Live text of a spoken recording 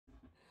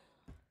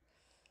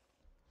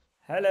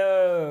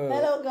Hello.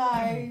 Hello,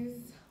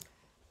 guys.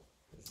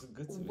 It's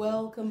good to be here.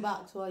 Welcome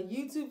back to our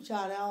YouTube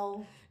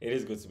channel. It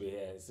is good to be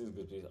here. It is good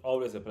to be here.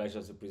 Always a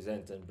pleasure to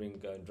present and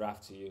bring a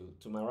draft to you,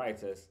 to my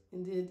writers,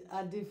 Indeed,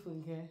 I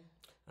different here.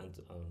 and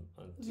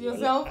To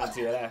yourself. and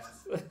to your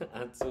left,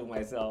 and to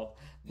myself,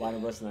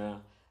 Barnabas Naya.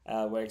 We're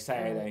All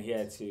excited and right.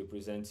 here to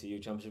present to you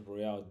Championship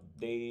Royale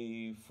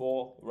Day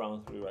 4,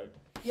 Round 3, right?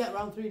 Yeah,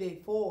 round 3, day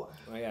 4.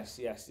 Oh, yes.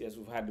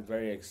 We've had a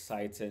very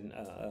exciting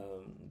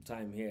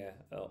time here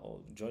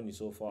journey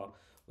so far.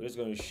 We're just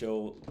going to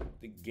show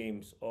the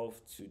games of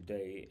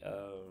today.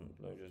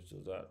 Let me just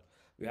do that.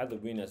 We have the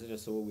winners.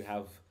 Just so we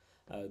have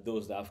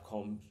those that have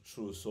come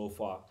through so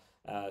far.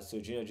 So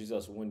Junior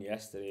Jesus won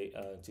yesterday.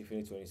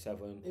 Tiffany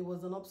 27. It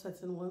was an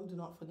upsetting one, do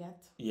not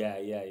forget. Yeah.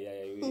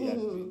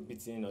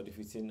 Beating or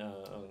defeating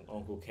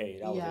Uncle K.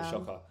 That was a Yeah,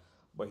 shocker,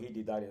 but he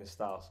did that in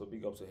style. So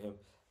big up to him.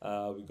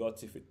 We got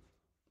Tiffany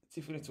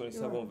you're right.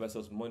 27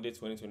 versus Monday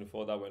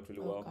 2024. That went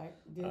really well. Okay,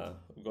 good.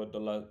 We got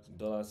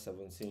dollar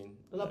 17.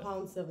 Dollar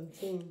pound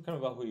 17. Can't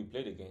remember who you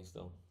played against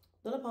though.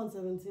 Dollar pound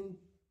 17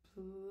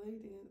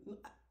 played in.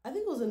 I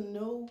think it was a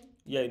no.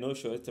 Yeah, no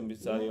show.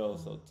 Tembisari Yeah.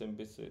 also.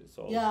 Tembisi.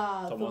 So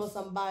Yeah, Thomas Thomas.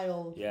 and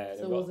Biles. Yeah,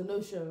 they So it was got. a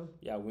no show.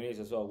 Yeah, winners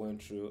as well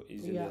went through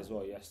easily Yeah. as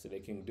well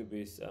yesterday. King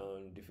Dubis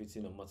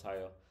defeating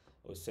Matayo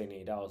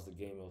Oseni. That was the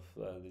game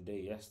of the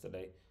day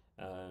yesterday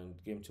and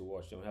game to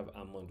watch. Then we have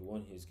Amond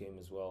won his game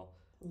as well.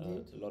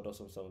 Indeed. Lord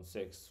Awesome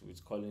 76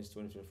 with Collins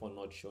 2024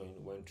 not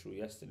showing went through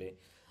yesterday.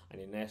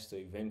 And Ernesto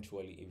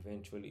eventually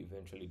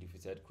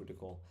defeated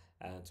Critical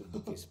to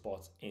book a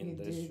spot He in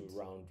this did.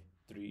 round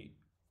three.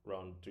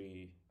 Round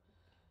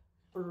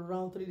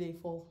 3, day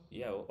 4.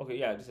 Yeah, okay,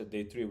 yeah, this is a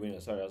day 3 winner.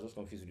 Sorry, I was just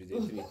confused with the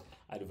day 3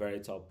 at the very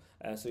top.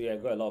 So yeah,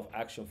 got a lot of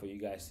action for you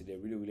guys today.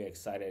 Really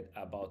excited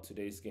about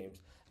today's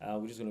games.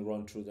 We're just gonna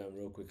run through them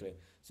real quickly.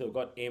 So we've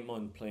got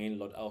Amon playing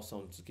Lord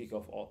Awesome to kick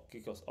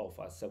us off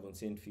at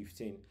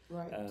 17-15.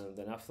 Right.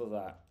 Then after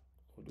that,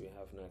 what do we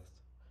have next?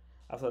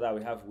 After that,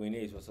 we have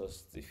Winners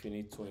versus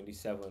Tiffany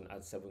 27 at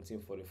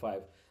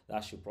 17:45.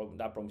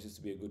 That promises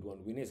to be a good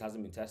one. Winners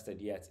hasn't been tested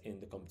yet in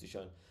the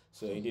competition,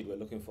 so indeed we're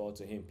looking forward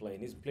to him playing.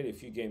 He's played a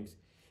few games.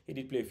 He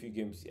did play a few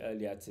games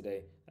earlier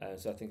today,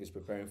 so I think he's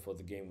preparing for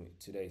the game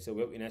today. So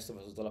we have Inesto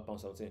versus Dollar Pound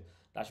 17.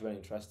 That should be an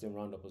interesting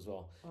roundup as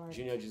well. All right.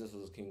 Junior Jesus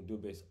versus King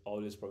Dubis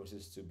always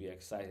promises to be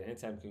exciting.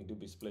 Anytime King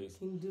Dubis plays,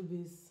 King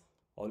Dubis.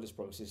 all these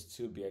promises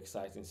to be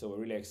exciting. So we're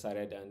really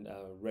excited and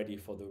ready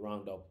for the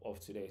roundup of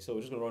today. So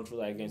we're just going to run through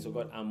that again. So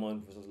we've got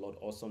Amon versus Lord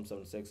Awesome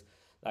 76.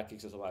 That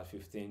kicks us off at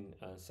 15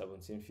 and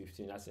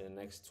 17-15. That's in the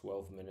next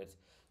 12 minutes.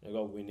 And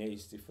we've got Winnie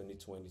Stephanie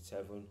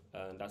 27.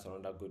 And that's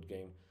another good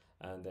game.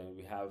 And then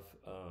we have,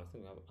 I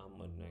think we have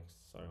Amon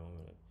next. Sorry, 1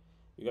 minute.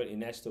 We got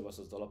Inesto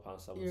versus Dollar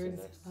Pound 17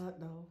 next.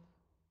 No.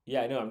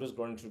 Yeah, I know. I'm just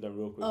going through them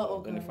real quick. Oh,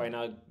 okay. Then the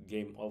final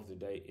game of the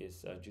day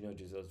is Junior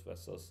Jesus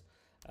versus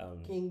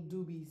King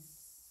Dubis.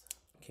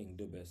 King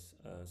Dubis.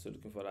 So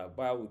looking for that.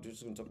 But we're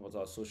just going to talk about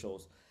our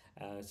socials.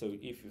 So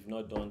if you've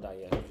not done that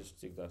yet,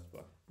 just take that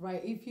spot.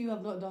 Right. If you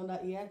have not done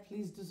that yet,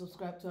 please do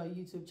subscribe to our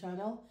YouTube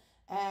channel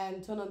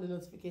and turn on the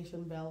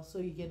notification bell so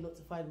you get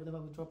notified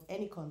whenever we drop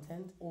any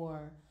content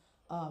or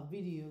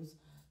videos.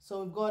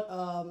 So we've got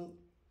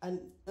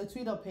a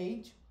Twitter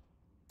page,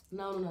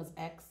 now known as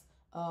X.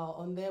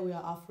 On there we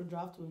are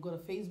AfroDraught. We've got a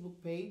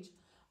Facebook page,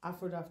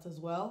 AfroDraught as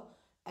well.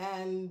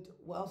 And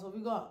what else have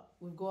we got?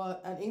 We've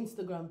got an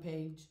Instagram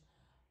page.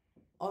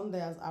 On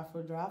there as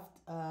AfroDraught,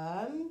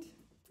 and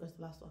where's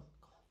the last one?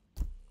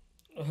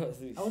 I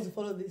want to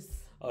follow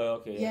this. Oh,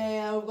 okay.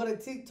 Yeah, we've got a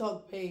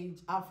TikTok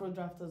page,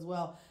 AfroDraught as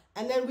well,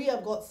 and then we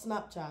have got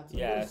Snapchat. So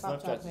Yeah, we've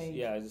got a Snapchat. page.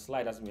 Yeah, the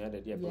slide hasn't been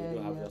added yet, but Yeah, we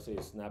do have yeah. also a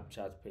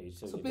Snapchat page.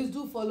 So please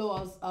do follow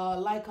us,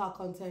 like our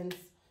contents,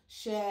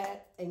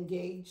 share,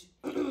 engage.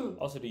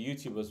 Also the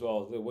YouTube as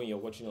well. When you're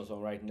watching us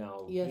on right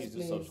now, Yes, please do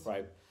please.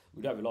 subscribe.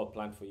 We do have a lot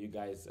planned for you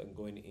guys and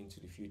going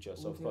into the future.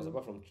 So of course,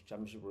 apart from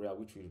Championship Royale,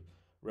 which we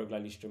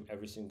regularly stream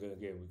every single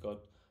game, we got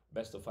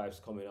best of fives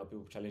coming up,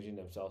 people challenging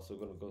themselves. So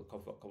we're gonna go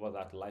cover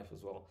that live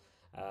as well.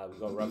 We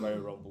got Rivalry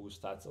Rumble, which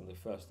starts on the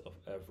 1st of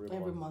every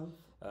month.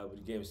 With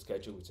the game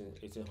scheduled within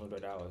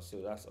 1800 hours.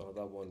 So that's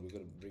another one we're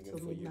gonna bring in Till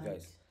for you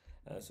midnight.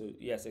 guys. So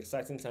yes,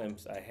 exciting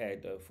times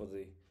ahead for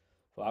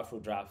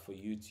AfroDraught, for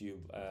YouTube,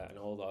 and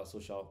all our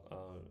social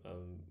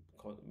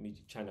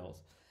media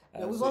channels.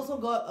 Yeah, we've so- also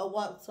got a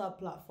WhatsApp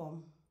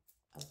platform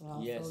as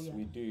well. Yes, so, yeah.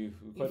 we do.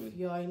 We call If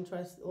you're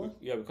interested,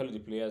 we call it the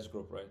players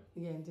group, right?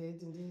 yeah,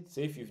 indeed. So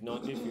if you've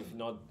not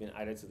been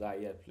added to that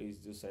yet, please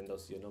do send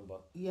us your number.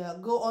 Yeah,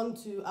 go on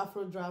to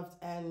AfroDraught,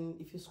 and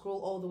if you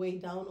scroll all the way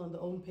down on the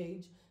home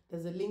page,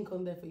 there's a link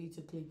on there for you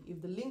to click.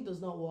 If the link does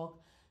not work,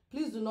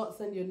 please do not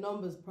send your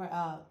numbers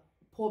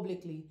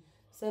publicly.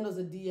 Send us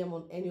a DM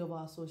on any of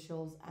our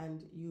socials,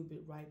 and you'll be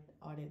right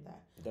on it there.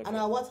 Definitely. And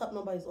our WhatsApp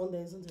number is on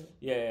there, isn't it?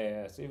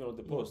 Yeah. So even on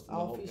the post, on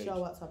Our the official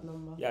homepage. WhatsApp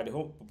number. Yeah, the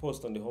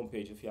post on the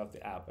homepage, if you have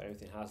the app,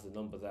 everything has the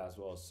number there as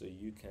well, so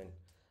you can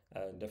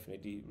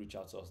definitely reach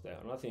out to us there.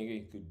 Another thing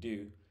you could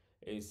do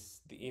is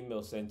the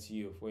email sent to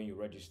you when you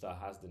register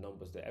has the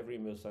numbers there. Every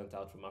email sent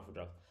out from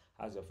AfroDraught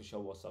has the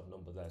official WhatsApp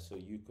number there, so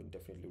you can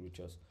definitely reach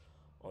us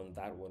on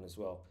that one as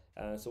well.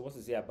 So what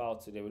is it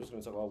about today? We're just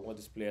going to talk about what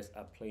these players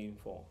are playing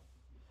for.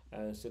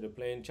 So they're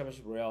playing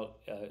Championship Royale.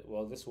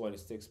 Well, this one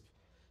is takes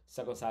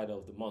second side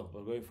of the month,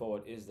 but going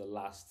forward is the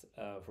last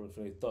from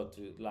 23rd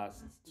to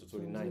last to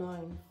 29th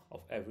 29.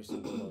 of every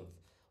single month.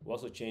 We're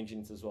also changing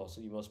it as well.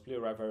 So you must play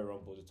Rivalry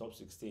Rumble, the top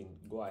 16.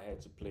 Go ahead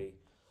to play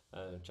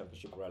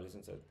Championship Royale,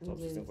 isn't it? Top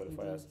 16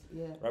 qualifiers.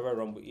 Yeah. Rivalry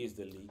Rumble is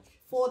the league.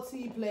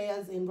 40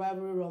 players in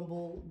Rivalry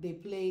Rumble. They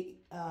play.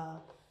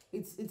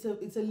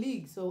 It's a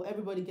league, so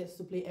everybody gets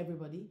to play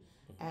everybody.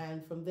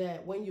 And from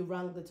there, when you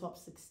rank the top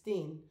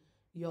 16,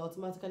 you're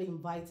automatically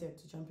invited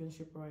to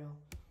Championship Royal,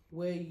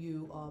 where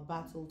you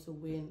battle to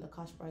win a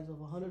cash prize of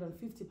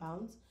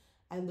 £150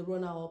 and the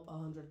runner-up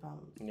 £100.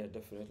 Yeah,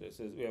 definitely.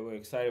 So yeah, we're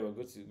excited. We're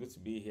good to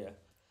be here.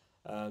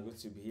 Good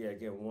to be here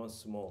again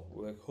once more.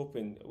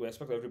 We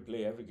expect every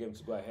game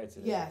to go ahead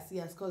today.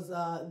 Yes, because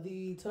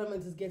the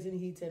tournament is getting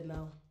heated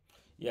now.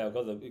 Yeah,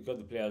 we got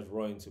the players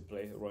rowing to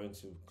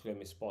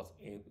claim a spot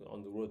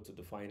on the road to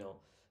the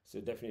final. So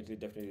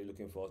definitely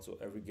looking forward to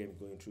every game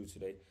going through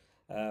today.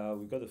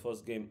 We got the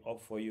first game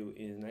up for you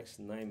in the next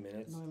 9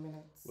 minutes. 9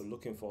 minutes. We're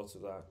looking forward to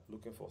that.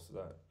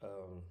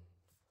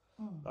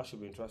 That should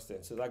be interesting.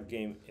 So that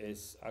game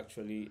is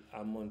actually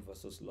Amon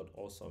versus Lord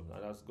Awesome,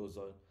 and that goes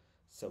on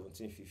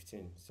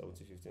 17-15. So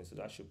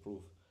that should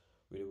prove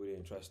really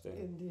interesting.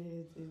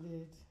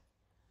 Indeed.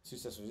 2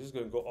 seconds. We're just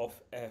going to go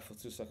off air for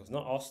 2 seconds.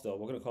 Not us though.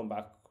 We're going to come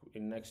back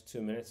in the next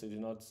 2 minutes. So do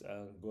not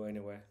go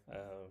anywhere.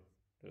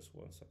 Just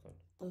 1 second.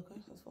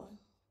 Okay, that's fine.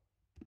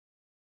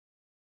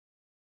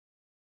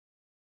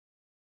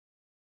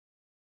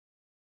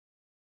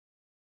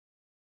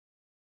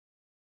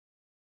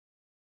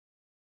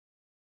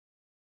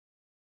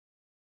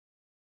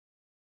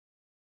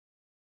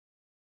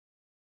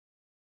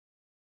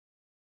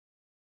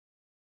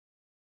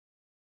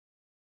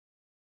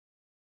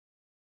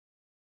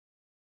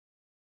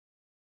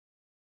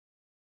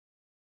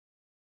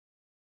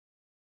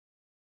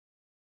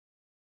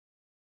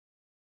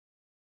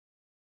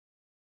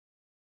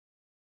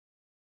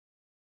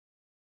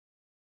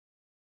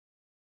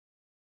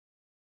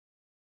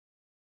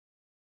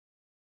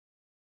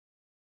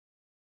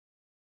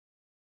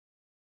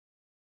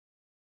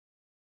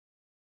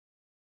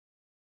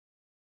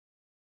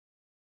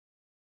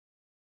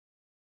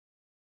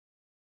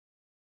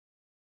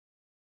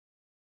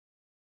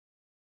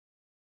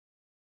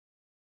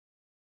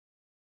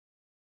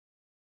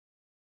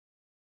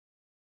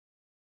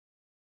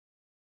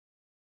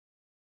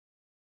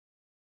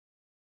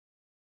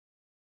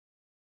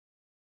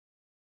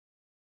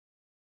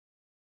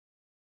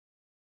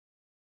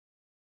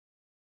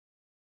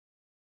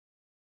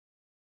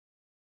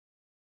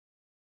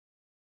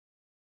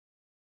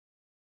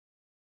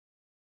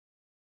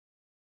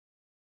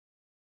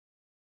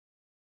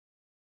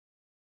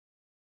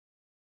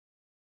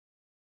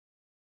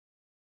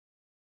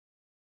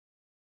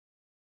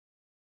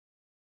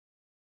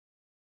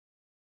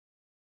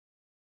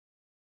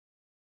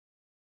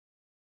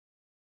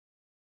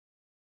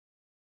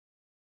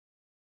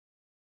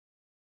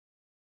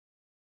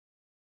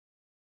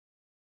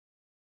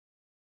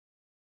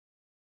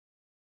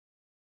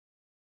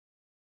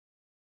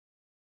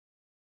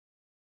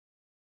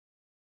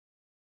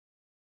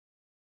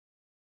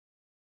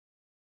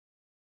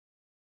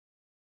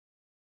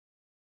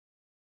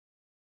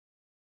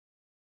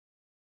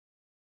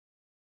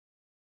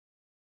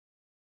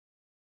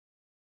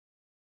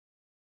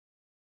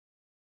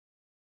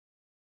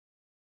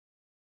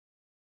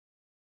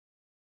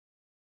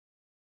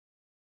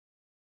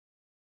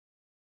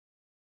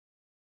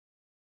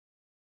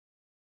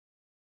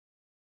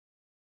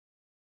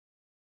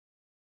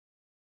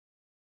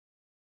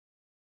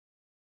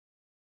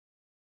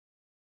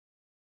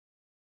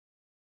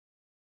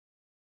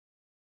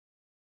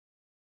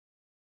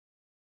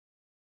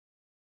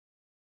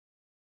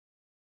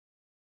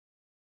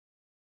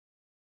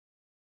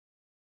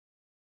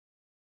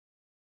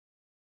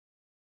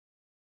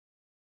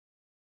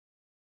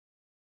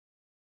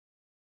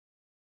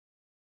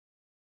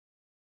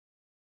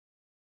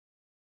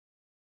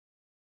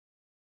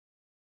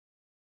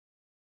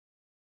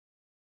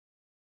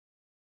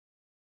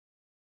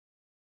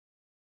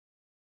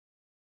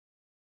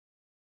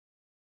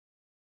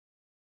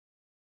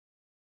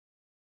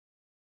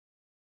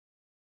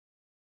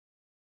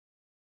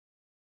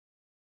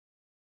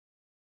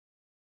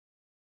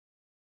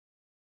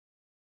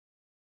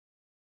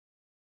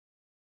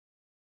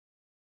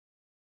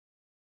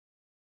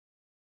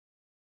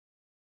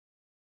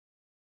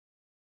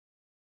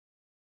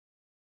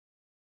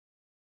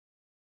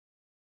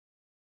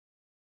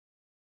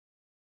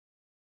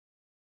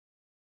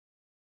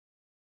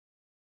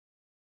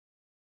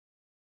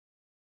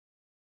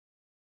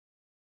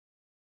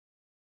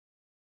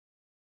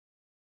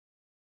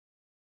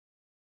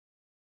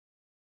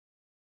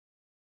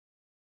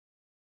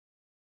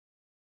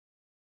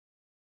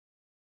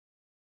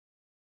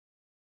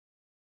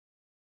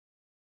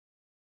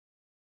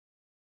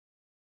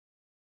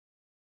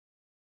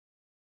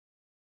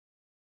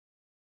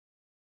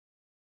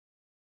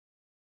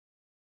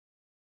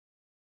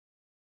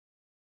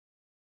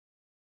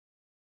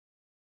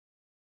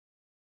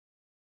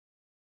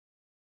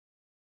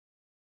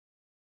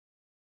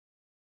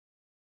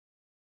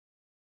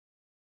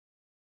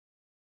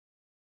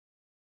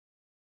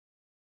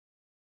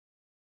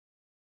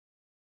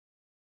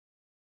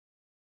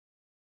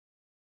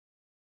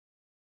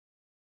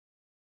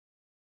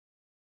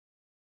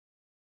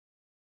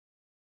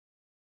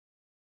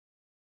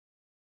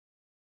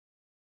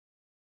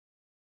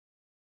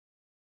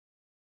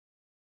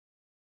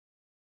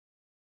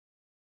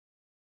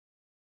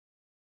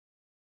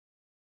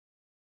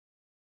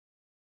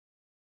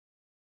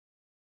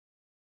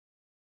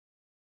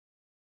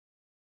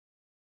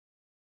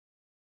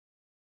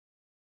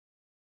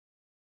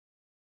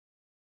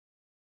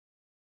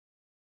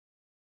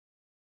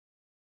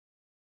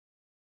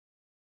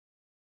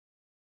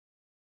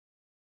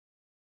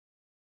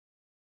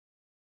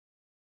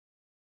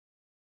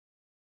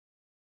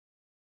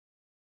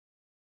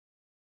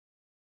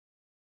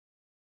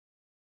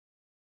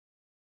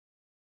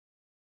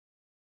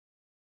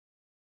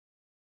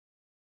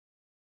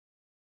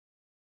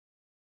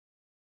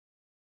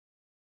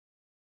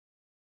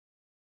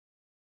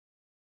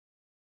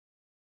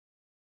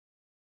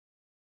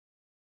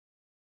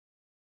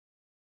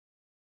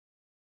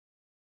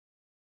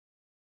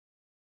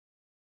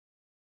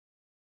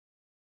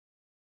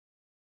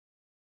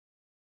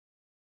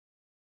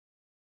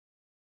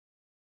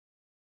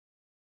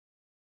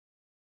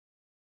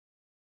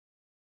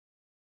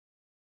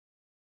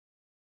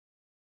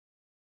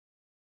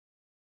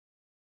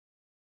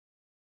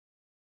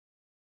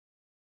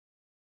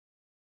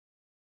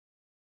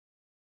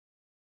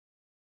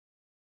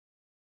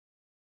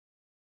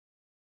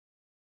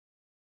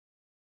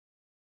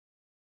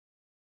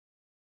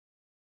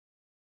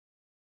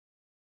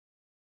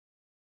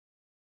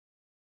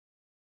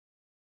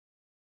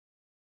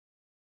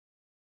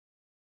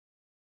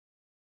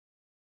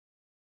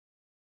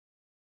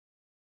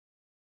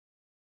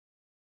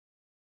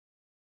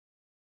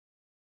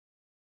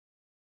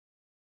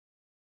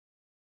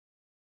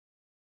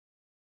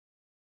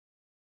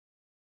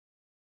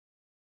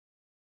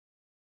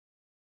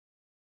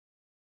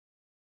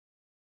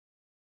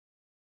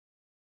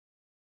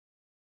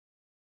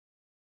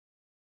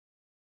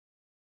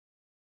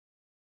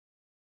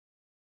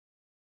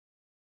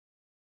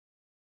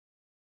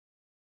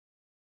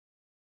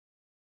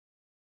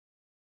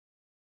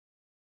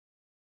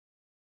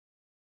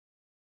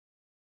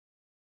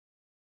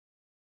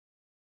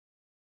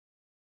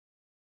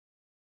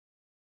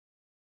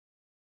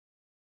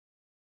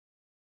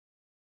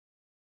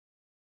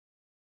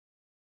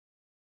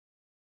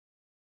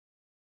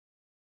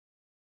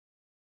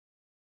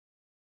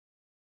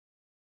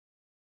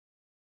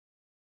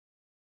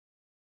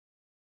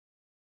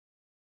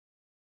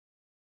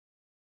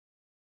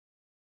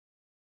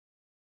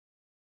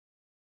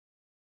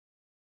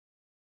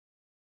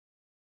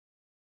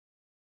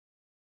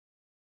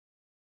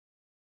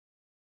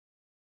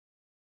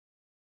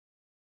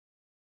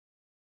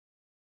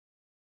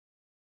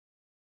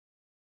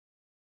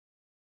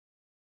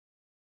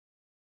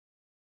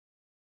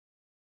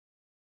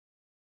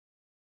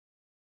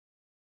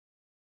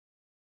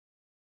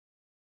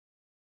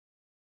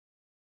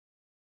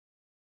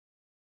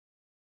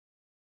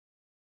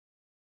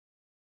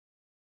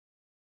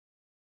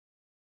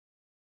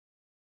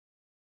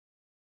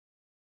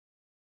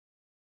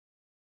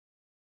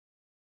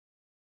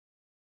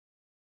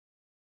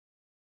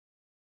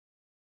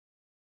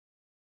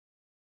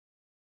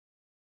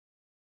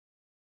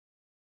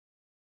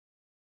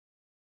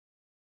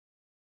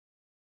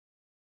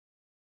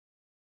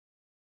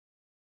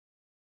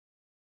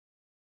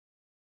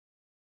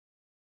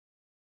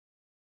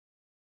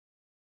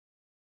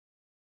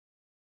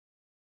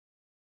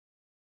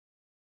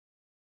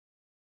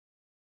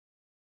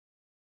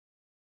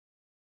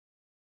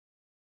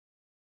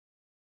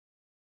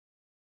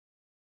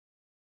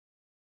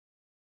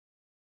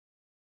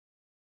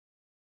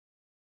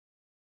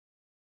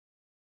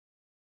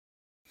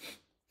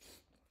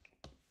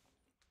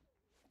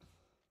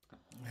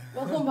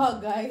 Welcome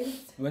back,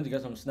 guys. We went to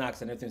get some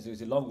snacks and everything. So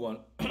it's a long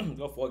one. We've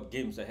got 4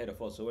 games ahead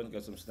of us. So we went to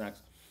get some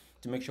snacks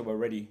to make sure we're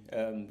ready.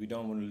 We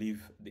don't want to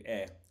leave the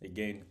air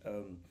again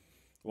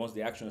once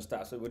the action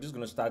starts. So we're just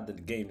going to start the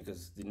game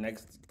because the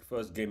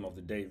first game of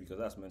the day, because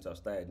that's meant to have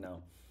started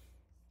now.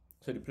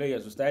 So the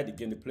players will start the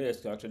game. The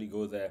players can actually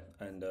go there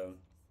and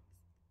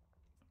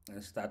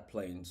start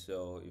playing.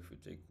 So if we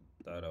take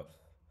that off.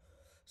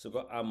 So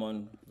got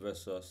Amon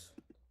versus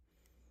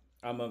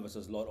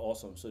Lord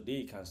Awesome. So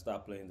they can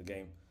start playing the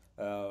game.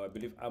 I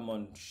believe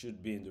Amon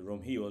should be in the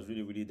room. He was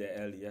really, really there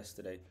early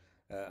yesterday.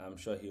 I'm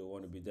sure he'll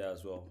want to be there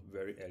as well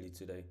very early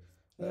today.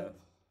 Yeah.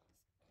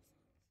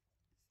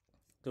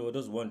 So we're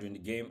just wondering the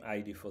game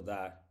ID for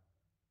that.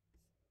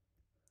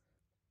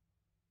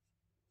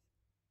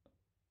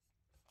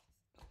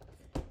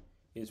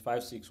 Is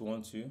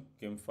 5612.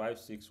 Game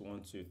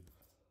 5612.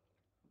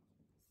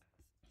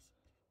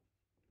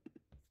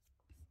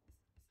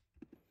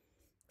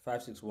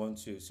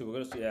 5612. So we're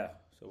gonna see, yeah.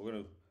 So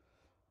we're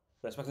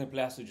expecting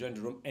players to join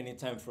the room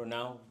anytime from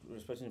now. We're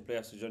expecting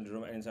players to join the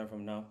room anytime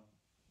from now.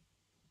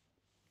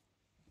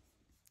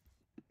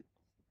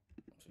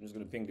 So I'm just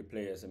gonna ping the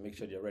players and make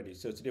sure they're ready.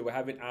 So today we're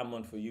having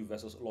Amon for you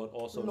versus Lord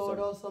Awesome. Lord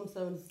Awesome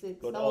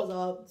 76. Lord that was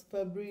our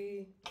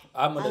February.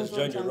 Amon has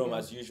joined the room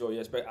as usual. You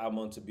expect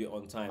Amon to be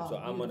on time. So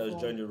beautiful. Amon has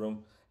joined the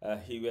room.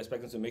 We're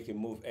expecting to make a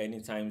move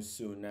anytime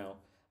soon now.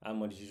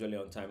 Amon is usually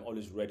on time,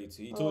 always ready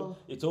to.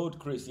 He told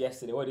Chris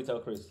yesterday. What did he tell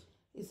Chris?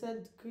 He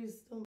said, Chris,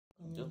 don't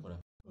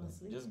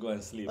just go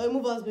and sleep. Oh, a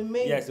move has been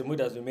made. Yes, the move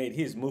has been made.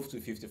 He's moved to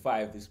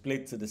 55. He's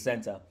played to the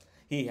center.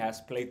 He has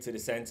played to the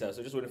center.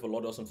 So just waiting for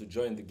Lord Awesome to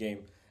join the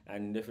game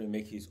and definitely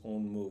make his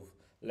own move.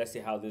 Let's see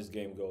how this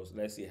game goes.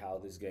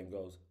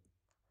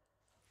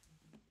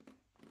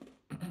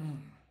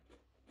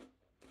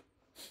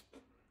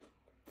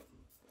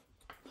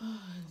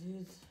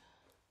 Dude.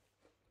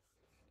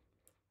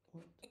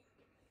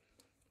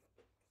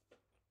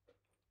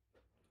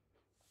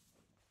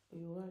 Are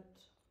you right?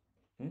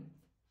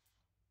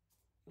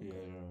 Yeah.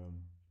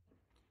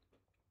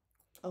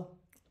 Oh.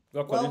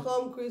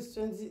 Welcome, Chris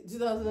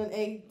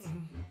 2008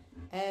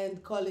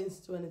 and Collins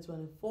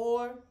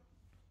 2024.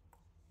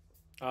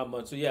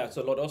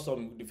 So Lord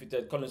Awesome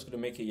defeated Collins.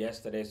 Couldn't make it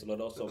yesterday. So Lord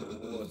Awesome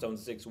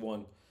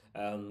 7-6-1.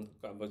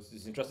 But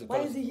it's interesting. Why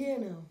is he here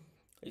now?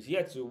 He's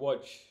here to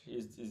watch.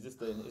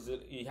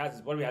 He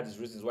probably had his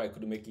reasons why he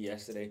couldn't make it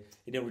yesterday.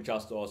 He didn't reach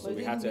out to us, so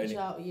we had to end it.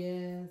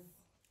 Yes.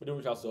 We didn't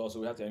reach out to us,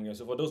 so we had to end it.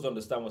 So for those who don't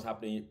understand what's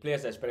happening,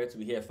 players are expected to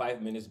be here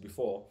 5 minutes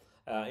before.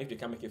 If they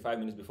can make it 5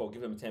 minutes before,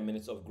 give them 10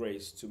 minutes of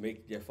grace to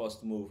make their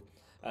first move.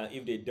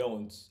 If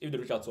they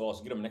reach out to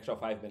us, give them an extra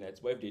 5 minutes.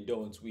 But if they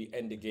don't, we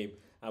end the game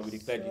and we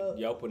declare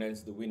the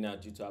opponents the winner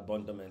due to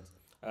abandonment.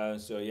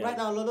 Right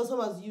now, Lord Awesome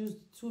has used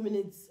 2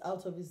 minutes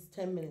out of his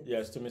 10 minutes.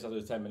 Yes, 2 minutes out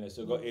of the 10 minutes.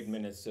 So got 8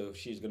 minutes. So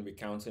she's going to be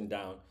counting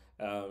down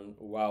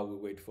while we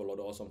wait for Lord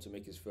Awesome to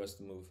make his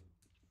first move.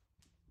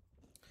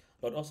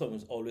 Lord Awesome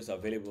is always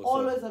available.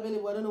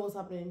 Available. I don't know what's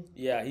happening.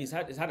 Yeah, he's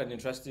had an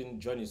interesting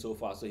journey so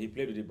far. So he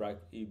played with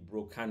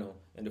Ibrocano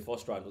in the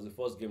first round. It was the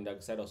first game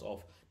that set us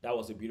off. That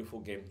was a beautiful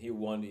game. He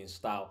won in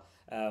style.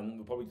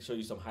 We'll probably show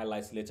you some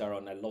highlights later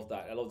on. I love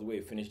that. I love the way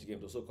he finished the game.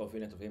 I was so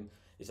confident of him.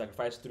 He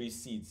sacrificed 3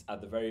 seeds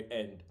at the very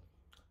end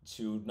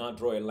to not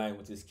draw a line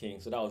with his king.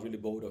 So that was really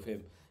bold of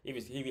him.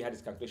 If he had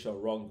his calculation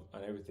wrong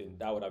and everything,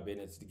 that would have been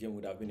it. The game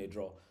would have been a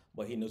draw.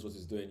 But he knows what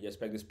he's doing. You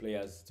expect these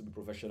players to be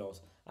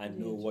professionals and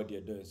know what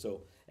they're doing.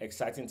 So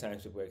exciting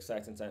times, people.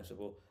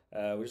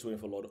 We're just waiting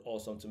for Lord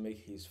Awesome to make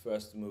his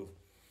first move.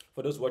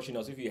 For those watching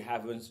us, if you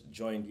haven't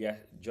joined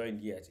yet,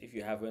 if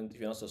you're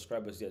not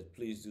subscribers yet,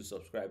 please do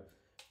subscribe.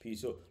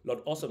 Peace. So Lord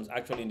Awesome is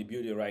actually in the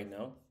building right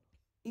now.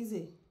 Is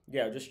he?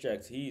 Yeah, I just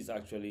checked. He is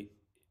actually.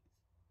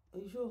 Are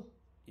you sure?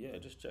 Yeah, I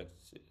just checked.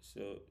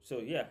 So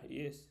yeah,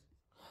 he is.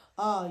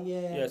 Oh,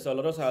 yeah. Yeah, so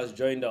Lodosa has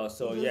joined us.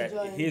 So,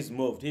 he's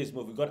moved.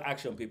 We got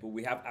action, people.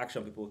 We have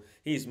action, people.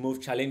 He's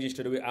moved, challenging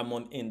straight away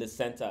Amon in the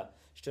center.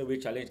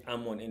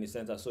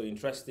 So,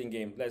 interesting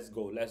game. Let's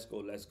go.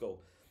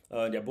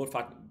 They're both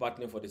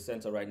battling for the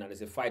center right now.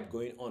 There's a fight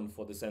going on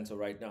for the center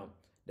right now.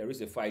 There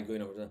is a fight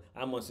going on.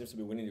 Amon seems to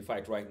be winning the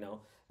fight right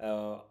now.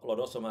 Lord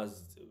Awesome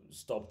has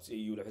stopped.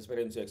 You would have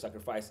expected him to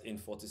sacrifice in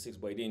 46,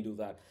 but he didn't do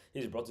that.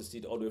 He's brought the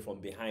seed all the way from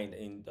behind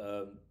in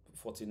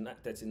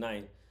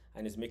 39.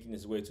 And is making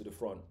his way to the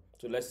front.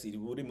 So let's see.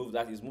 Would he move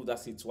that? He's moved that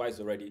seat twice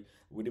already.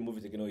 Would he move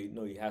it again?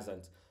 No, he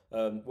hasn't.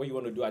 What you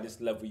want to do at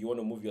this level, you want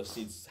to move your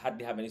seats.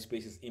 Hardly have any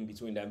spaces in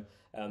between them.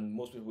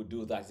 Most people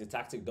do that. It's a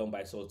tactic done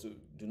by so to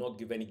do not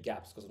give any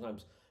gaps, because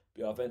sometimes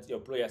your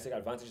players take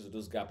advantage of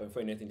those gaps, and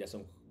for anything, there's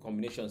some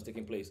combinations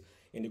taking place.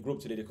 In the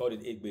group today, they called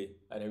it Egbe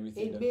and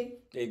everything.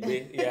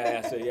 Egbe?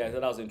 Yeah. So that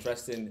was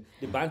interesting.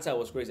 The banter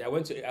was crazy.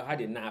 I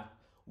had a nap.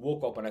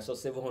 Woke up and I saw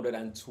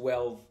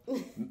 712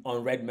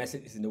 unread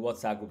messages in the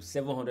WhatsApp group.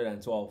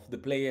 712. The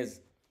players,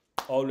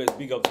 always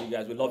big up to you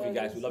guys. We love you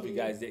guys.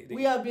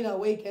 We have been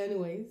awake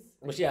anyways.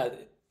 But yeah,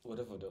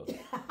 whatever though.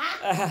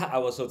 I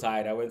was so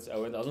tired. I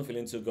wasn't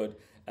feeling too good.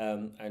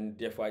 And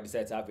therefore I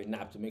decided to have a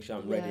nap to make sure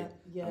I'm ready.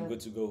 I'm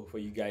good to go for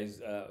you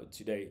guys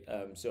today.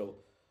 So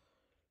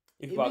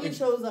It really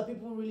shows that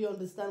people really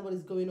understand what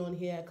is going on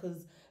here,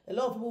 because a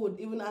lot of people would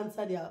even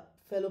answer their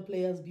fellow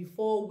players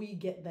before we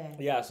get there.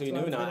 Yeah, so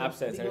in our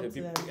absence,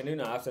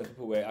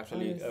 people were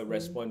actually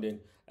responding.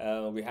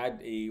 We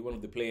had one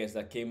of the players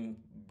that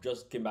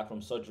just came back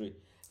from surgery,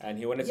 and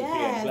he wanted to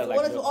play.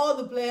 And all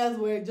the players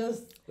were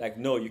just like,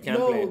 no, you can't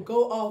play.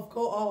 Go off.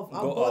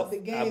 I bought the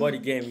game. I bought the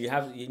game.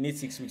 You need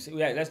 6 weeks.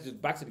 Yeah, let's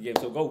just back to the game.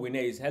 So go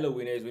Winners. Hello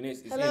Winners.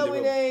 Hello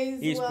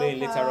Winners. He's playing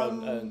later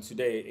on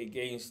today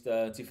against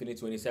Tiffany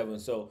 27.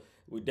 So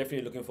we're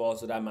definitely looking forward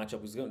to that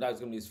matchup. That's going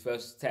to be his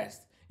first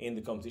test in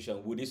the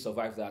competition. Would he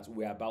survive that?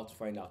 We're about to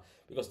find out,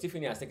 because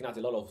Tiffany has taken out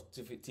a lot of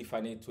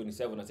Tiffany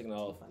 27 has taken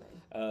out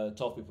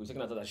top people. He's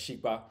taken out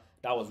Shikpa.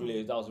 That was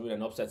really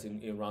an upset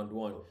in round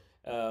one.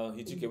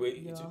 He took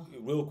away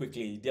real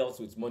quickly. He dealt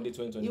with Monday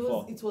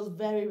 2024. It was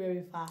very,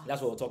 very fast.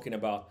 That's what we're talking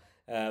about.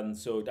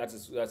 So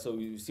that's so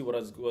you see what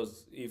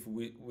was if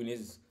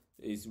Winners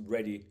is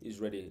ready.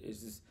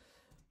 It's just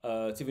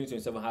Tiffany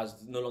 27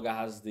 no longer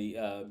has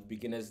the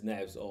beginner's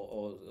nerves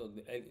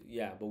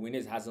but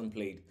Winners hasn't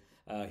played.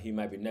 He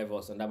might be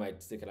nervous, and that might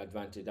take an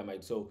advantage.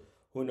 So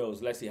who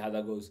knows? Let's see how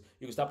that goes.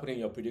 You can start putting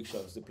your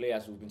predictions. The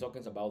players, we've been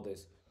talking about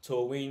this.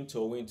 To win.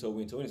 To win is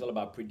all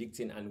about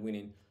predicting and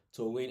winning.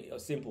 To win,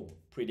 simple,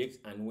 predict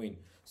and win.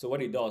 So what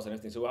it does and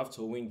everything. So we have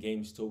to win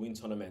games, to win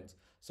tournament.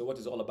 So what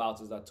it's all about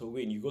is that to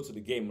win, you go to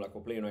the game like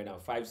we're playing right now,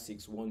 5,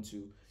 6, 1,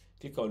 2,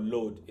 click on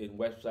load in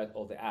website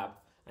or the app,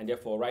 and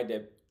therefore right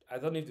there, I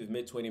don't know if they've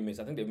made 20 minutes.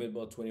 I think they've made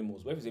about 20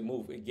 moves. What if it's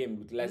a game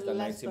with less than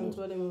 90 moves?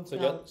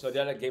 So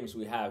the other games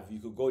we have, you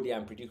could go there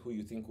and predict who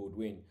you think would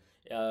win.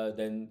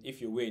 Then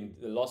if you win,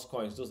 the lost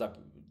coins, those that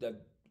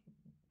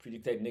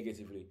predicted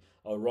negatively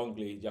or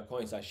wrongly, their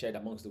coins are shared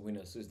amongst the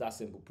winners. So it's that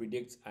simple.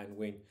 Predict and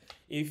win.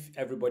 If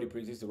everybody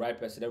predicts the right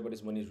person,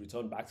 everybody's money is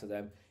returned back to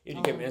them. If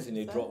the game ends in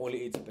a draw,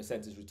 only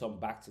 80% is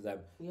returned back to them.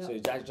 Yep. So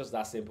it's just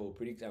that simple.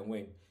 Predict and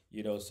win.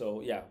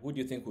 So yeah, who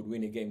do you think would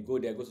win a game? Go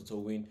there, go to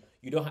win.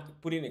 You don't have to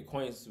put in a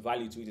coin's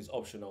value to it. It's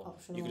optional.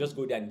 You can just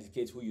go there and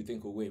indicate who you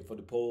think will win for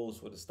the polls,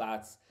 for the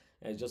stats,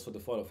 and just for the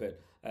fun of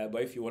it.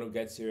 But if you want to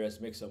get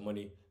serious, make some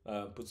money,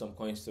 put some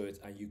coins to it,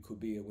 and you could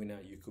be a winner.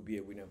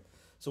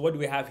 So what do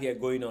we have here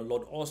going on?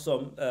 Lord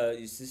Awesome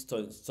is his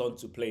turn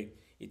to play.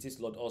 It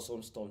is Lord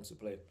Awesome's turn to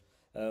play.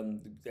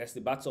 As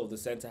the battle of the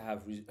center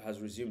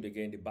has resumed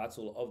again. The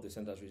battle of the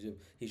center has resumed.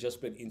 He's just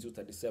played into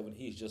 37.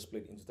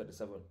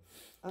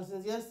 And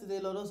since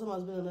yesterday, Lord Awesome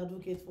has been an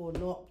advocate for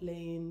not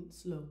playing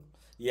slow.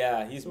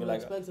 Yeah, he's been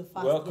like,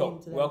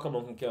 welcome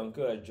Uncle K.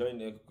 Uncle has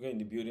joined in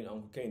the building.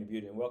 Uncle K in the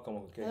building. Welcome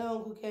Uncle K. Hello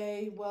Uncle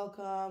K,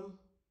 welcome.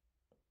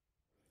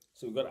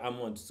 So we got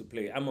Amon to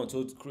play. Amon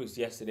told Chris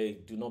yesterday,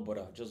 do not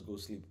bother, just go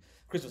sleep.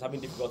 Chris was having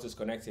difficulties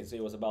connecting, so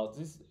he was about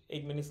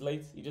 8 minutes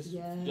late. He just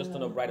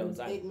turned up right on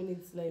time. 8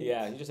 minutes late.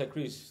 Yeah, he just said,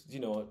 Chris,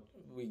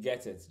 we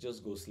get it.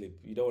 Just go sleep.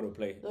 You don't want to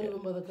play. Don't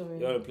even bother coming. You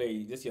don't want to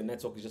play. Just your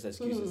network is just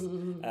excuses.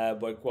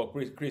 But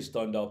Chris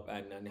turned up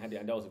and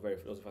that was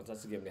a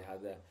fantastic game they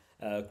had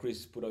there.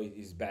 Chris put out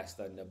his best,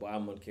 and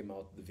Amon came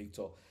out the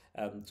victor.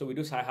 So we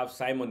do have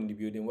Simon in the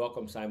building.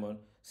 Welcome, Simon.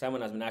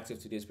 Simon has been active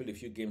today. He's played a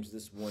few games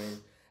this morning.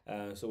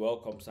 So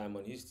welcome,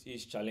 Simon.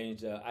 He's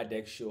challenged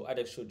Adex Show.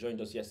 Adex Show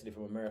joined us yesterday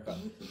from America.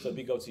 So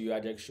big up to you,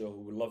 Adex Show.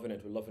 We're loving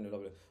it. We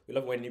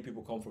love when new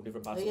people come from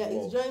different parts of the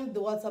world. He's joined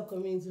the WhatsApp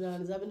community now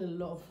and he's having a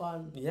lot of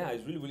fun. Yeah,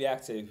 he's really, really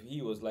active.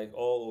 He was like,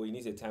 he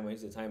needs a timer.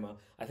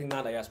 I think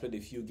now that he has played a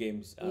few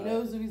games. He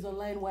knows who is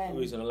online when. Who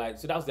is online.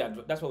 So that's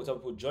why we tell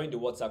people join the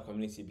WhatsApp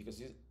community,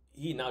 because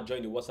he now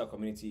joined the WhatsApp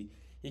community.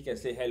 He can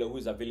say hello,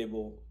 who's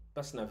available.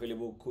 Person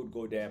available could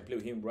go there and play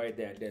with him right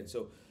there and then.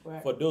 So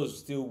for those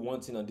still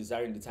wanting or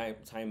desiring the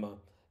timer,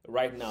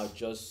 right now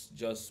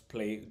just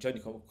play, join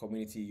the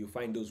community. You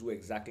find those who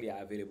exactly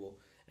are available,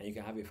 and you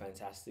can have a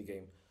fantastic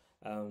game.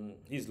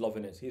 He's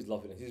loving it. He's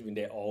been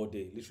there all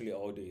day, literally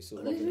all day. So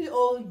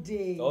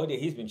all day.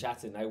 He's been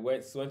chatting. I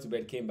went to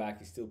bed, came back,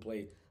 he still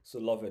played. So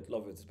love it.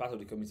 It's part of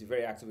the community,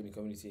 very active in the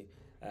community.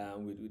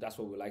 That's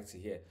what we like to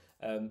hear.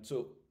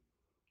 So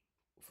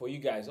for you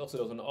guys, also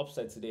there was an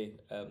upset today,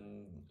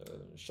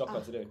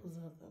 shocker today.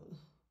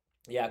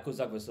 Yeah,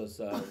 Kozak versus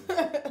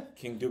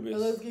King Dubis. It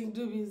was King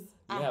Dubis.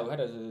 Yeah, we had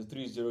a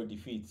 3-0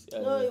 defeat.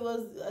 No, it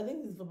was, I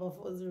think it's about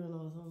 4-0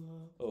 or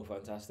something. Oh,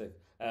 fantastic.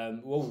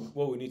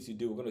 What we need to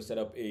do, we're going to set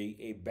up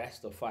a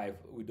best of 5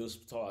 with those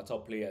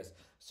top players.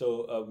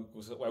 So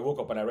I woke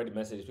up and I read the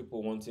message.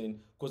 People wanting,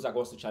 Kozak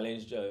wants to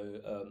challenge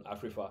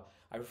Afrifa.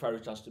 Afrifa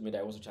reached out to me that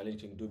he wants to challenge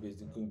King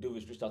Dubis. King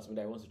Dubis reached out to me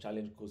that he wants to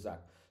challenge Kozak.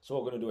 So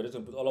what we're going to do, we're just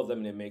going to put all of them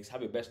in a mix,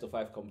 have a best of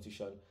 5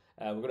 competition.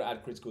 We're going to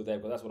add Critical there,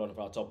 because that's one of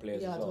our top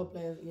players as well. Top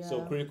players, yeah.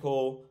 So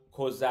Critical,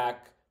 Kozak,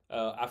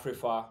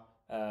 Afrifa,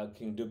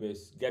 King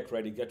Dubis, get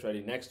ready.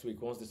 Next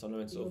week, once the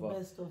tournament's over.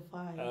 Best of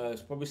 5.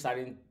 It's probably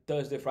starting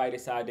Thursday, Friday,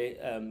 Saturday.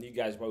 You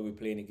guys will be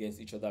playing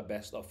against each other,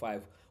 best of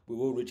 5. We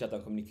will reach out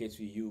and communicate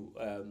with you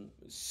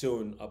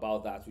soon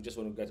about that. We just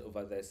want to get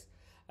over this,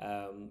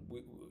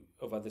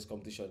 over this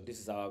competition. This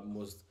is our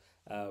most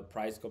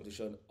prize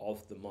competition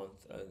of the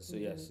month, and so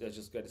yes, let's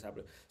just get this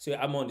happening. So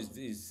Amon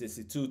is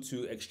a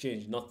 2-2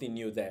 exchange, nothing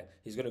new there.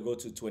 He's going to go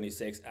to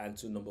 26 and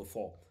to number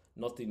 4.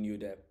 Nothing new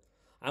there.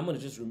 I'm gonna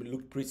just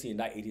look pretty in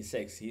that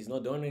 86. He's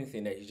not doing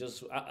anything there. He's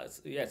just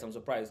yes, I'm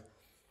surprised.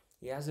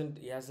 He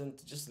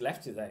hasn't just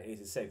left it at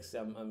 86.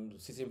 I'm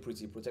sitting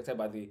pretty protected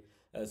by the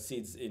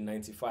seats in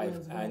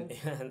 95 and,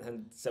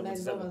 and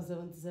 77. 97 and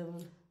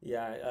 77.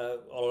 Yeah,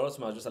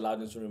 Olorosma just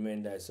allowed him to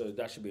remain there, so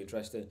that should be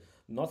interesting.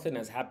 Nothing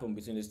has happened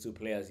between these two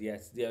players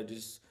yet. They are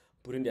just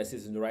putting their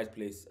seats in the right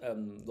place.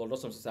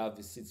 Olorosma seems to have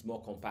the seats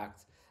more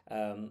compact,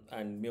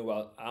 and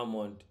meanwhile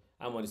Armand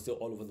is still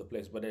all over the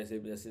place. But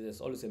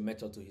there's always a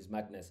method to his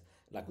madness.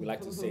 Like we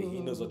like to say, he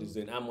knows what he's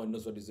doing. Armand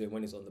knows what he's doing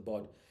when he's on the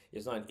board.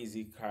 It's not an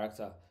easy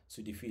character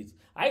to defeat.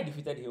 I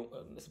defeated him.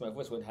 My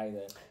voice went high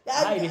there.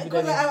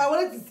 I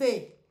wanted to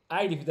say.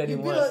 I defeated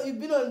him You've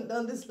been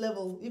on this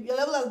level. Your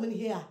level has been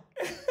here.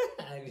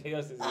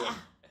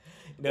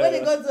 No, when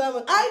it got to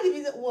Armand, I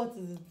defeated. What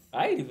is it?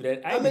 I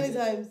defeated. How many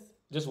times?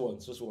 Just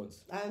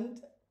once.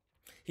 And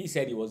he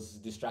said he was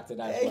distracted.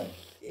 That's why.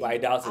 But I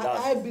doubt it.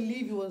 I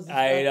believe he was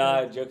distracted.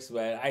 I know, jokes,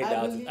 man. I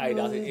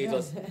doubt it. It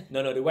was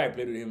no. The way I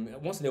played with him,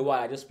 once in a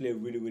while, I just play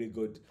really, really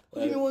good.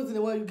 What do you mean once in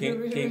a while? You play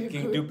really, really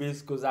King good?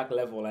 Dubis, Kozak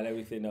level and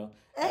everything. Now,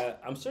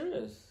 I'm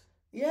serious.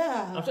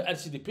 Yeah. I'm sure,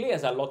 actually, the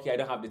players are lucky. I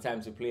don't have the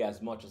time to play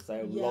as much as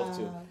I would love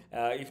to.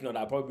 If not,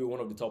 I'll probably be one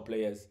of the top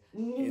players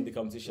in the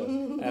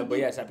competition. But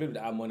yes, I played with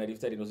Amon. I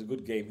defeated. It was a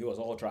good game. He was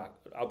all track.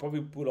 I'll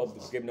probably put up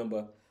the game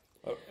number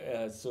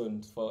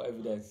soon for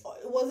evidence.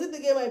 Was it the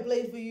game I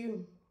played for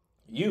you?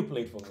 You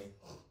played for me.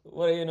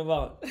 What are you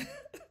about?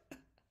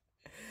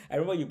 I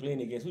remember you playing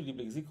against. Who did you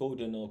play? Is it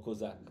Colden or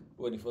Kozak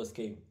when he first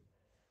came?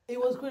 It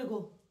was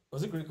critical.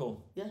 Was it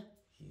critical? Yeah.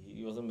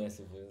 He wasn't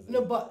messing with it.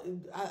 No, but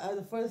at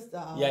the first.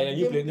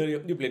 You played really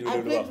well.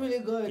 I played really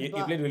good. You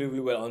played really, really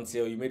well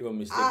until you made one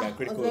mistake and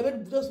critical. I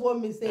made just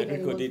one mistake. And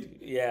critical did.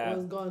 Yeah. It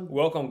was gone.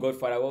 Welcome,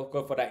 Godfather.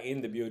 Godfather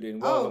in the building.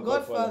 Welcome,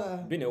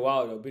 Godfather. Been a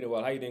while though. Been a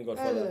while. How you doing,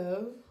 Godfather?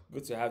 Hello.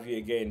 Good to have you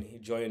again.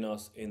 Joining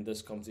us in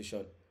this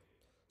competition.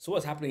 So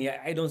what's happening here?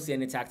 I don't see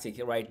any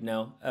tactic right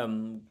now.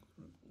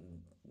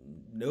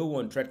 No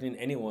one threatening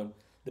anyone.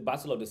 The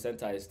battle of the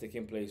center is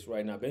taking place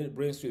right now.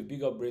 Brainswift,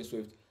 big up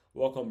Brainswift.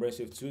 Welcome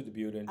Brainswift to the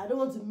building. I don't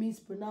want to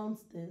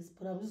mispronounce this,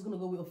 but I'm just gonna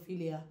go with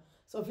Ophelia.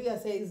 So Ophelia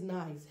says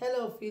nice.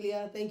 Hello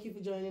Ophelia, thank you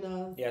for joining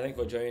us. Yeah, thank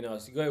you for joining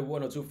us. You got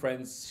one or two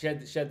friends. Share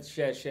the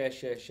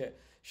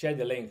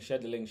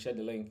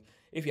link.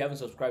 If you haven't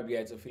subscribed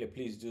yet, Ophelia,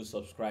 please do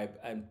subscribe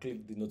and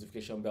click the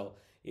notification bell.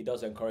 It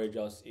does encourage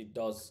us. It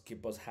does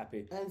keep us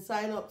happy. And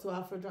sign up to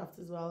AfroDraught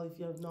as well if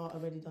you have not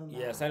already done that.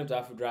 Yeah, sign up to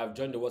AfroDraught.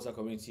 Join the WhatsApp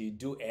community.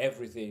 Do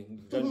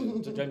everything.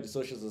 Join the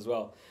socials as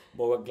well.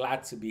 But we're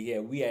glad to be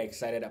here. We are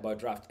excited about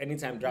draft.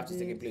 Anytime draft is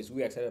taking place,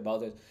 we are excited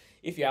about it.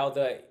 If you're out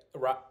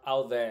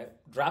there,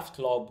 draft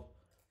club,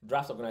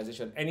 draft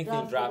organization,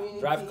 anything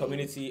draft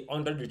community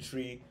under the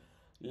tree,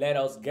 let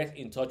us get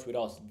in touch with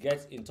us.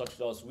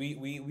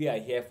 We are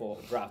here for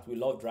draft. We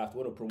love draft.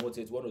 We want to promote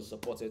it. We want to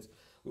support it.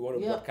 We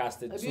want to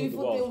broadcast it to the world. A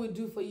beautiful thing we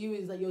do for you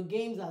is that your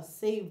games are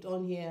saved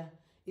on here.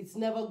 It's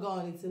never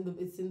gone. It's in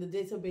the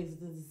database.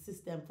 It's in the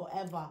system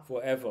forever.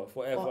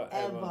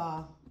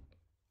 Forever.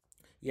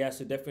 Yeah,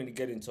 so definitely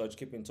get in touch.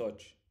 Keep in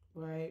touch.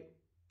 Right.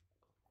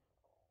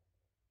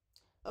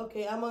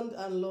 Okay, Amand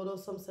and Lodo,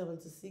 some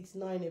 76,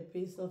 9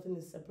 apiece. Nothing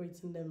is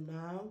separating them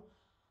now.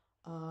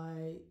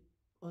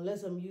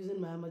 Unless I'm using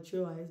my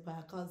amateur eyes, but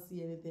I can't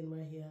see anything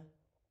right here.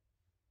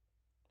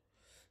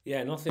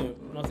 Yeah,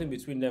 nothing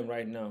between them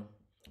right now.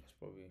 That's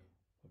probably.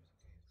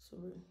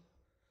 Sorry.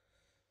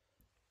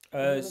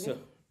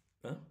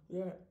 Huh?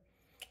 Yeah.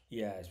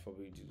 Yeah, it's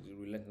probably the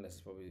relentless.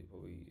 Probably.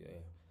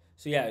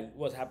 So yeah,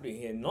 what's happening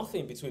here?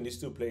 Nothing between these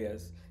two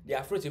players. They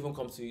are afraid to even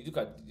come to you. Look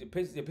at the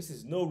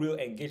pieces. No real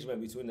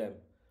engagement between them.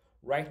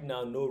 Right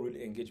now, no real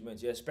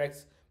engagement. You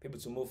expect people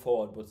to move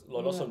forward, but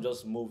Lord Awesome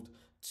just moved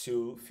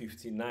to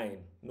 59.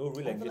 No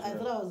real engagement. I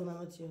thought I was an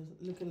amateur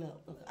looking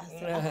up. I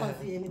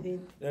can't see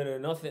anything. No,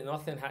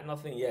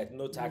 nothing yet.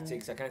 No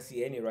tactics. I can't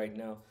see any right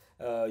now.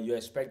 You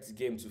expect the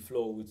game to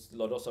flow with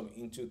Lord Awesome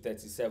into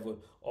 37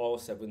 or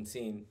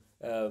 17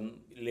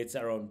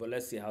 later on, but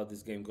let's see how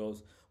this game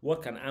goes.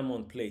 What can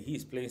Amon play?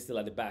 He's playing still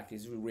at the back.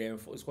 It's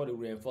called a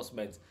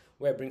reinforcement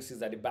where it brings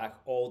his at the back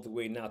all the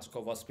way now to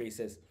cover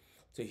spaces.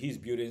 So he's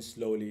building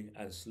slowly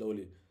and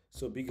slowly.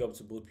 So big up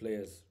to both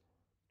players.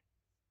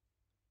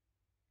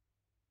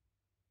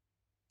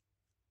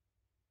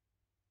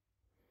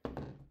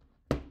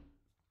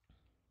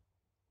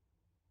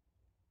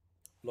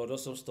 Lord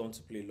Awesome's turn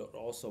to play. Lord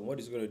Awesome, what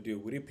is he going to do?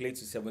 Would he play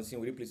to 17?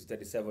 Would he play to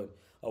 37?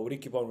 Or would he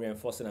keep on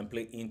reinforcing and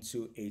play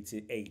into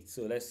 88?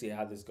 So let's see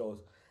how this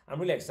goes. I'm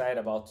really excited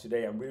about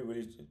today. I'm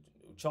really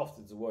chuffed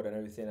with the word and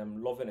everything.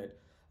 I'm loving it.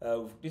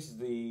 This is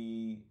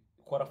the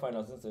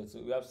quarterfinals, isn't it?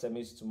 So we have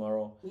semis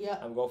tomorrow. Yeah.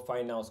 And we got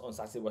finals on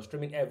Saturday. We're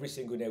streaming every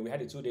single day. We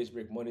had a 2 days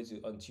break, Monday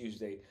on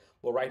Tuesday.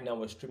 But right now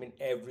we're streaming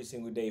every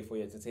single day for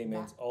your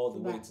entertainment all the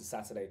way to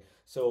Saturday.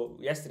 So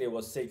yesterday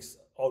was 6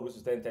 all the way to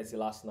 10:30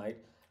 last night.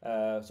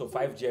 So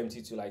 5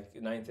 GMT to like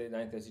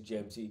 9:30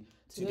 GMT.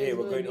 Today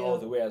we're going all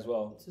the way as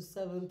well. To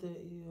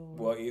 7:30.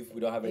 Well, if we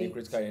don't have any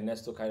critical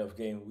Ernesto kind of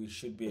game, we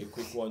should be a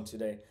quick one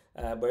today.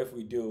 But if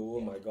we do,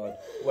 oh my God,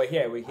 we're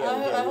here, we're here,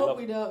 we're here. I We hope love,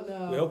 we don't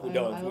know. we hope we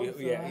don't. I hope so.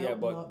 Yeah, I yeah. hope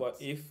But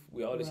not. if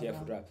we're always here for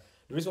Rather. draft.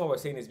 The reason why we're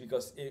saying is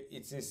because it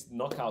is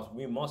knockout.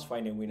 We must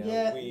find a winner.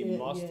 Yeah, We yeah,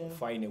 must yeah.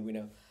 find a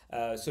winner.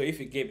 So if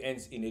a game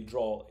ends in a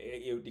draw,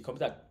 the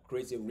computer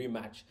creates a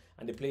rematch,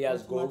 and the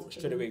players go Automatically.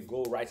 straight away,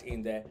 go right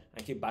in there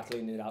and keep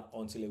battling it out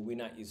until a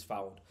winner is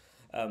found.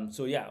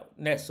 So yeah,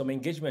 next some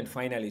engagement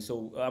finally.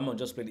 So Amon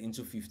just played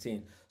into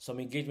 15. Some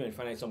engagement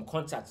finally, some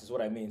contacts is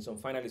what I mean. Some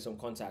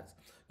contacts.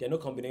 There are no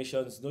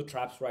combinations, no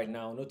traps right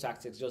now, no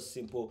tactics, just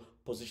simple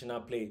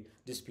positional play.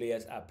 These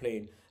players are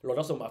playing. Lord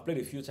Awesome, I've played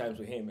a few times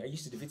with him. I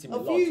used to defeat him a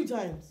lot. A few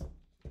times.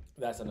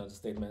 That's an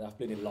understatement. I've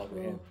played a lot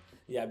with him. Oh.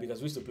 Yeah, because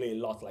we used to play a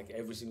lot, like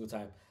every single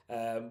time.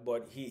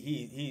 But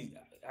he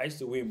I used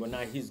to win, but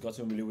now he's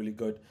gotten really, really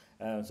good.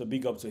 So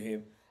big up to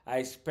him. I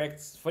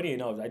expect, funny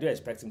enough, I do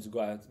expect him to go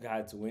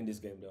out to win this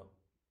game though.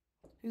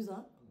 Who's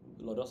that?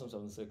 Lord Awesome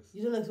 76.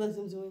 You don't expect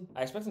him to win?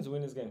 I expect him to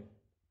win this game.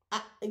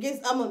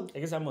 Against Amon.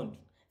 Against Amond.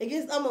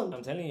 Against Amon.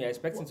 I'm telling you, I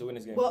expect him to win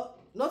this game. But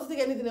not to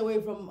take anything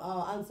away from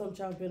our handsome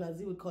champion, as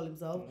he would call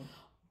himself,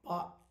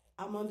 but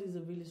Amon is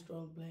a really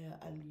strong player,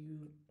 and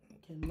you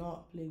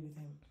cannot play with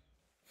him.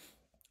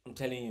 I'm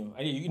telling you.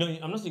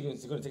 I'm not saying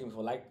it's going to take him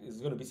for like, it's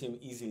going to beat him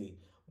easily.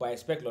 But I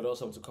expect Lord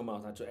Awesome to come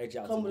out and to edge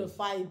out. Come with a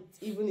fight,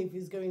 even if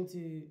he's going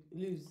to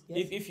lose.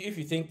 Yes? If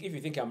you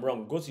think I'm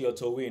wrong, go to your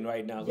toe win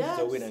right now. Go to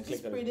to win and click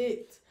on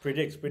it.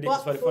 Predict. Predict.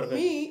 But for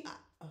me,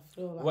 I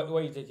feel like What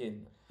are you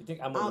taking? You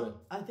think Amon will win?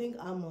 I think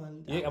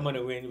Amon. You think Amon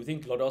will win? We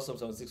think Lord Awesome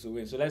 76 will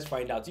win. So let's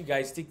find out. You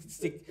guys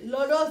stick.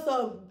 Lord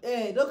Awesome,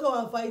 don't come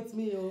and fight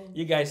me, oh.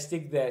 You guys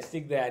stick there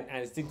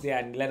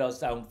and let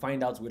us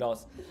find out with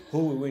us who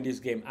will win this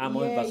game.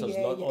 Amon versus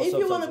Lord Awesome. If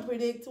you want to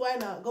predict, why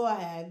not? Go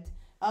ahead.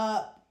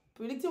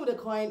 Predicting with a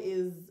coin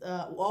is,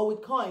 or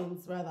with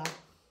coins rather,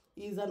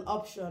 is an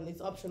option. It's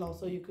optional,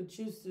 so you could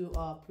choose to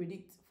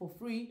predict for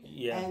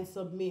free and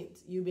submit.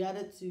 You'll be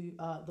added to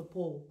the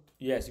poll.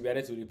 Yes, you'll be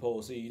added to the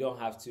poll, so you don't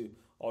have to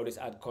always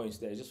add coins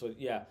there. Just for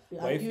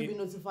But you'll be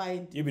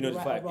notified. You'll be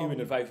notified. Right, you'll be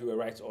notified if you were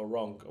right or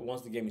wrong.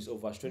 Once the game is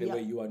over, straight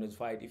away you are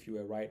notified if you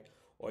were right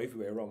or if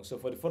you were wrong. So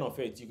for the fun of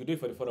it, you could do it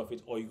for the fun of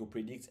it, or you could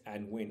predict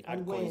and win.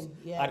 Add coins.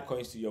 Add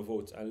coins to your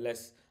vote, and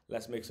let's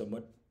make some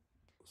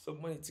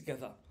money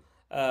together.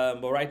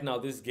 But right now,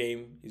 this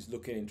game is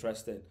looking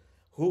interesting.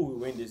 Who will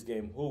win this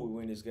game?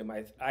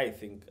 I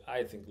think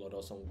Lord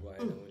Awesome will go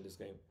ahead and win this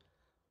game.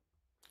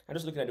 I'm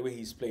just looking at the way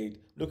he's played.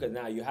 Look at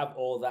now, you have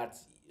all that.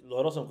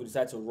 Lord Awesome could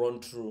decide to run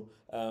through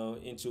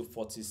into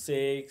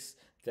 46,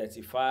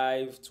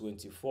 35,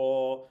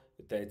 24,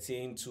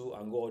 13, 2,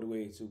 and go all the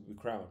way to be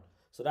crowned.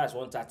 So that's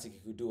one tactic he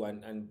could do,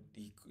 and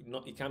he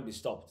can't be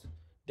stopped.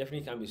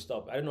 Definitely can't be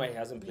stopped. I don't know why he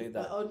hasn't played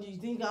that. Or do you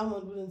think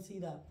Amon wouldn't see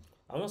that?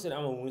 I'm not saying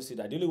Amon won't see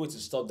that. The only way to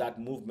stop that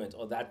movement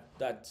or that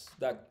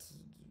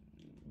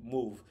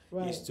move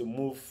is to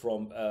move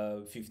from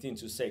 15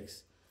 to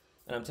 6.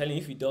 And I'm telling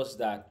you, if he does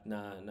that,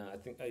 I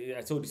think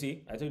I told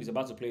you he's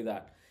about to play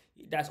that.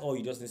 That's all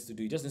he just needs to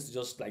do. He just needs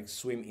to like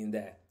swim in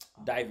there,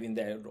 dive in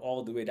there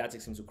all the way. That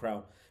takes him to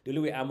crown. The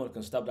only way Amon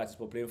can stop that is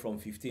by playing from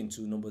 15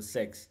 to number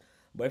 6.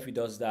 But if he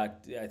does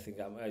that, I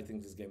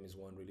think this game is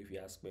won. Really, if you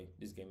ask me,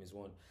 this game is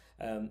won.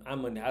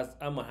 Amon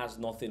has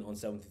nothing on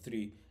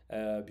 73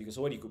 because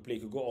what he could play,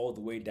 he could go all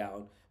the way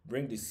down,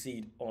 bring the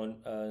seed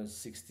on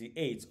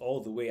 68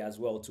 all the way as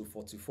well to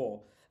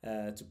 44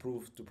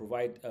 to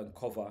provide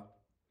cover.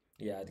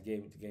 Yeah, the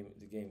game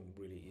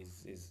really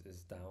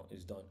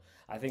is done.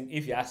 I think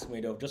if you ask me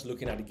though, just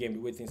looking at the game,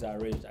 the way things are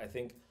arranged, I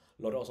think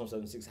Lord Awesome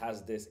 76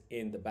 has this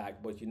in the bag,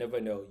 but you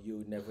never know.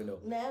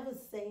 Never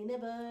say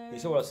never. You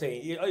see what I'm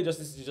saying? You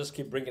just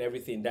keep bringing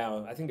everything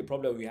down. I think the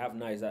problem we have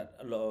now is that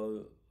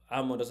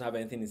Amon doesn't have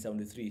anything in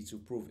 73 to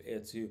prove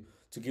it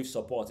to give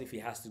support if he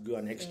has to do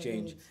an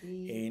exchange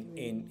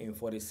in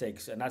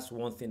 46, and that's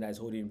one thing that is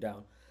holding him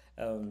down.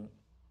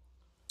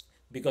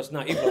 Because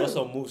now if Lord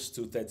Awesome moves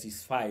to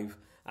 35.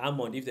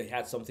 Amon, if they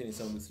had something in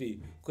 73,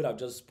 could have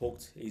just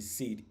poked his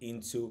seed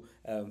into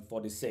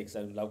 46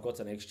 and have got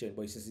an exchange.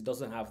 But since he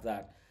doesn't have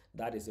that,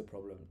 that is a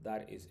problem.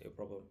 That is a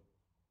problem.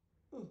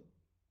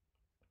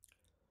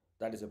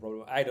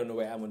 I don't know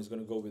where Amon is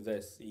going to go with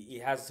this. He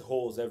has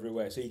holes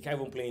everywhere. So he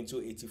can't even play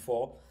into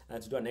 84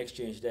 and to do an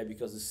exchange there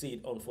because the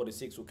seed on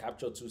 46 will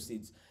capture 2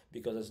 seeds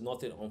because there's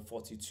nothing on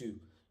 42.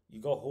 You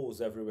got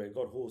holes everywhere.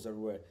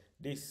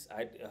 This,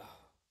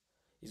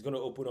 he's going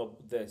to open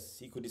up this.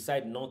 He could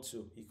decide not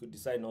to.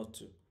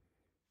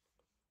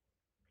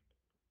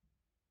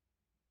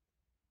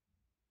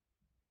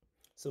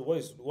 So what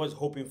is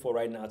hoping for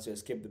right now to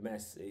escape the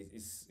mess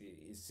is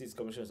his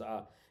commissions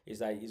is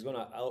that he's going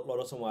to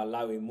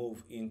allow a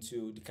move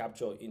into the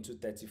capture into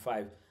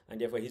 35, and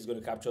therefore he's going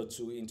to capture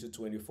 2 into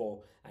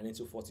 24 and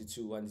into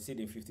 42, and the seed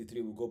in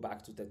 53 will go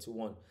back to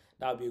 31.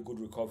 That would be a good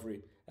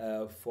recovery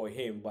for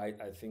him. But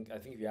I think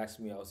if you ask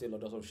me, I'll say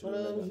Lord Awesome should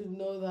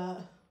know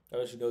that.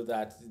 I should know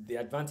that the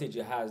advantage he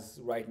has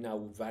right now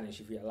will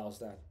vanish if he allows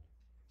that.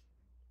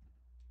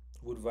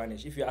 would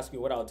vanish. If you ask me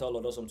what I'll tell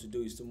Lodosum to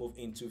do is to move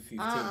into 15.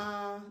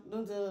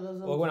 Don't tell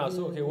us. Well, when I was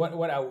okay,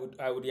 what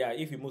I would yeah,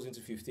 if he moves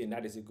into 15,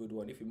 that is a good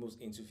one. If he moves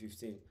into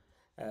 15,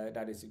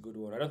 that is a good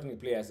one. I don't think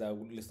the players are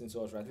listening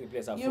to us, right? I think the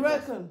players are. You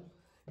reckon?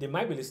 They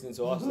might be listening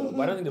to us, though,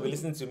 but I don't think they'll be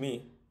listening to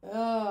me.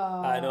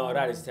 I know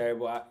that is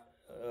terrible.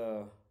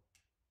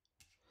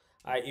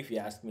 If you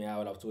asked me, I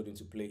would have told him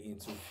to play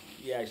into.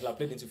 Yeah, he should have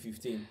played into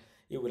 15.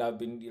 It would have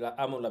been.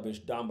 Amon would have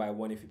been down by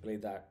 1 if he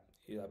played that.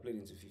 He would have played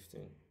into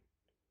 15.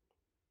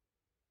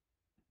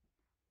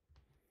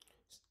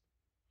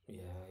 Yeah,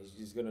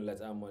 he's gonna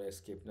let Amon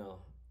escape now.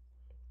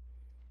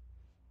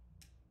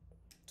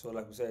 So,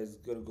 like we said, he's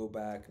gonna go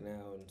back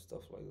now and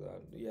stuff like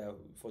that. Yeah,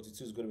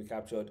 42 is gonna be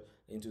captured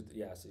into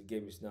so the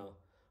game is now.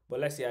 But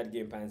let's see how the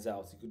game pans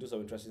out. He could do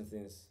some interesting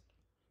things.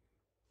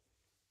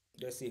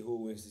 Let's see who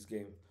wins this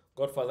game.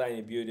 Godfather in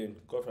the building.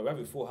 Godfather, we have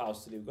a full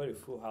house today. We've got a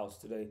full house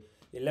today.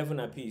 11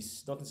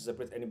 apiece. Nothing to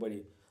separate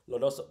anybody.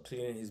 Lodos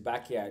cleaning his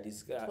backyard.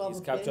 He's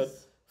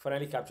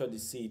finally captured the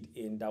seed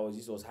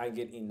this was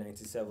hanging in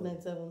 97.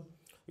 97.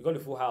 We got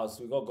the full house.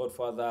 We got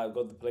Godfather. We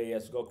got the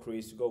players. We got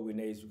Chris. We got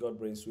Winners. We got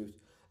Brain Swift.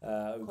 We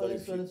got a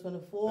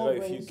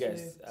few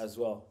guests as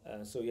well.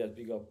 So yes,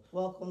 big up.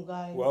 Welcome,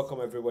 guys. Welcome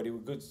everybody. We're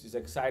good. It's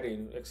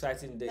exciting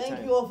day.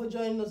 Thank you all for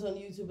joining us on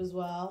YouTube as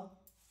well.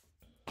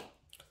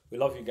 We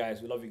love you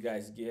guys.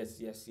 Yes.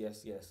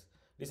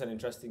 This is an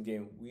interesting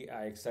game. We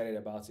are excited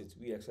about it.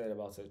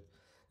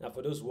 Now,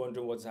 for those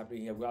wondering what's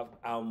happening here, we have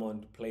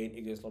Almond playing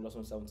against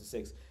London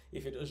 76.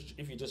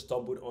 If you just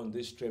stumbled on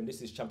this stream,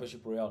 this is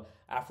Championship Royale,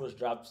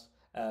 AfroDraught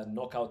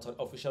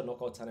official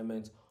knockout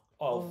tournament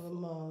of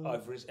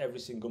every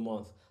single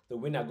month. The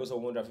winner goes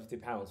on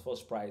 £150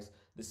 first prize.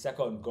 The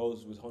second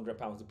goes with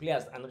 £100. The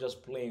players are not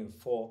just playing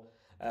for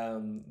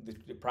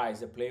the prize,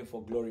 they're playing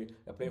for glory,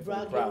 they're playing for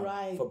the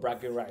crown, for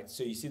bragging rights.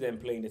 So you see them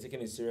playing, they're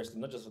taking it seriously,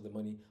 not just for the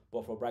money,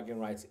 but for bragging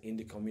rights in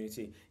the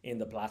community, in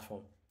the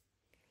platform.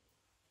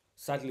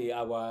 Sadly,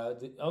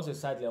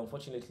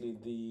 unfortunately,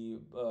 the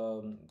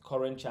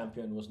current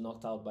champion was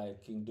knocked out by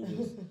King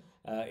Dubis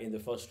in the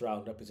first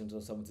round,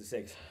 representing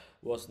 76.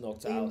 Was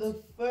knocked out in the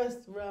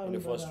first round.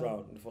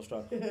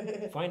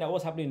 Find out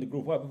what's happening in the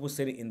group. What are people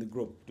saying in the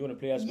group? Do you want to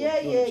play us? Yeah.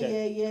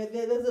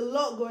 There's a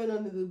lot going on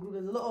in the group.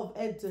 There's a lot of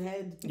head to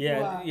head.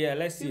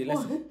 Let's see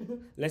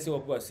what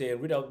people are saying.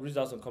 Read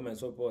out some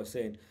comments. What people are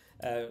saying.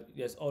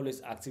 There's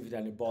always activity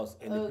and a buzz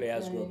in the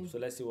players group. So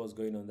let's see what's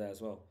going on there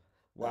as well.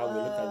 While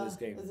we look at this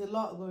game, there's a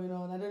lot going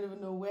on. I don't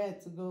even know where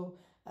to go.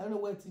 I don't know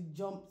where to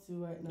jump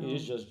to right now. You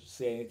just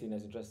say anything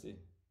that's interesting.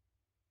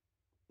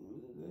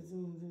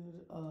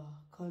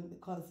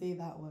 Can't say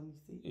that one, you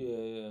see.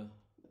 Yeah.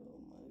 Oh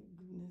my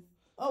goodness.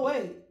 Oh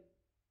wait.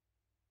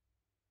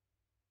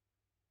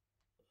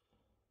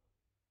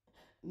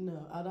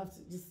 No, I'd have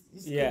to just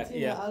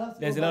continue. I'll have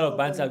to There's a lot of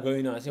banter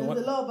going on. There's a lot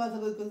of banter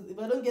because if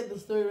I don't get the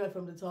story right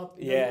from the top.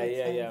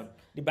 Yeah.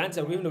 The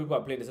banter, even though people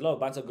are playing, there's a lot of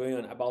banter going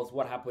on about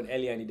what happened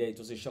earlier in the day. It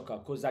was a shocker.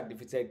 Kozak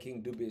defeated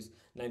King Dubis,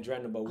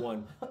 Nigeria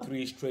 #1,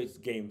 3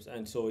 straight games,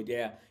 and so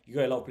you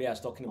got a lot of players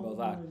talking about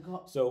that.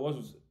 God. So what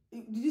was?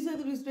 Did you say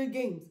 3 straight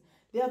games?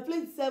 They have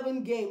played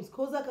 7 games.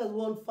 Kozak has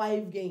won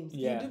 5 games.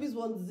 King Dubis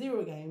won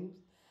 0 games.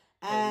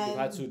 And they've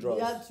had 2 draws.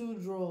 They had 2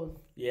 draws.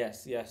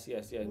 Yes.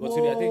 But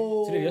today, I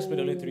think today they just played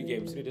only 3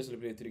 games. Today they just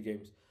played 3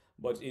 games.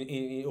 But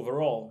in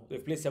overall,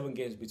 they've played 7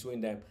 games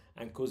between them,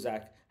 and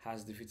Kozak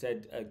has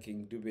defeated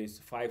King Dubis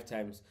 5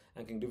 times,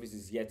 and King Dubis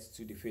is yet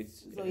to defeat.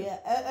 So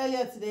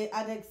earlier today,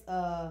 Adex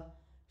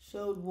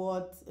showed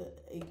what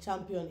a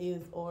champion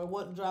is, or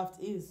what draft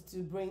is,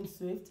 to Brain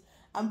Swift,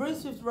 and Brain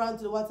Swift ran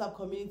to the WhatsApp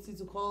community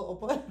to call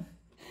upon.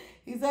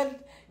 He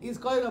said he's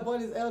calling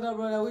upon his elder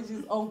brother, which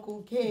is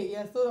Uncle K. He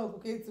has told Uncle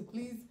K to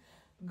please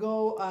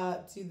go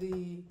to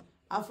the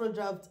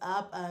AfroDraught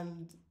app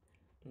and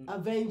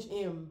avenge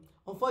him.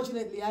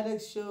 Unfortunately,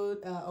 Adex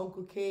showed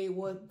Uncle K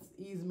what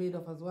he's made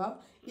of as well.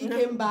 He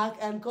came back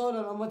and called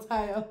on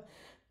Omotayo.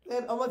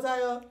 Said,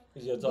 Omotayo,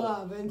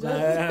 go avenge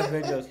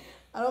us.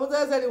 And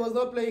Omotayo said he was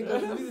not playing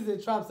because this is a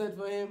trap set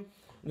for him.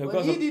 No,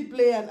 but he did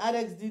play and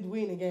Adex did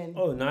win again.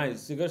 Oh,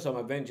 nice! So you got some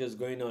adventures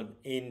going on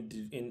in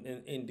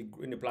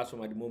the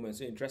platform at the moment.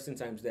 So interesting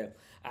times there.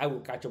 I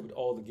will catch up with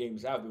all the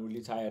games. I've been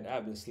really tired.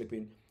 I've been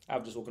sleeping.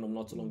 I've just woken up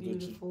not too long ago.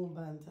 Beautiful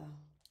banter.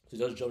 To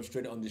just jump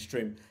straight on the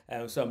stream.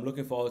 So I'm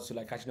looking forward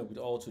to catching up with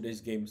all today's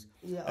games.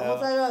 Yeah,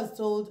 Omotayo has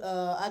told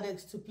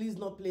Adex to please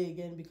not play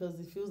again because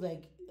it feels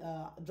like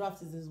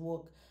draft is his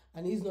work.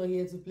 And he's not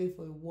here to play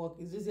for work.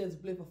 He's just here to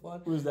play for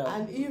fun. Who's that?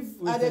 And if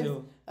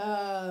Adex,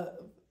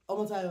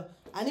 Omotayo,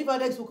 and if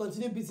Adex will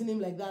continue beating him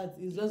like that,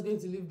 he's just going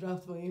to leave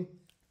draft for him.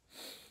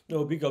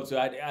 No, big up to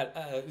Alex.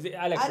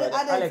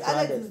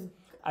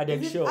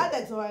 Adex show.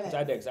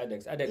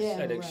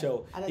 Adex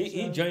show.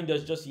 He joined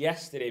us just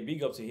yesterday.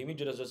 Big up to him. He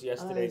joined us just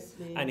yesterday.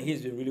 Honestly. And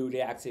he's been really,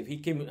 really active. He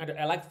came.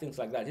 I like things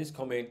like that. He's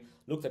come in,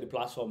 looked at the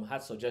platform,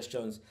 had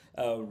suggestions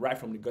right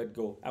from the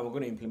get-go, and we're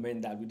going to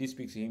implement that. We did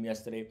speak to him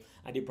yesterday,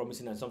 and they're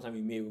promising that sometime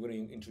in May we're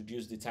going to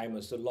introduce the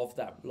timers. So love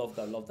that.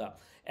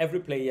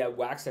 Every player,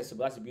 we're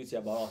accessible. That's the beauty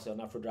about us on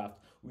AfroDraught.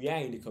 We are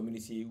in the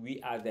community.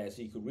 We are there,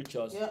 so you could reach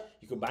us. Yeah.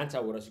 You could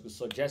banter with us. You could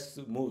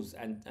suggest moves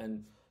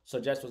and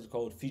suggest what's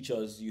called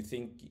features you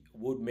think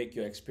would make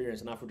your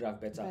experience in AfroDraught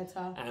better.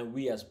 And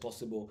we, as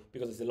possible,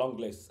 because it's a long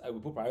list, we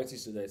put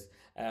priorities to this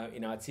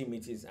in our team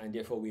meetings, and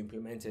therefore we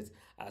implement it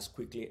as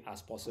quickly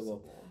as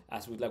possible.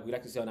 As we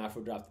like to say on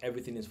AfroDraught,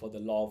 everything is for the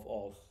love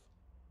of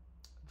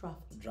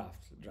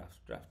draft.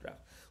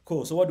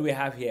 Cool. So what do we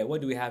have here?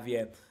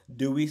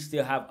 Do we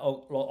still have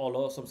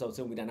all some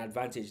something with an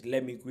advantage?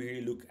 Let me quickly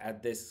look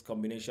at this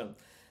combination.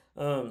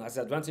 Has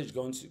advantage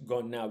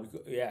gone now?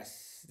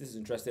 Yes, this is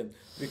interesting.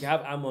 We can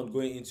have Amon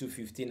going into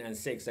 15 and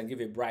 6 and give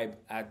a bribe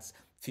at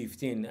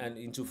 15 and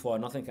into 4.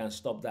 Nothing can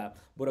stop that.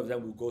 Both of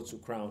them will go to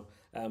crown.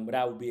 But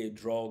that would be a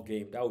draw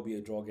game.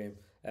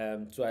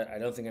 So I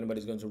don't think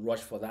anybody's going to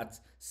rush for that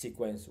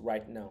sequence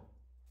right now.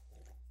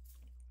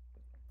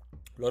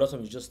 Lord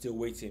Awesome is just still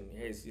waiting.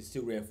 It's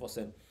still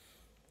reinforcing.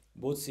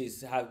 Both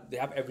seeds have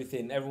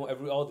everything.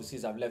 All the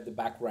seeds have left the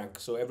back rank,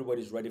 so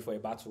everybody's ready for a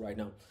battle right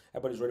now.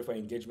 Everybody's ready for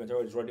engagement.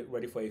 Everybody's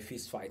ready for a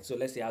fist fight. So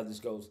let's see how this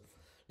goes.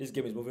 This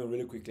game is moving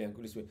really quickly and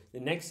quickly.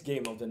 The next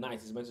game of the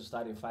night is meant to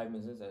start in 5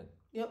 minutes, isn't it?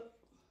 Yep.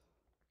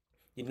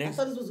 I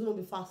thought this was going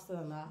to be faster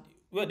than that.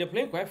 Well, they're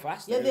playing quite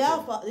fast. Yeah,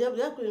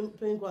 they're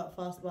playing quite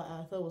fast, but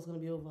I thought it was going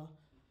to be over.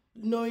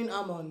 Knowing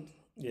Amond.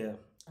 Yeah.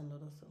 And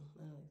Lord Awesome.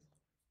 Anyways.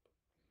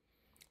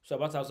 So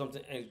about to have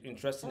something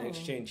interesting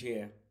exchange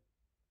here.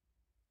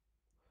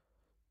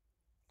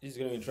 This is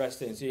going to be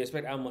interesting. So you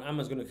expect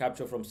Amon's going to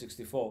capture from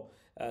 64.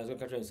 He's going to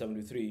capture in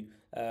 73.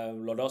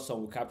 Lord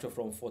Awesome will capture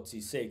from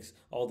 46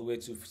 all the way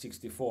to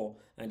 64.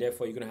 And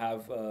therefore, you're going to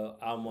have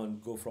Amon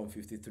go from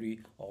 53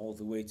 all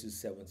the way to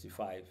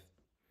 75.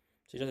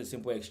 So just a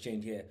simple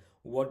exchange here.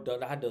 How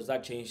does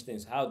that change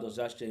things?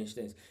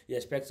 You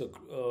expect this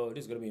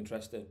is going to be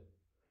interesting.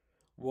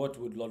 What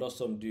would Lord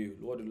Awesome do?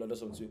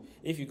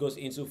 If he goes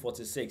into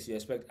 46, you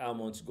expect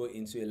Amon to go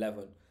into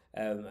 11.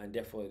 And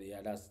therefore,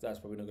 yeah, that's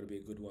probably not going to be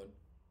a good one.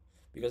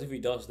 Because if he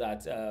does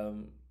that,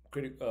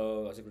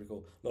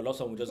 critical, Lord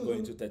Awesome will just go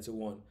into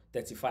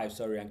 35,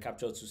 and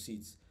capture 2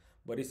 seats.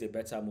 But it's a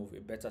better move,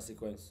 a better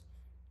sequence.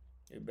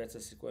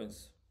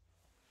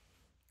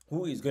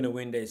 Who is going to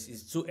win this?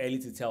 It's too early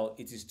to tell.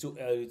 It is too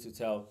early to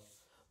tell.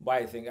 But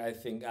I think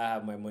I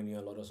have my money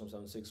on Lord Awesome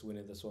 76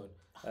 winning this one.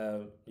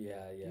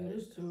 Yeah. You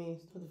lose to me.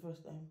 It's not the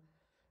first time.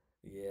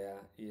 Yeah.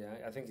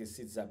 I think his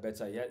seats are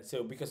better. Yeah.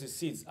 So because his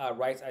seats are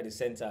right at the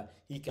center,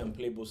 he can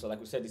play both. So like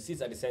we said, the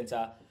seats at the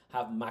center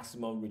have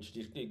maximum reach.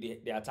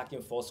 They're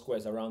attacking 4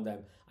 squares around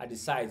them. At the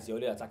sides, you're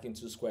only attacking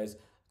 2 squares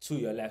to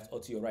your left or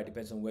to your right,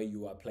 depends on where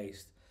you are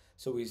placed.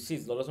 So with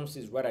seats, Lord Awesome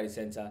sits right at the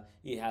center.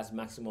 He has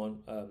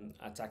maximum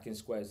attacking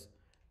squares.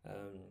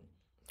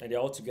 And they're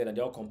all together,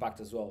 they're all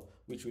compact as well,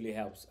 which really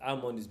helps.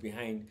 Almond is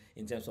behind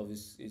in terms of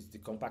the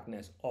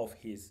compactness of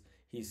his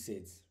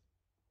seats.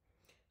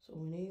 So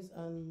Winners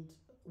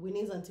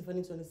and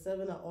Tiffany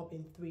 27 are up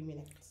in 3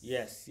 minutes.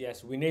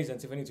 Yes. Winners and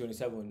Tiffany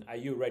 27. Are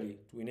you ready?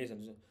 Winners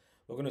and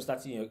we're going to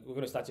start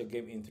your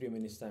game in 3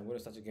 minutes time.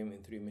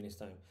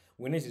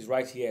 Winners is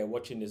right here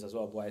watching this as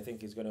well, but I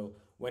think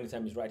when the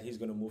time is right, he's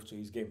going to move to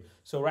his game.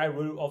 So right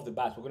off the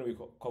bat, we're going to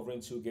be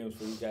covering 2 games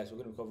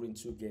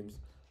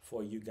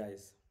for you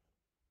guys.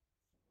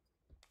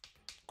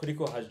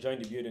 Critical has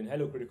joined the building.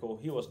 Hello, Critical.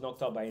 He was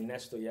knocked out by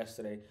Ernesto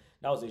yesterday.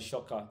 That was a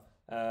shocker.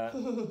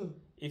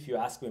 If you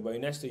ask me, but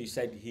Ernesto, you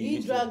said he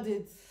dragged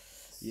it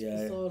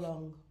so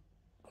long.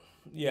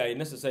 Yeah,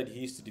 Ernesto said he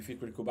used to defeat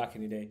Critical back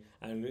in the day,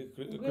 and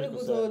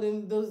Critical told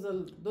him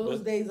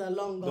those days are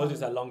long gone. Those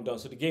days are long done.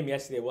 So the game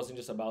yesterday wasn't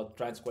just about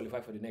trying to qualify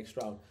for the next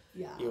round.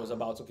 Yeah, it was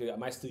about, okay,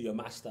 am I still your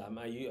master? Am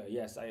I you?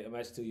 Yes, am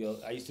I still your?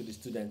 I used to be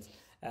student.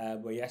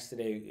 But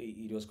yesterday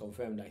it was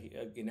confirmed that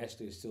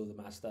Ernesto is still the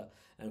master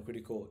and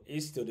Critical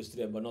is still the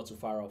student, but not too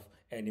far off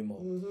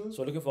anymore.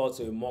 So looking forward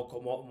to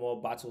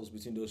more battles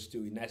between those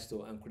two,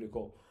 Ernesto and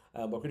Critical.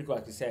 But Critical,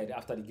 like he said,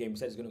 after the game, he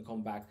said he's going to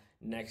come back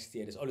next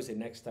year. There's always a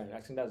next time. I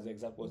think that's the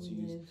exact word to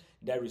use.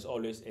 There is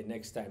always a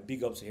next time.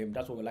 Big up to him.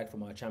 That's what we like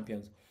from our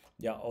champions.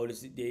 They are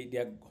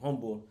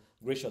humble,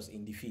 gracious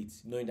in defeat,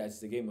 knowing that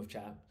it's the game of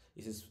champ.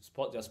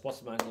 They're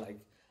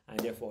sportsman-like, and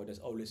therefore there's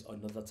always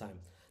another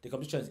time. The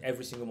competition is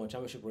every single month,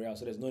 Championship Royale,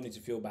 so there's no need to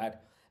feel bad.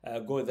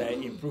 Go there,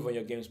 improve on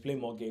your games, play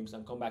more games,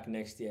 and come back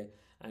next year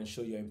and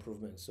show your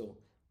improvement. So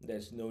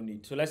there's no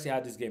need. So let's see how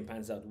this game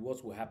pans out.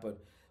 What will happen?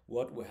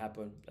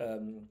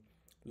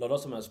 Lord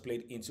Awesome has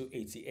played into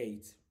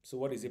 88. So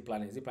what is he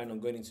planning? Is he planning on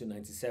going into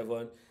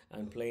 97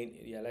 and playing?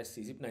 Yeah, let's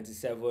see. Is it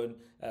 97,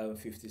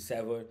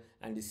 57,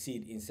 and the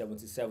seed in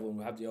 77?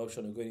 We have the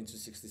option of going into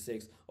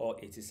 66 or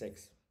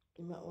 86.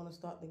 You might want to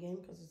start the game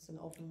because it's an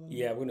open one.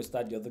 Yeah, we're going to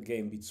start the other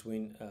game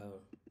between...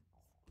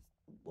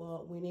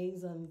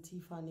 Winners and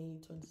Tiffany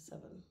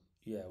 27.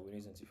 Yeah,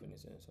 Winners and Tiffany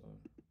 27.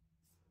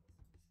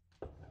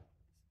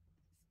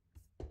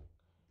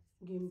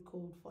 Game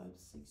code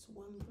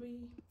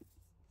 5613.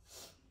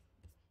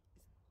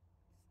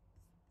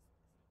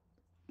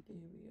 There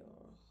we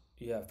are.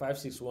 Yeah,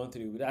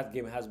 5613. That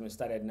game has been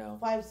started now.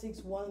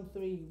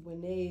 5613.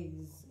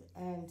 Winners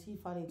and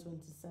Tiffany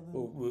 27.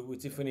 Will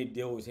Tiffany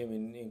deal with him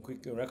in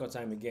record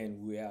time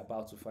again? We are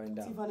about to find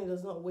out. Tiffany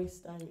does not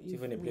waste time.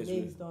 Tiffany If plays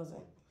Winez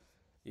doesn't.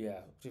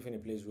 Yeah, Tiffany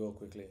plays real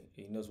quickly.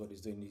 He knows what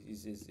he's doing.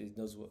 He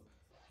knows what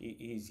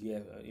he's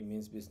here. He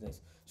means business.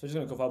 So we're just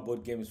gonna cover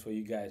both games for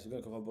you guys.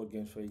 We're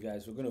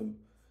gonna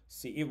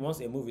see if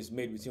once a move is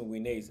made between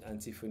Winez and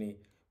Tiffany,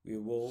 we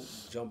will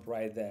jump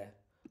right there.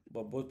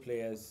 But both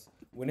players,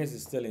 Winez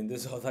is still in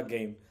this other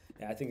game.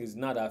 Yeah, I think it's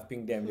now that I've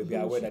pinged them, they'll be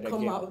aware that the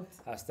game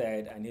has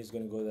started and he's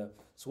gonna go there.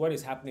 So what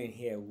is happening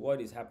here? Lord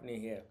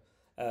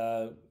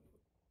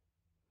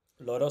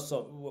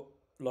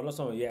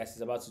Lodosum, yes,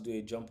 is about to do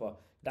a jumper.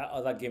 That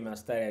other game has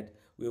started.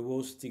 We're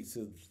going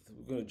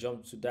to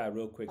jump to that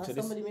real quick. So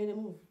somebody made a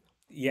move.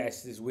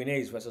 Yes, it's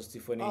Winez versus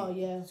Tiffany. Oh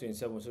yeah.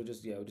 27. So we're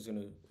just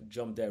gonna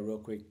jump there real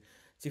quick.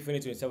 Tiffany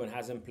 27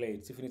 hasn't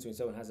played.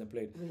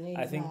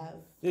 I think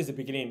this is the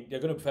beginning. They're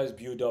gonna first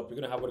build up. We're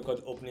gonna have what we call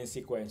the opening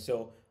sequence.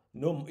 So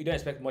no, you don't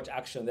expect much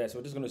action there. So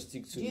we're just gonna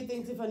stick to. Do you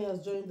think Tiffany has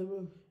joined the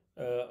room?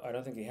 I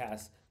don't think he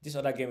has. This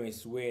other game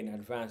is way in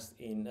advance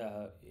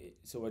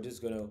so we're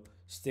just gonna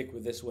stick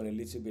with this one a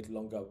little bit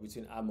longer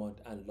between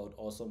Armand and Lord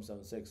Awesome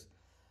 76.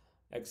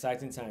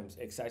 Exciting times.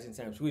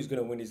 Who is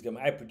gonna win this game?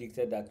 I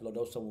predicted that Lord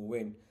Awesome will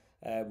win,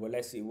 but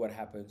let's see what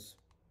happens.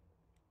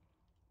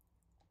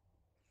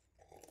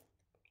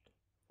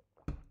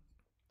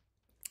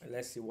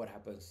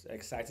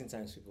 Exciting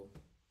times, people.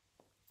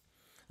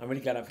 I'm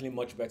really glad. I'm feeling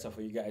much better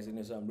for you guys,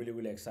 so I'm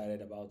really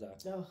excited about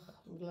that. Oh,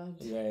 I'm glad.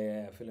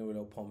 Yeah, feeling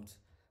really pumped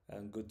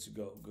and good to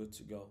go.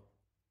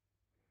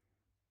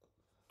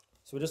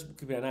 So we're just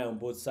keeping an eye on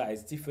both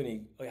sides.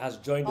 Tiffany has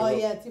joined the room.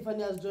 Yeah,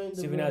 Tiffany has joined the room.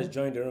 Tiffany has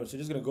joined the room. So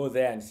we're just going to go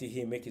there and see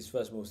him make his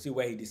first move. See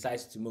where he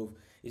decides to move.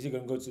 Is he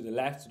going to go to the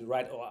left, to the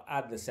right, or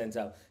at the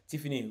center?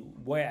 Tiffany,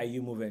 where are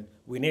you moving?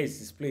 Winez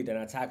displayed an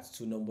attack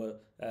to number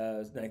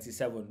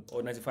 97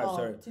 or 95,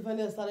 sorry.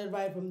 Tiffany has started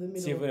right from the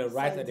middle. Tiffany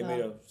right at the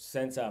middle,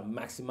 center,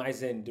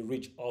 maximizing the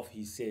reach of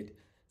his head.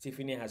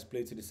 Tiffany has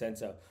played to the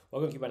center. We're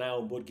going to keep an eye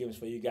on both games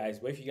for you guys.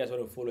 But if you guys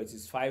want to follow it,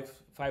 it's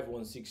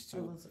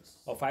 5-1-6-2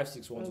 or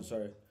 5-6-1-2,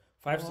 sorry.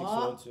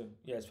 5-6-1-2.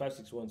 Yeah, it's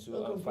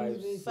 5-6-1-2 and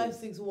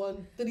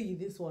 5-6-1-3.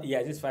 This one.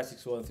 Yeah, this is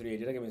 5-6-1-3.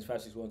 The other game is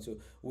 5-6-1-2.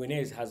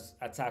 Winez has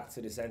attacked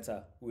to the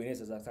center.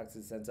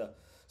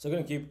 So we're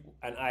gonna keep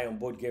an eye on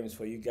both games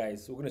for you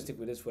guys. So we're gonna stick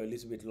with this for a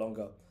little bit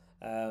longer.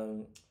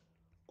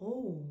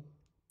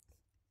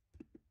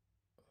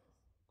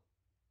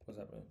 What's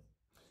happening?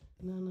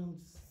 No.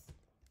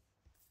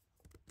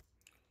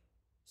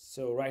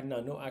 So right now,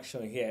 no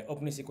action here.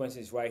 Opening sequence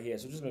is right here.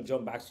 So we're just going to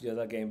jump back to the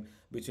other game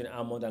between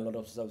Armand and Lord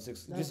of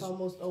 76. That's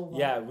almost over.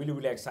 Yeah,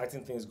 really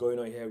exciting things going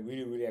on here.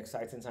 Really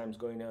exciting times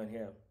going on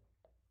here.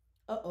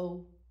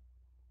 Uh-oh.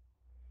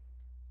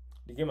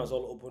 The game has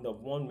all opened up.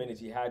 1 minute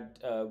he had,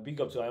 big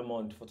up to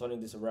Armand for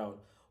turning this around.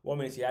 1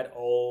 minute he had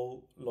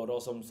all Lord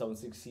Awesome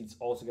 76 seats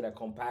all together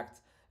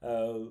compact,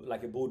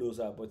 like a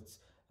bulldozer. But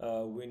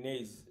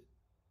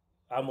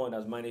Armand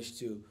has managed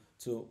to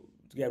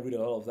get rid of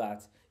all of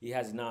that. He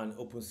has now an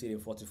open seat in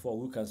 44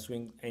 who can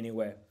swing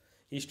anywhere.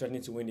 He's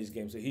threatening to win this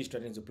game, so he's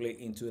threatening to play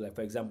into, like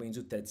for example,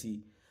 into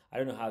 30. I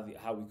don't know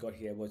how we got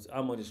here, but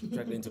Armand is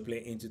threatening to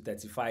play into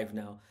 35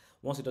 now.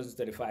 Once he does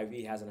 35,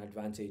 he has an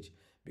advantage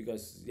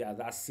because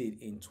that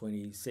seat in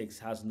 26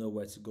 has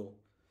nowhere to go.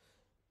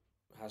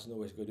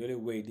 The only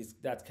way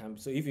that can.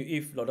 So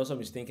if Lord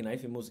Awesome is thinking,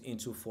 if he moves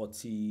into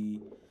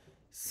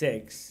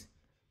 46,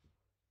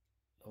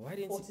 why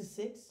didn't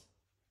 46?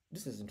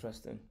 This is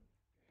interesting.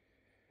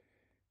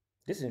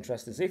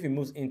 So if he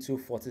moves into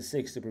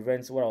 46 to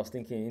prevent what I was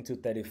thinking into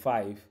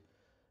 35,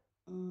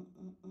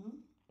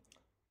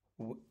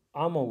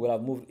 Armand will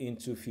have moved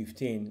into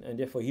 15, and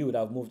therefore he would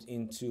have moved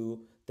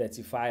into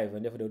 35,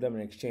 and therefore they would have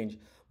an exchange.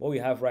 What we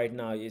have right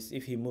now is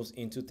if he moves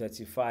into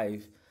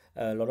 35,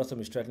 Lord Awesome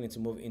is threatening to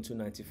move into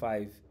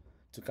 95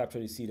 to capture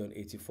the seed on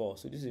 84.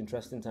 So this is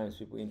interesting times,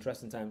 people.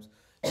 Interesting times.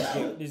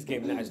 This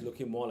game now is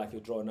looking more like a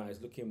draw now.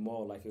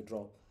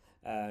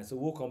 So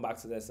we'll come back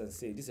to this and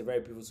see. This is a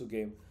very pivotal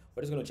game.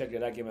 We're just going to check the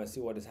other game and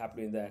see what is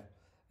happening there.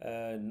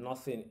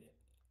 Nothing.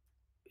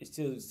 It's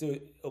still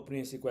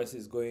opening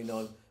sequences going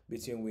on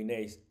between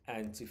Winez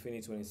and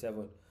Tiffany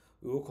 27.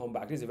 We will come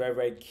back. This is a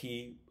very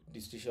key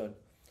decision.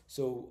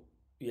 So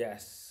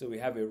yes, so we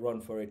have a run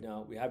for it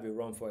now. We have a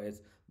run for it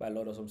by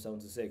Lord Awesome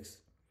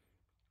 76.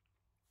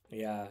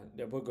 Yeah,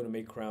 they're both going to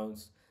make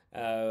crowns.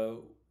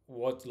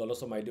 What Lord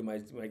Awesome might do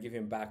might give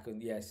him back,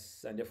 and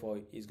yes, and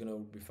therefore he's going to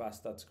be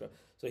faster.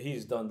 So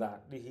he's done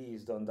that.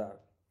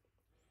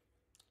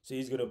 So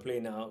he's going to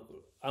play now.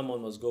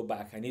 Armand must go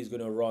back and he's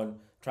going to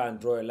try and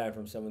draw a line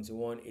from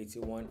 71,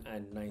 81,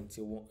 and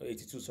 91,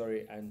 82,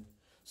 sorry. And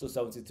so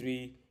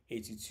 73,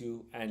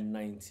 82, and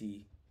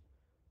 90.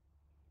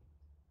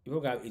 If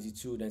we're going to have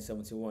 82, then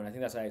 71. I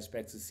think that's what I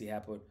expect to see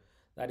happen.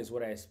 That is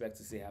what I expect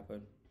to see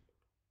happen.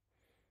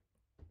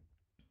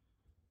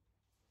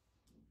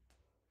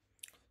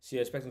 So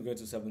you're expecting going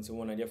to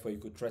 71, and therefore you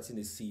could threaten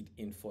the seed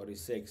in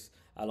 46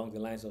 along the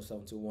lines of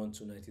 71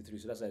 to 93.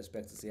 So that's what I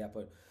expect to see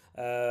happen.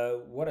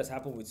 What has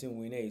happened with Team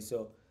Winez?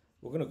 So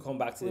We're gonna come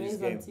back to this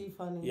Winners and game.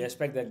 Tiffany. Yeah,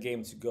 expect that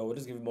game to go. We'll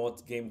just give more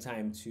game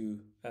time to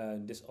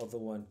this other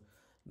one.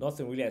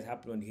 Nothing really has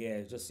happened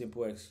here. Just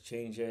simple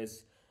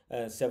exchanges.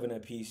 Seven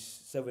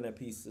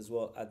apiece as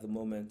well at the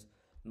moment.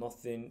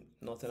 Nothing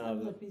out of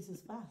Seven the. apiece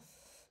is fast.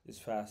 It's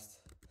fast.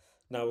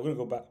 Now we're gonna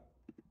go back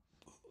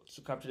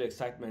to capture the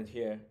excitement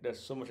here. There's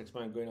so much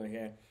excitement going on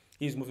here.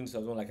 He's moving to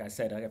zone, like I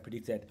said, like I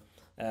predicted.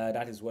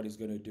 That is what he's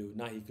gonna do.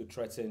 Now he could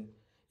threaten.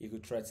 He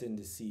could threaten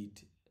the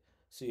seed.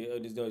 So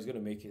he's gonna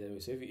make it anyway.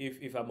 So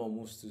if Amon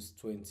moves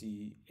to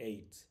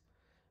 28,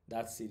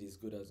 that seed is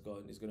good as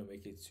gone. He's gonna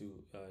make it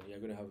to. You're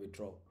gonna have a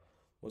draw.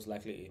 Most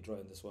likely a draw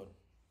in this one.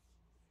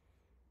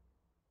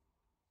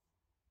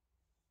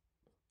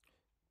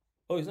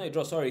 Oh, it's not a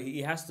draw. Sorry,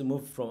 he has to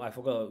move from. I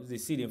forgot the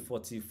seed in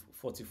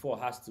 44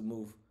 has to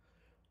move.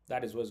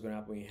 That is what's going to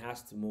happen. He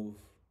has to move.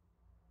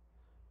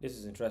 This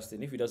is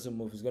interesting. If he doesn't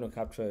move, he's going to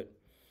capture it.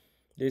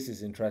 This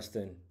is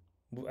interesting.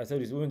 I thought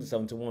moving to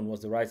 71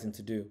 was the right thing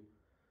to do.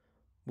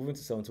 Moving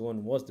to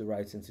 71 was the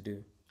right thing to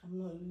do. I'm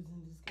not losing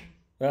this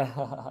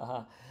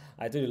game.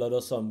 I told you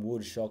Lodosum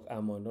would shock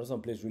Amon.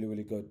 Lodosum plays really,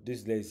 really good.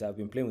 These days I've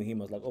been playing with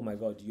him. I was like, oh my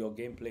god, your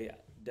gameplay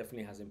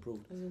definitely has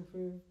improved. Has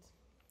improved.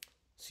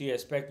 So you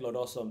expect Lord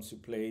Awesome to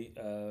play.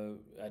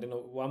 I don't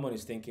know. One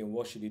is thinking,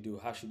 what should he do?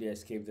 How should he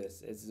escape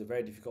this? It's a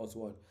very difficult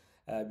one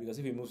because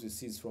if he moves the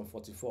seeds from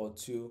 44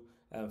 to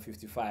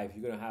 55,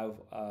 you're going to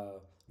have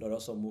Lord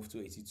Awesome move to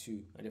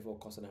 82 and therefore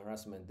cause an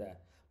harassment there.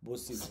 Both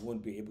seeds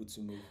won't be able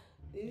to move.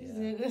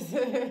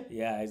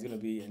 Yeah, it's going to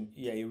be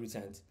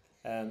irritant.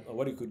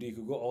 What you could do, you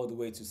could go all the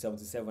way to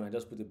 77 and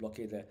just put the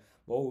blockade there.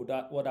 But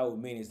what that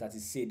would mean is that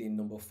his seed in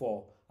number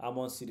 4,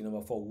 Amon's seed in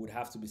number 4 would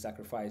have to be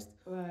sacrificed.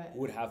 Right.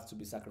 Would have to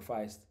be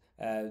sacrificed.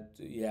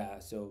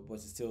 So, but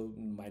it still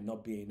might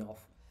not be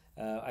enough.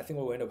 I think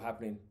what will end up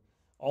happening,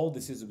 all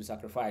the seeds will be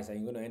sacrificed and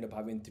you're going to end up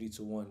having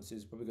 3-1. So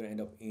it's probably going to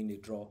end up in a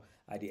draw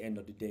at the end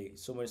of the day.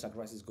 So many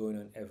sacrifices going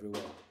on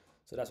everywhere.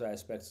 So that's what I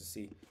expect to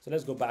see. So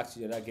let's go back to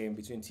the other game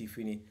between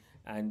Tiffany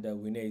and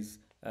Winez.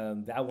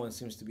 That one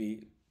seems to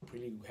be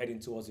really heading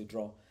towards a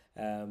draw.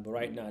 But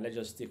right now, let's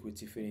just stick with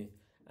Tiffany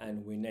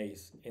and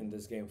Winez in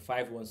this game.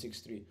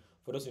 5-1-6-3.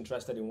 For those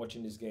interested in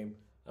watching this game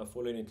and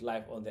following it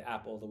live on the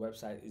app or the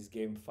website, is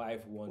game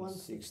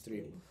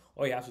 5-1-6-3.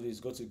 All you have to do is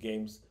go to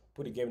games,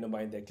 put the game number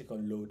in there, click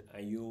on load,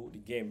 and the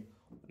game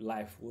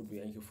live will be,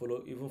 and you can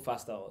follow even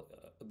faster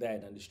there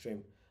than the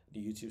stream, the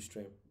YouTube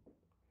stream.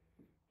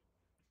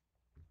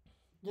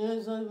 Yeah,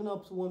 it's not even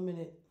up to 1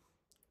 minute.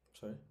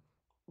 Sorry?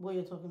 What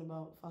you're talking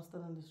about, faster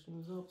than the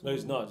stream. No,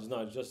 it's not. It's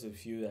not. It's just a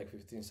few, like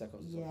 15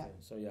 seconds or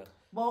something. So, yeah.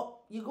 But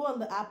you go on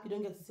the app, you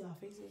don't get to see our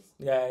faces.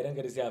 Yeah, you don't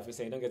get to see our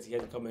faces. You don't get to hear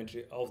the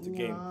commentary of the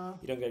game.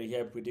 You don't get to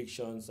hear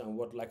predictions and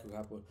what likely will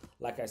happen.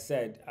 Like I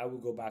said, I will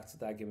go back to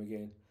that game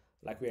again.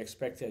 Like we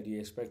expected. You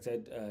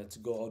expected to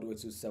go all the way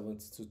to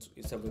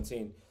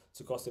 17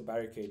 to cause a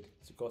barricade.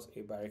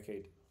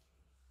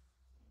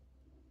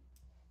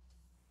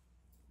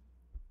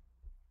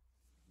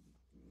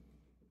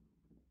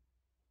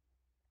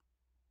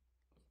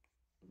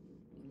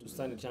 To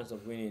stand a chance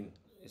of winning.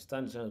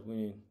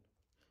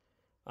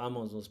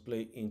 Amos was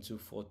played into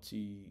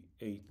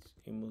 48.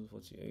 Amos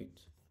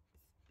 48.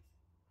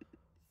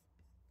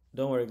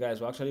 Don't worry, guys.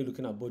 We're actually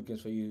looking at both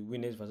games for you.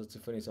 Winners versus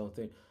Tiffany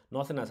something.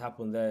 Nothing has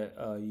happened there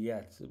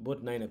yet.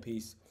 Both 9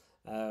 apiece.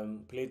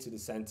 Played to the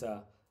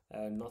center.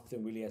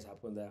 Nothing really has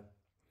happened there.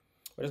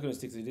 We're just going to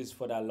stick to this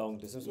for that long.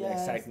 There seems to be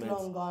excitement.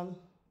 It's long gone.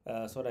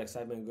 Sort of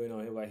excitement going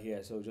on over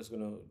here. So we're just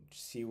going to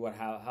see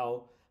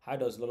how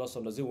does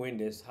Lolosom, does he win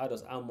this? How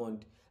does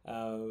Almond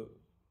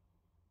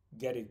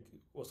get it?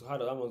 Also, how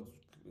does Almond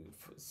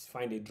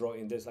find a draw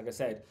in this? Like I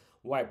said,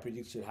 what I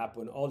predict should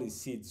happen, all his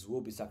seeds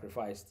will be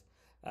sacrificed.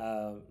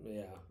 I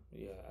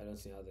don't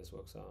see how this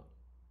works out.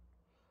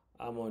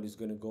 Almond is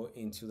going to go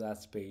into that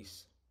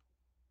space.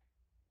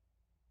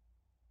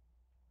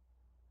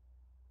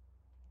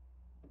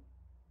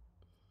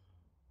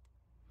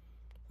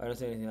 I don't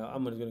see anything.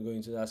 Almond is going to go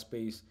into that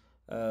space.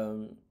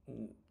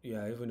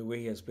 Even the way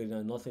he has played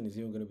now, nothing is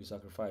even going to be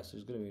sacrificed. So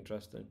it's going to be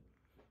interesting.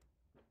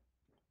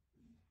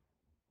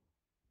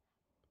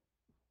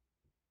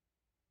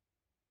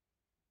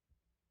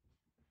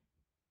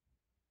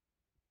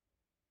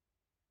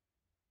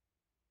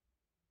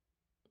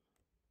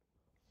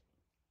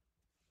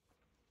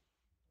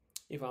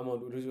 If I'm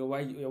on,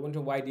 you're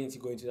wondering why didn't he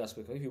go into that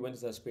space? If he went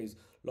into that space,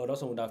 Lord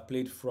Dawson would have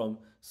played from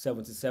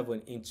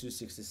 77 into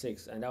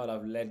 66, and that would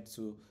have led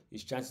to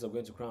his chances of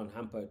going to crown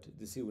hampered.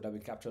 The seed would have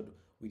been captured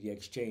with the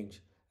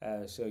exchange.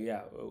 That's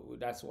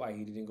why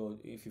he didn't go.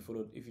 If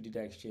you did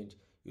that exchange,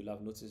 you'll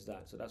have noticed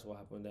that. So that's what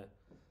happened there.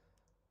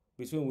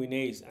 Between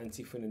Winez and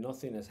Tiffany,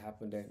 nothing has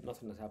happened there.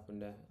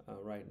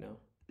 Right now.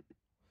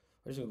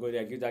 We're just gonna go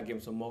there, give that game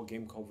some more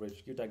game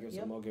coverage.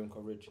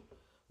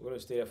 We're going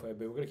to stay there for a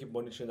bit. We're going to keep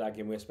monitoring that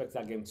game. We expect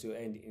that game to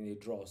end in a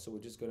draw. So we're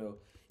just going to,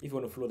 if you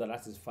want to follow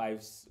that is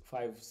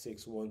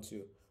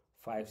 5-6-1-2.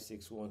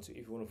 5-6-1-2 if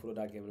you want to follow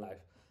that game live.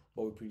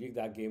 But we predict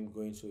that game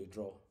going to a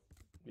draw.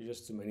 There's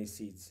just too many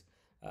seeds.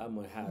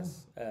 Amon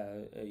has.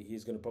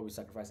 He's going to probably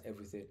sacrifice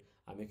everything.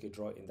 and make a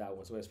draw in that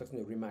one. So we're expecting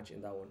a rematch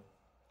in that one.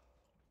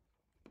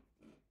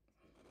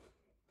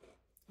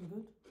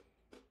 Good.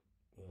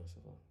 Yeah,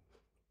 so far.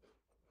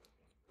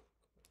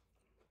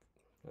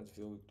 I just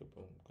feel weak,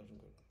 bro. I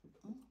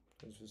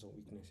just feel some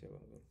weakness here,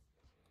 but I'm good.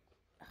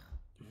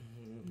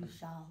 You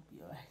shall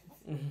be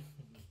alright.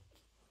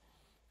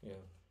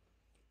 Yeah.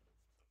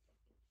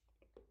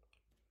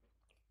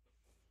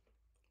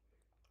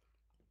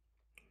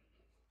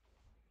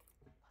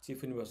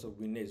 Tiffany versus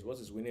Winners. What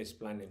is Winners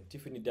planning?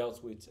 Tiffany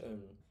dealt with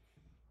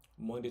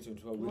Monday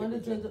 24. Monday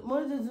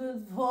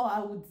 24,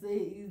 I would say,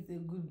 is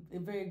a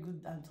very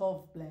good and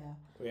tough player.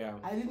 Yeah.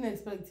 I didn't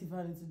expect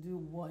Tiffany to do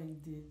what he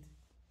did.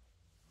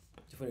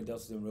 Tiffany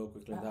dealt with him real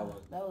quickly in that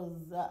one. That was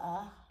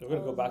We're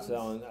gonna go back to that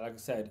one. Like I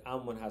said,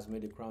 Almond has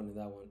made a crown in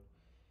that one.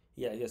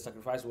 Yeah, he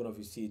sacrificed one of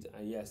his seed,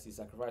 and yes, he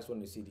sacrificed one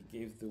of his seed. He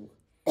gave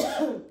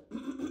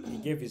he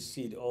gave his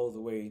seed all the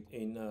way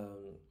in.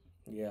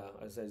 Yeah,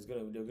 I said you're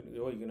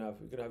gonna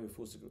have a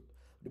full circle.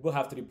 They both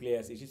have 3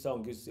 players. If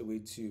someone gives away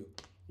 2,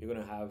 you're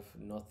gonna have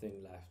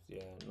nothing left.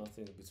 Yeah,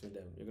 nothing between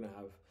them. You're gonna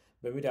have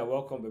Bermuda.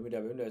 Welcome,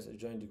 Bermuda. Bermuda has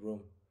joined the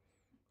room.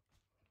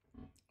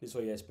 This is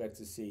what you expect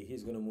to see.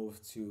 He's gonna move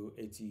to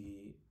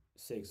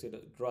 86. So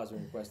the draw has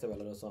been requested by a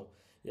lot of some.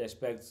 You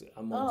expect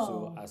Amon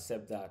to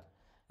accept that.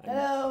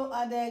 Hello,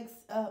 Adex.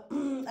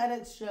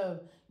 Adex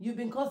Show. You've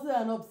been causing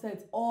an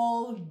upset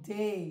all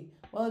day.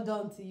 Well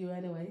done to you,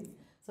 anyways.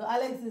 So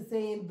Alex is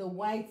saying the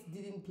white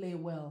didn't play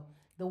well.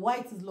 The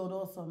white is Lord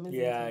Awesome, isn't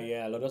it?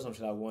 Yeah. Lord Awesome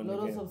should have won.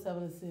 Lord Awesome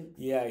 76.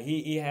 Yeah,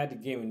 he had the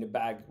game in the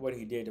bag. What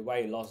he did,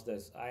 why he lost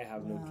this, I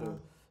have no clue.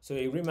 So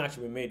a rematch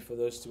will be made for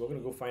those 2. We're gonna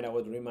go find out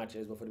what the rematch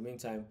is, but for the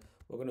meantime,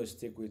 we're gonna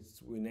stick with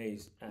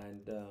Winners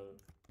and.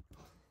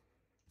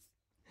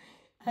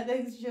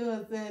 Alex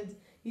Show said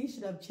he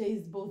should have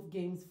chased both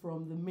games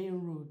from the main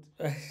road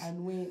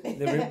and win. the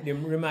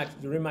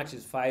rematch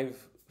is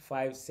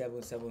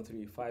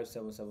 5-7-7-3.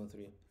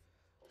 5-7-7-3.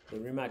 The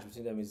rematch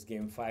between them is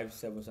game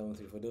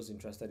 5-7-7-3. For those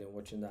interested in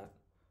watching that,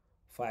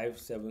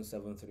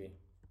 5-7-7-3.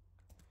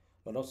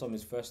 Lord Awesome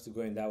is first to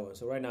go in that one.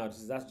 So right now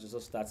that's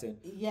just starting.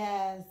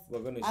 Yes. We're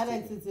gonna.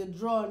 Alex, it's a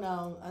draw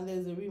now, and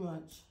there's a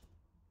rematch.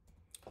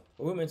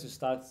 Are we meant to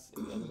start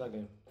that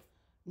game?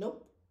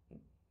 Nope.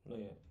 Not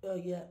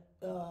yet.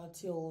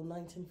 Till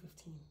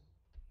 1915.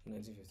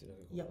 1915.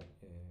 Okay, cool. Yep.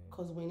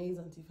 Because Winners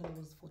and Tiffany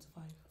was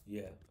 45.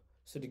 Yeah.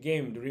 So the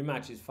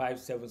rematch is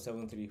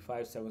 5-7-7-3.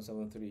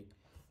 5-7-7-3.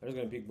 I'm just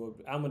gonna pick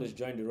both. Ahmed has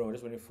joined the room. I'm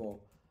just waiting for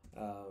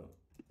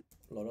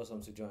Lord Awesome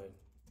to join.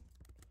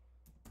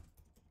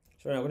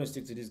 So I'm gonna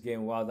stick to this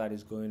game while that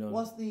is going on.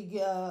 What's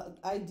the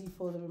ID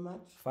for the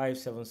rematch?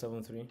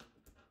 5-7-7-3.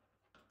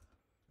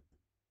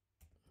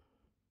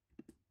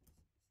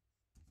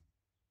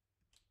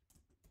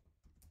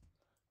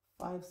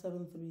 Five,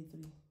 7, 3,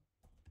 3.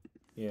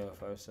 Yeah,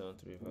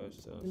 5-7-3.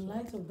 5-7. In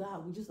light of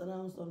that, we just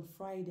announced on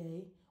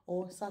Friday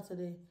or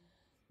Saturday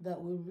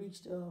that we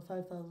reached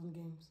 5,000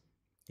 games.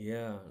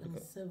 Yeah. And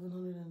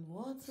 700 and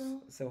what?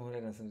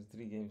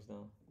 773 games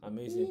now.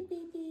 Amazing. Beep,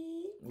 beep,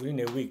 beep. Within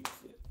a week,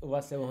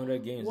 over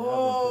 700 games.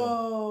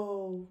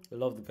 Whoa! I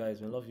love the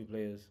guys, man. Love you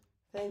players.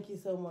 Thank you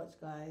so much,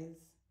 guys.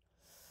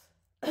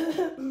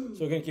 So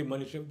we're gonna keep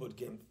monitoring both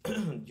games.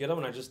 The other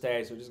one I just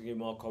started, so we're just gonna give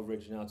more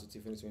coverage now to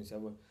Tiffany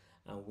 27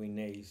 and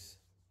Winners.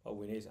 Or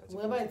Winners and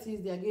whoever it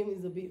is, their game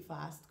is a bit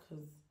fast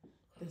because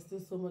there's still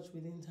so much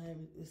within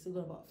time. They still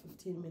got about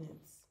 15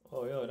 minutes.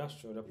 Oh yeah, that's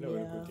true. They play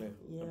really quickly.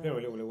 Yeah. They play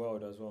really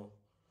well as well.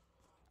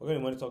 We're going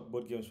to monitor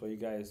both games for you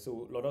guys.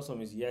 So Lord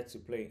Awesome is yet to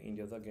play in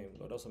the other game.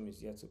 Lord Awesome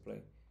is yet to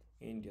play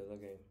in the other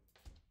game.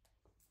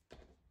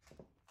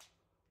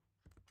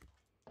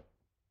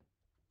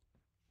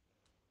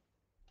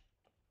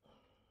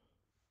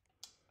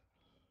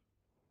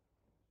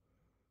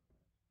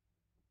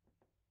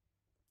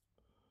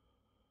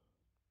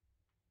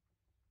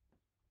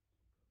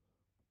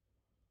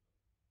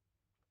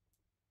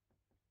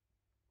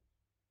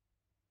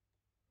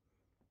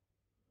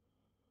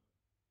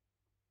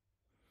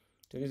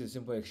 So this is a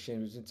simple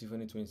exchange between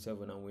Tiffany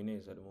 27 and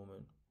Winners at the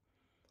moment.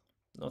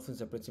 Nothing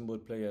separating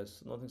both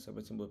players.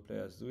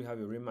 Do we have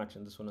a rematch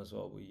in this one as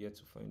well? We're yet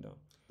to find out.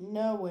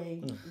 No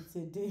way. It's a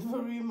day for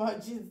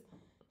rematches.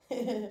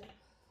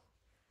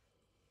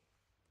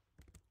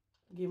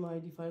 Game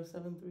ID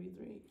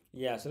 5733.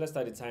 Yeah, so let's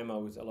start the timer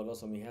with Lord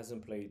Awesome. He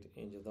hasn't played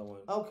in the other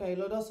one. Okay,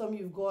 Lord Awesome,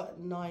 you've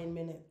got 9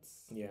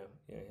 minutes. Yeah,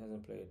 he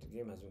hasn't played. The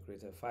game has been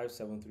created.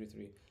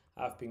 5733.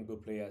 I have pinged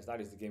both players. That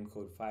is the game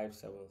code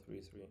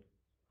 5733.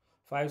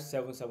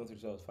 5773.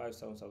 So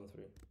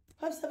 5773.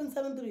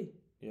 5773.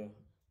 Yeah.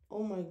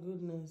 Oh my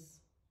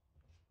goodness.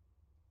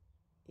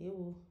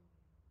 Ew.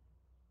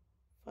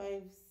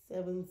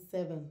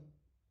 577.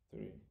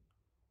 3.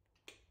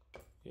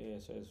 Yeah,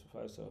 so it's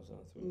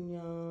 5773.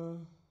 Yeah.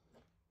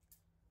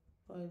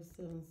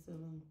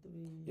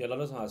 5773. Yeah, Lord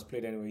Awesome has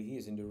played anyway. He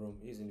is in the room.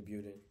 He's in the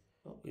building.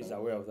 Okay. He's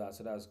aware of that,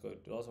 so that's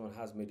good. Lord Awesome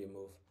has made a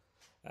move.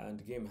 And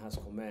the game has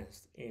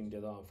commenced in the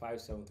other one.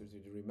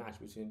 5733. The rematch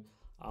between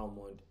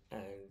Almond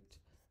and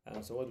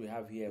So what we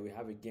have here, we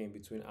have a game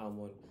between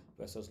Almond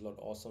versus Lord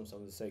Awesome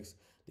 76.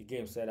 The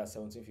game started at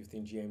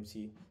 17:15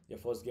 GMT. The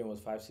first game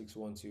was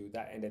 5-6-1-2.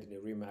 That ended in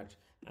a rematch,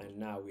 and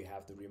now we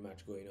have the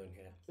rematch going on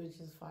here. Which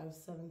is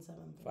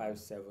 5-7-7-3.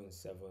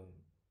 5-7-7-3.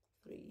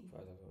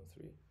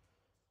 5-7-3.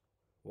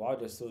 While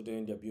they're still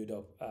doing their build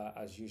up,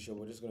 as usual,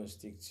 we're just going to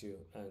stick to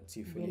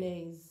Tiffany.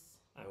 Winners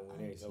and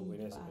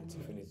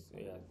Tiffany.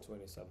 Yeah,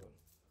 27.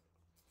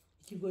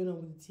 Keep going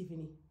on with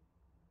Tiffany.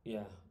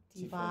 Yeah,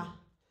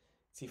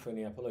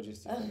 Tiffany.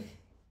 Apologies, Tiffany.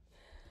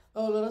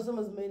 Oh, Lord Awesome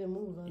has made a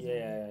move.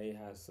 Yeah, he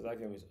has. So that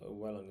game is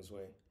well on his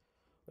way.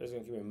 We're just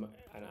going to keep an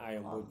eye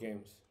on both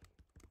games.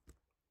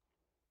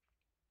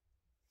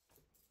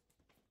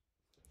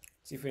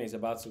 Tiffany is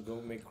about to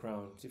go make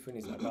crown. Tiffany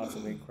is about to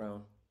make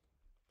crown.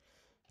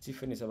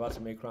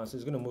 So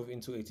he's going to move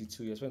into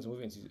 82. You're supposed to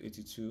move into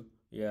 82.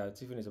 Yeah,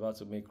 Tiffany is about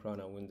to make crown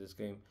and win this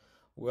game.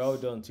 Well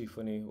done,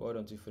 Tiffany.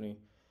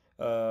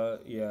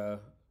 Yeah,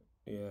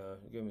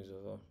 game is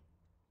over.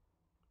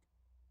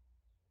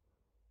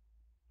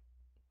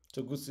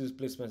 So good seed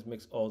placement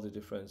makes all the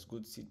difference.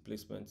 Good seed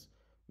placement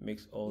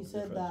makes all the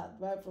difference. You said that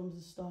right from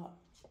the start.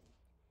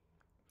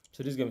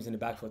 So this game is in the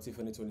back for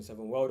Tiffany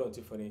 27. Well done,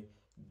 Tiffany.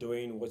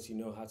 Doing what you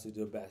know how to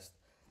do best.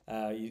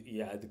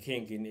 The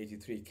king in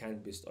 83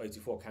 can't be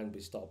 84 can't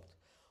be stopped.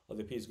 Or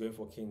the piece going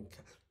for king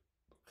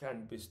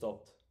can't be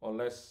stopped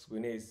unless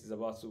Winners is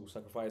about to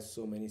sacrifice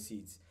so many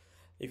seeds.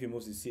 If he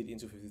moves the seed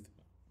into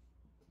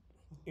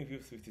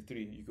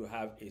 53, you could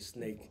have a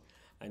snake,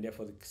 and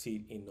therefore the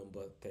seed in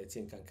number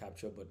 13 can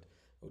capture. But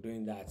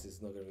doing that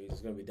is not gonna be.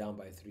 It's gonna be down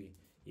by 3.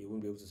 He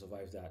won't be able to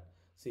survive that.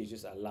 So he's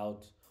just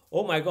allowed.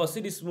 Oh my God!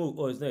 See this move?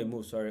 Oh, it's not a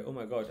move. Sorry. Oh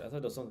my God! I thought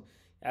there was something.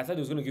 I thought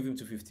he was gonna give him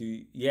to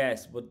 50.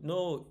 Yes, but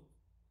no.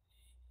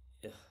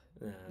 Nah.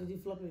 Did you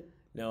flop it?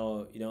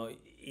 No,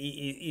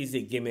 he's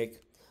a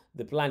gimmick.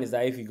 The plan is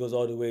that if he goes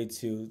all the way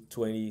to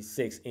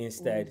 26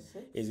 instead,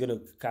 26? He's going to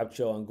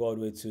capture and go all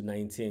the way to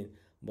 19.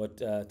 But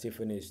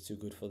Tiffany is too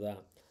good for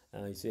that.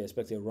 You see,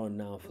 expect a run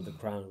now for the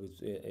crown. He's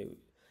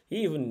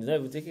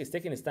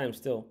taking his time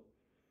still.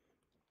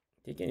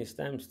 He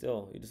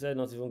decided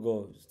not to even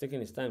go. He's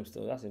taking his time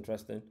still. That's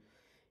interesting.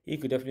 He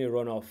could definitely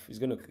run off. He's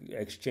going to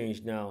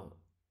exchange now.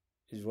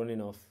 He's running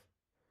off.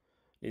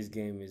 This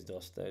game is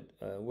dusted.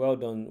 Well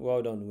done,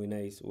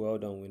 Winners.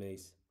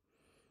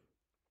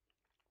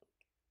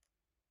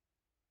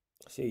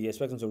 See, you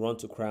expect him to run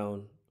to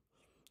crown.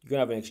 You're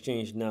gonna have an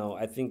exchange now.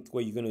 I think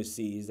what you're gonna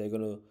see is I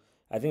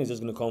think he's just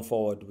gonna come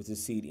forward with the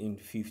seed in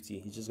 50.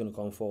 He's just gonna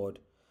come forward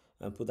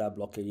and put that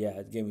blockade. Yeah,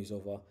 the game is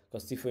over.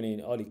 Because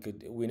Tiffany, all he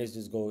could Winners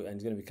just go and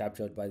he's gonna be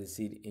captured by the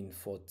seed in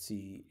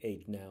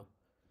 48 now.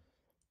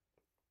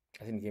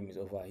 I think the game is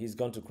over. He's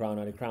gone to crown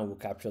and the crown will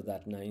capture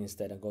that now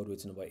instead and go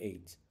to number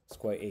 8.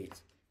 Square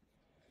 8.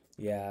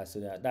 Yeah, so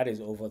that is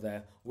over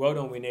there. Well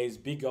done, Winners.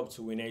 Big up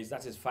to Winners.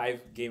 That is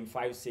game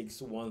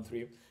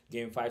 5-6-1-3.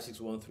 Game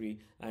 5-6-1-3.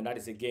 And that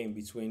is a game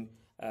between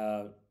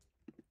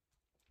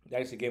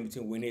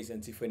Winners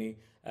and Tiffany.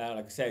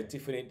 Like I said,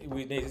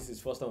 Winners, this is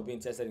his first time being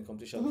tested in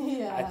competition.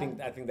 Yeah. I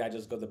think that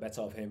just got the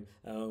better of him.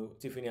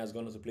 Tiffany has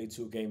gone on to play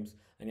 2 games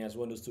and he has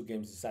won those 2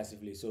 games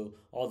decisively. So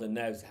all the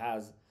nerves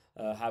have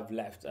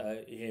left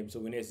him. So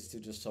Winners is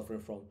still just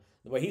suffering from.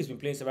 But he's been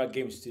playing several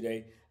games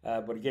today,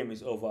 but the game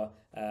is over.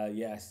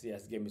 Yes, the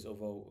game is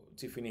over.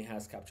 Tiffany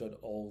has captured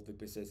all the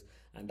pieces,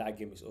 and that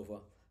game is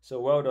over. So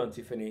well done,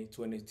 Tiffany.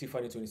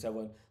 Tiffany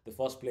 27, the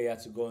first player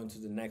to go into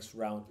the next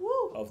round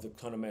of the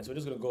tournament. So we're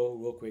just going to go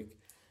real quick.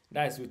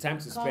 Guys, with time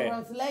to spare.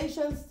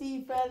 Congratulations,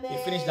 Tiffany. He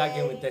finished that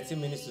game with 13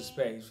 minutes to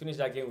spare.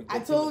 I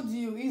told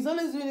you, he's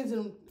always doing it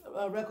in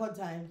record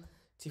time.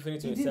 Tiffany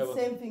 27. He did the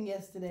same thing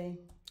yesterday.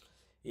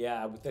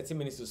 Yeah, with 13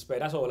 minutes to spare.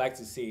 That's what I would like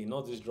to see,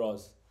 not these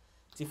draws.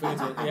 Tiffany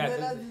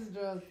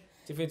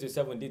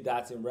 27 did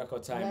that in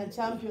record time. They're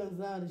champions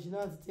now. They should know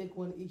how to take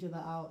each other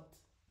out.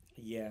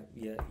 Yeah.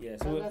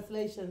 So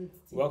congratulations.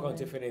 Welcome,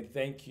 Tiffany.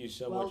 Thank you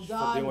so much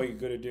for doing what you're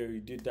going to do.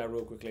 You did that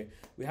real quickly.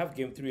 We have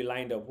game 3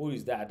 lined up. Who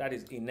is that? That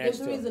is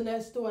Ernesto. Game 3 is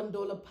Ernesto and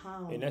Dollar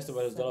Pound. Ernesto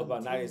versus Dollar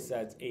Pound. That is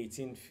at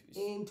 18.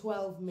 In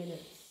 12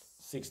 minutes.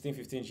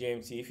 16:15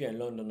 GMT. If you're in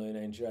London or in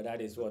Nigeria, that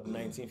is what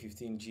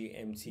 19:15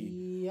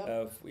 GMT.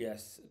 Yep.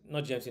 Yes,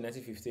 not GMT.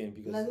 19:15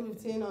 because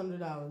 19:15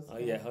 100 hours. Oh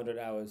yeah, 100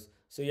 hours.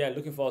 So yeah,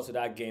 looking forward to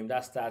that game.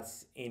 That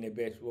starts in a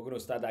bit. We're going to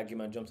start that game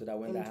and jump to that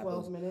when in that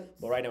 12 happens. minutes.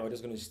 But right now we're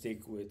just going to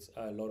stick with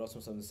Lord Awesome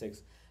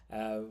 76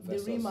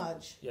 versus the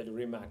rematch. Yeah, the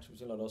rematch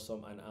between Lord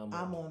Awesome and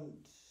Almond.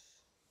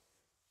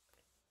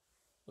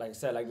 Like I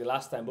said, like the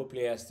last time, both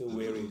players still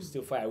wary,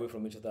 still far away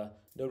from each other.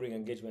 No ring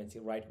engagement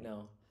right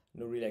now.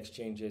 No real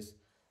exchanges.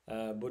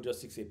 Both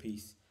just 6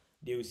 apiece.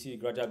 They will see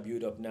gradual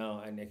build up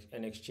now and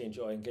an exchange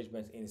or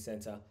engagement in the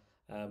center.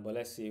 But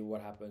let's see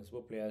what happens.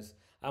 Both players.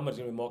 Almond's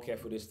going to be more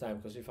careful this time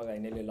because we felt like I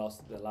nearly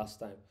lost the last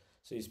time.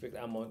 So you expect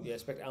Almond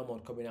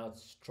coming out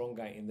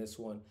stronger in this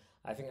one.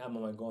 I think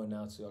Almond might go on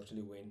now to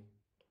actually win.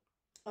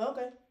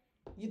 Okay.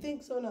 You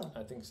think so now?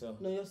 I think so.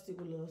 No, you'll stick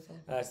with Lord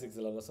Awesome. I stick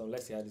to Lord Awesome.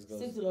 Let's see how this goes.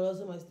 Stick to Lord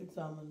Awesome, I stick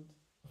to Almond.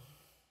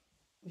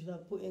 We should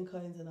have put in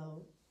coins and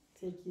I'll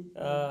take it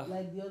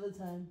like the other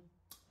time.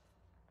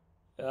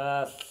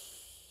 Uh,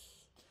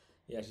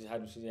 yeah, she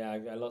had. Yeah,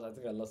 I lost. I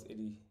think I lost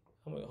 80.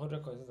 How much?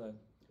 100 coins. Didn't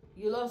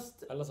You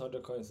lost. I lost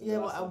 100 coins in the Yeah,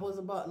 but last I one. was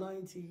about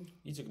 90.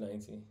 You took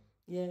 90.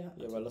 Yeah, Yeah, I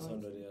but I took lost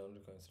 90. 100. Yeah,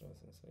 100 coins.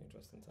 That's an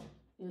interesting time.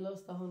 You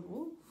lost 100.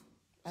 Ooh,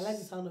 I like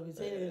the sound of it.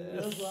 Say it again.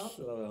 You lost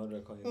what? I lost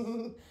 100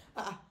 coins.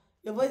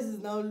 Your voice is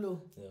now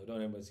low. No, don't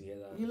want anybody to hear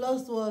that. You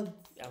lost what?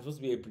 I'm supposed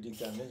to be a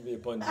predictor. I'm meant to be a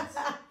pundit.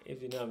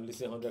 If you know I'm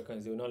listening 100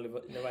 coins, they will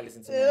never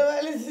listen to me.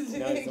 Never listen to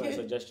Never me listen to my again.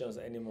 suggestions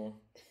anymore.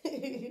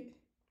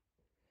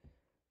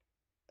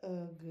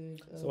 Oh,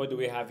 good. So what do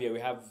we have here? We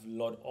have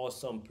Lord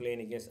Awesome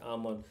playing against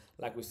Almond.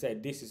 Like we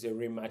said, this is a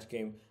rematch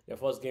game. The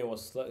first game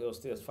was still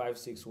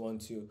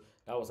 5-6-1-2.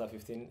 That was at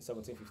 17-15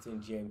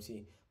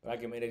 GMT. But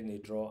that game ended in a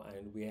draw,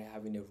 and we're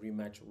having a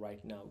rematch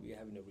right now. We're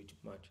having a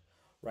rematch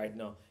right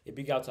now. A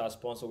big out to our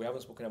sponsor. We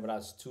haven't spoken about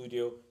our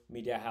Studio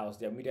Media House.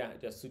 Their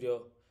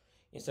studio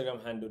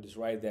Instagram handle is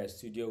right there.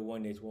 Studio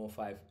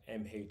 1815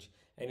 MH.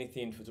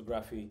 Anything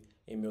photography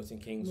in Milton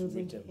Keynes Milton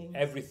region. Keynes.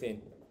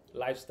 Everything.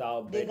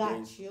 Lifestyle, They got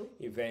birthdays, you.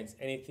 events,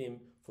 anything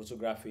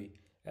photography,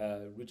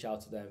 reach out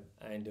to them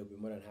and they'll be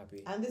more than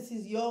happy. And this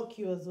is your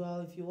cue as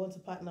well. If you want to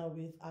partner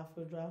with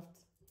AfroDraught,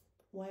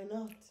 why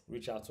not?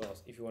 Reach out to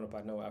us. If you want to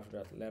partner with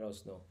AfroDraught, let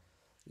us know.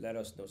 Let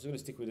us know. So we're going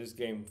to stick with this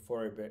game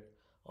for a bit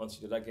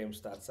until that game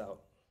starts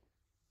out.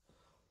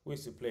 Who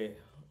is to play?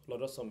 A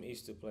lot of some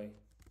is to play.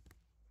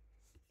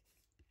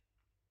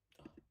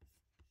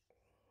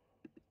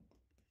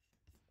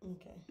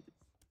 Okay.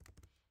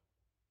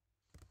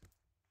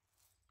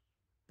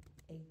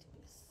 8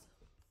 piece.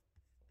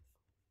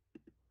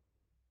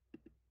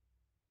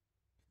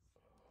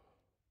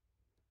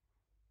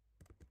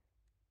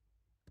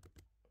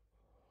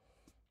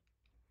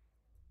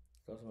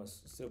 Customer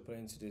still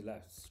playing to the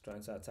left,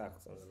 trying to attack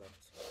on the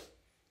left.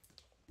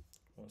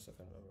 1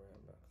 second, I'll be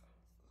right back.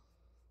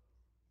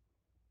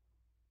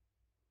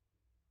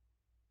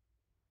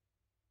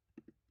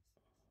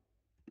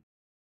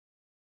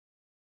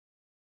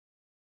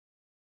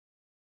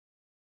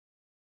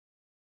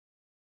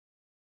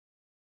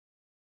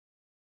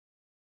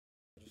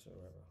 Just be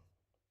right back.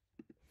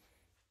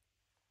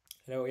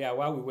 Anyway, yeah,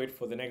 while we wait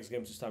for the next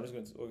game to start,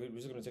 we're just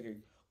going to take a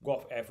go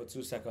off air for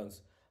 2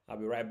 seconds. I'll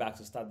be right back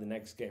to start the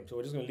next game. So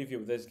we're just going to leave you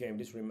with this game,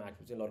 this rematch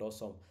between Lord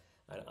Awesome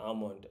and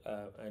Almond.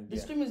 And The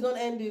yeah, stream is not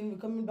ending. We're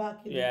coming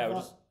back in yeah,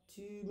 about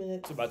 2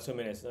 minutes. it's about 2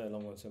 minutes, not a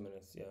long one, 2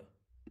 minutes. Yeah.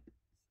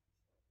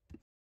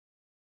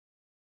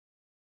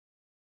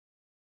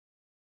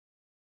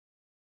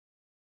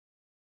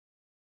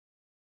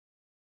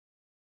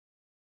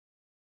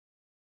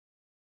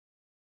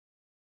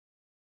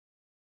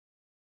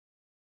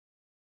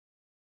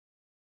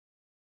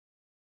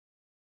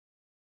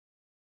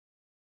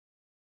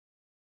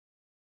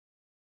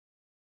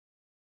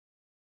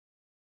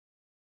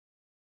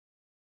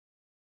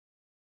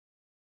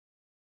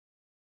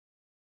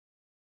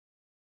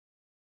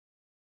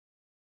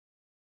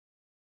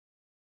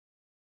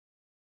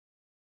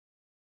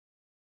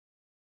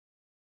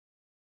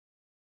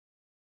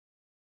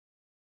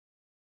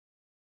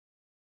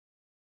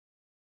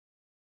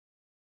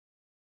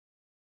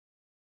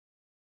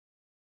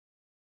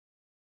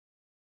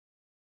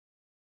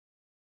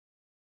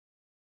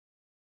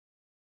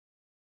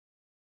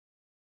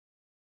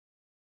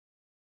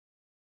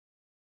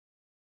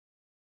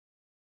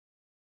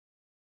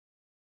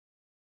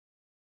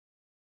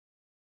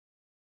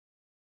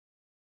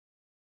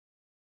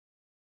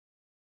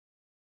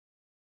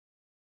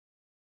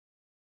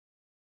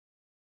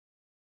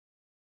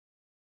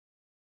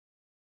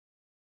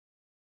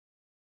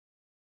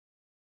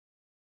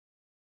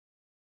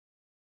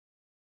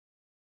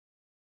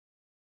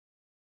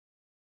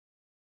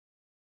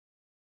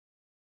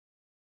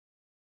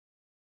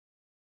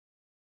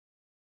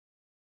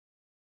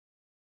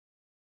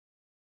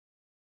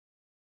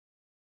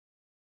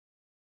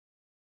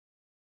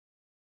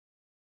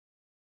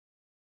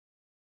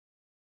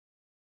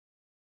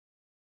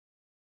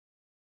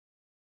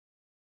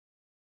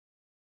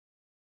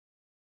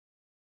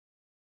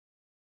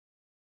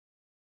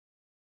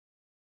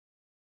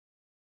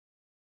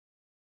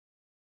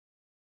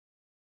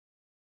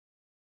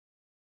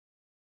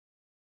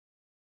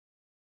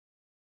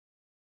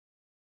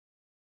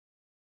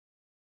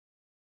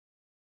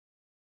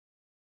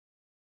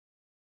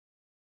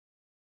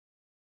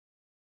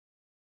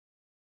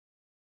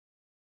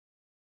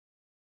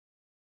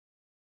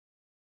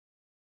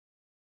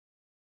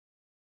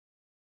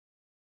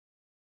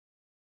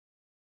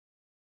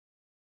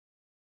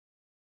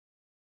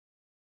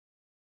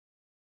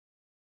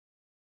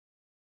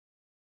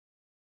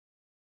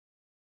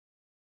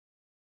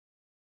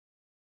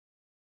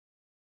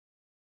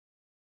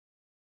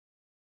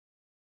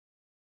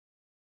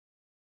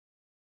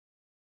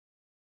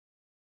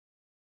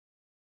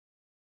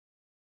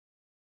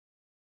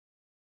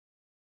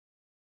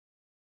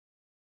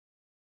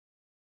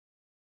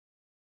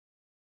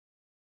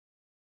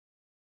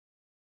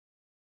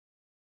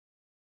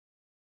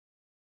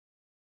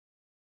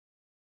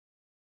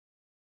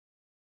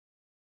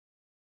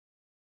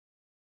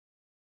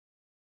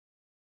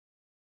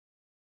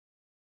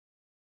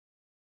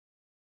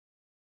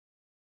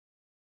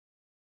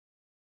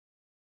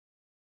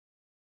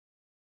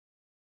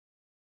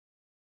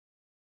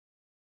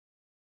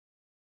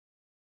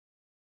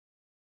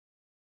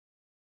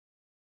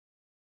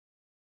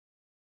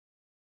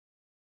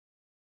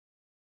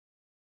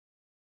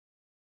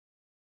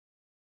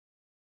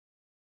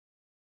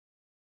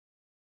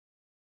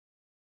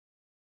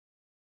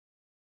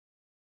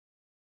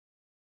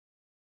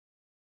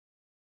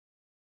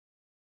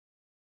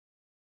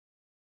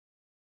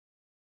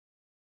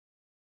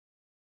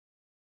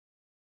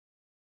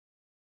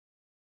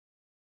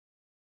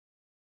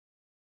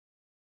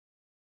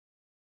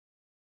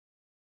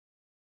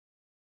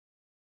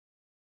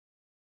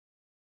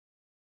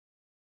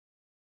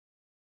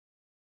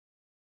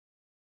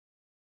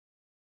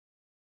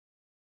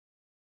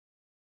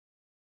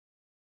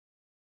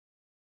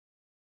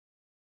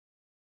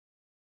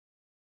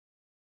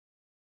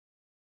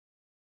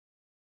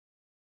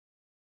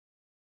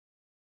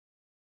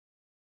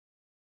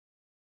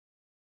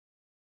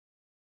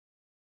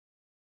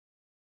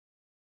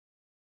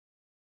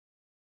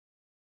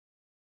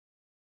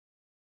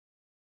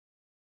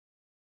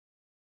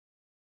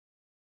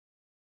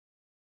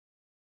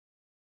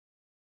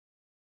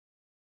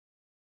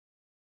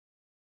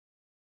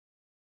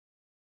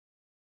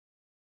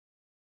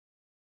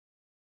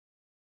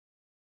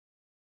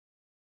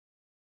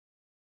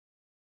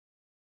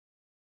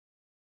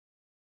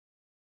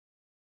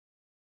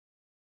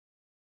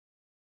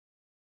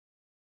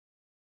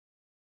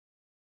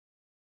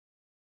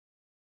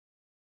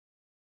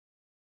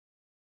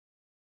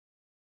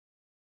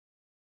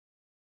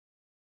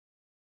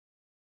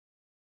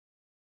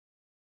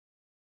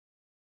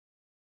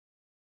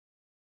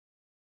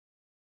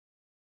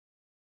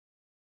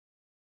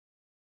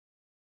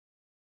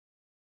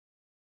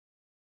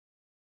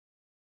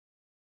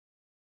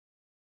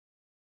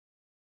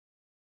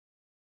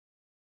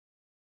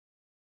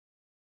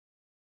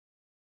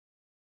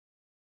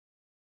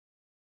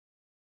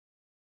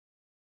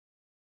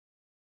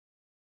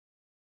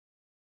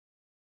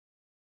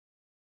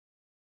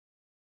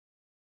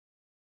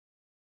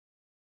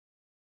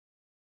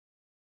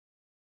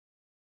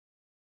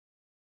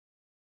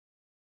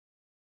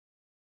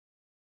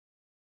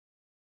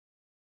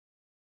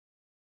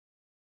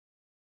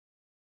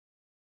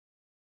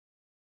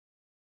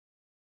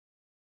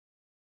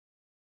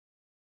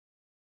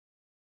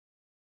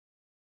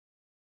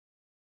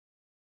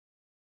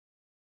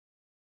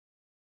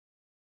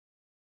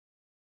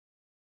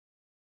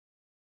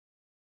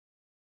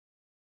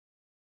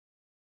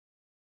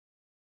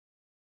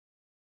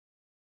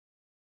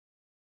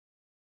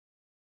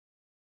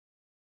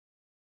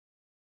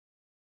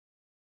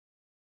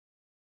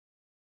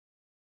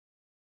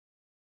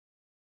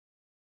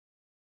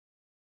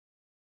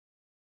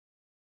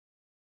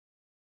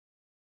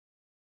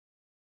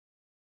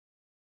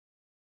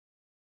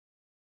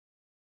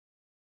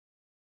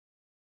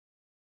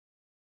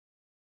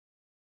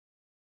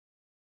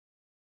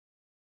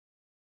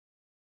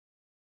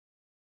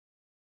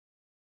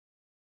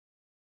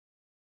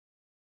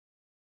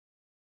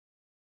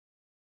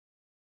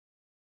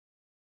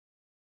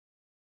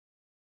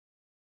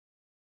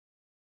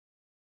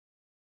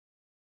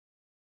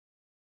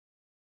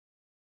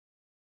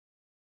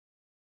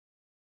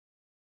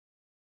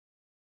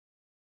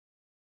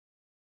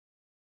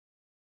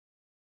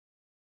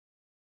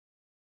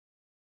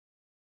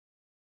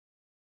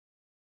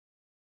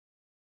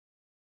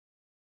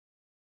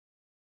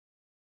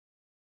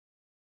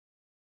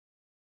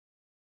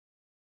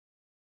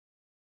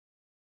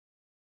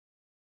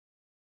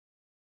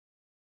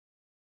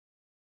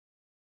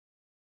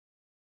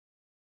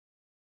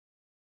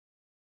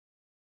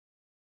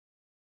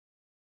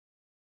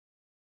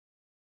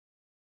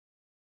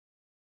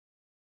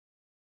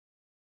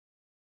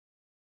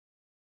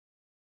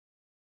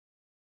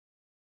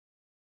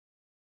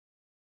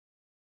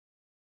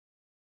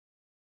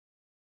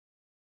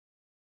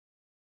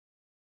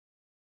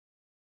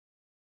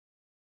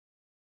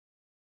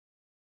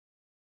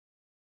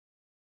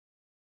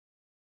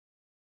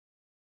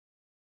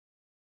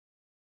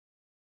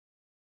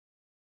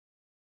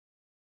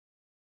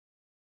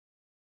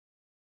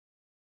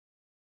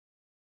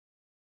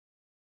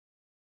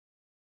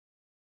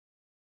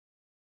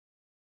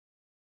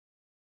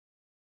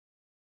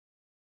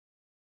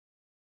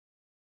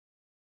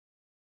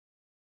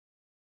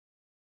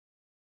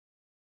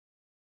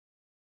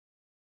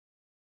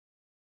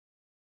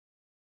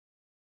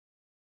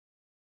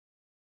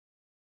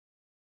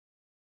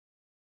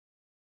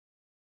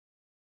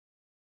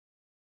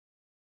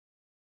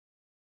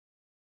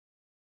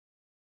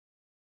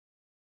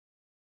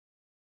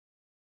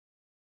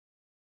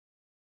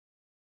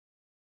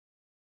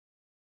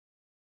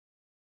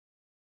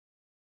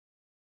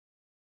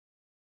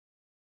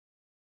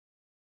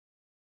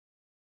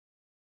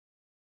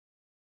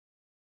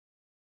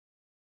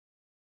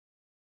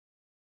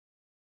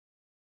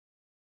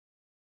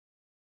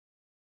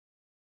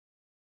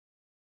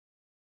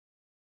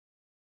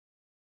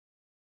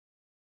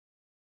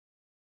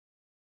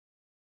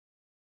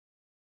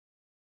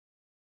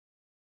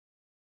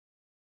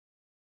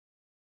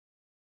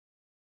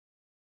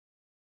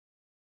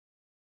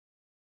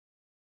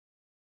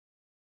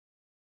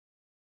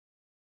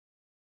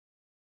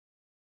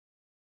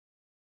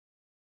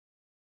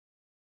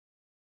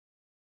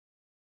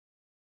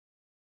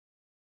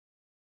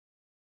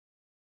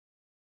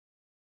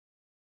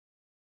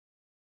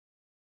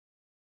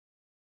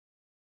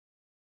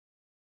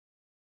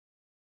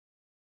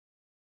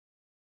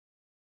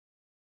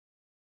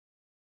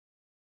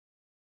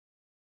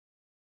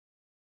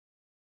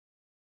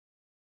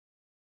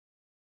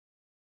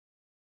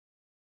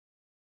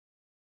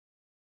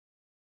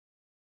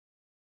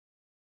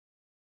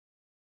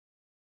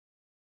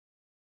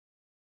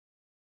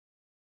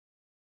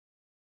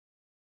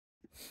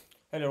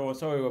 Hello, everyone.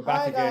 Sorry, we're back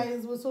Hi again.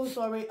 guys, we're so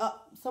sorry.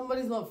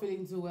 Somebody's not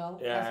feeling too well.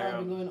 Yeah, That's why I I've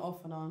been am. going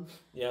off and on.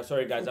 Yeah,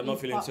 sorry, guys. So I'm not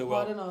please feeling too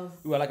pardon well. us.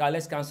 We were like,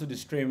 let's cancel the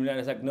stream. And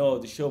it's like, no,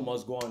 the show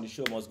must go on. The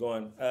show must go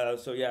on.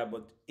 So, yeah,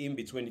 but in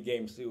between the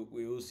games,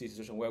 we will see a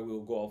situation where we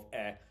will go off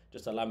air.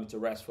 Just allow me to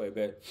rest for a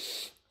bit.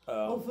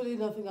 Hopefully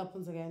nothing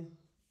happens again.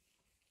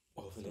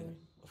 Hopefully, Sorry.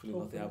 hopefully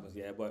nothing happens.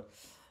 Yeah, but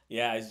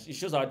yeah, it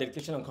shows our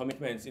dedication and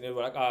commitment. You know,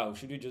 we're like,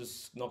 should we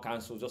just not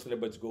cancel? Just let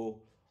everybody go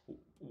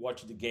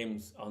watch the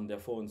games on their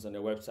phones on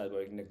their website.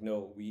 But like,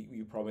 no,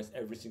 we promise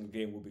every single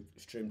game will be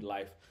streamed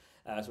live.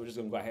 So we're just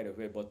gonna go ahead of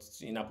it. But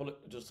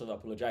just to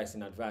apologize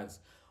in advance.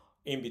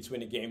 In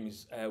between the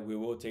games, I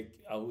will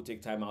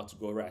take time out to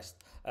go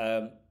rest.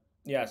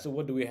 Yeah. So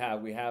what do we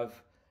have? We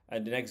have the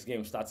next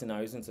game starting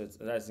now, isn't it?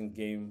 That's in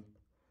game.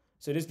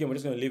 So this game, we're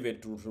just going to leave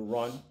it to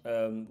run.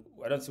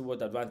 I don't see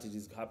what advantage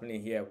is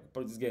happening here.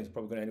 But this game is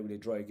probably going to end with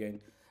a draw again.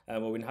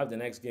 But we have the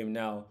next game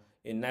now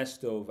in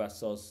Nesto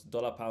versus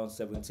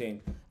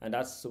 $17, and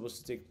that's supposed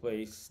to take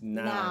place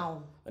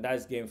now. And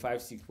that's game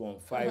 561,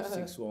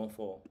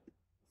 5614.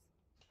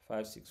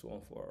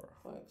 5614.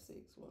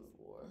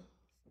 5614.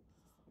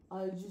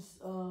 I just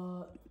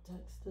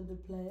texted the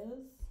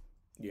players.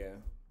 Yeah.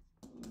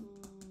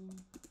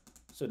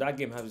 So that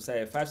game has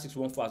decided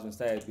 5614 has been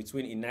started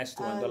between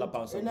Inesto and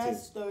 $17.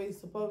 Inesto is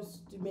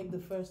supposed to make the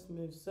first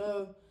move.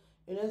 So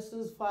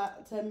Inesto's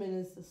 10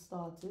 minutes to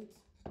start it.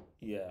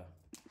 Yeah.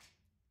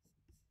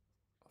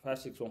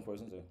 5614,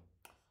 isn't it?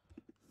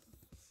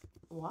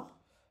 What?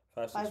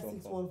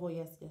 5614.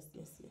 Yes.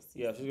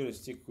 Yeah, she's going to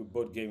stick with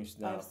both games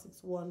now.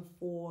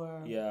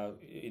 5614. Yeah,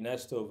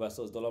 Inesto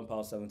versus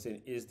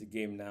 $17 is the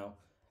game now.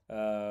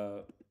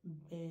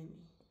 Benny.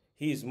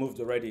 He's moved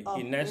already.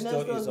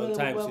 Inesto is on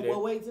time today. We're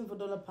waiting for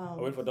 $.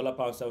 We're waiting for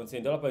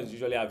 $17. $17 is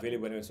usually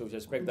available anyway, so we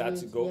expect that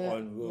to go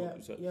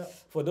on.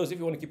 For those, if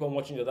you want to keep on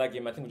watching the other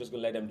game, I think we're just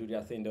going to let them do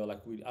their thing though.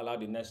 Like we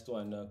allowed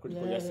Inesto and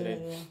Critical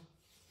yesterday.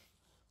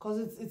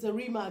 Because it's a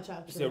rematch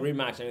actually. It's a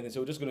rematch and everything, so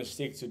we're just going to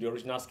stick to the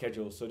original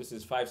schedule. So this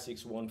is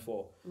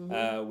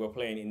 5614. We're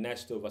playing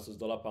Inesto versus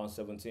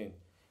 $17.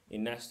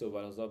 Inesto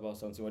versus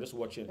 $17. We're just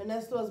watching.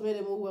 Inesto has made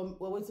a move.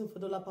 We're waiting for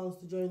 $.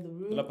 to join the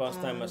room.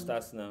 $. Timer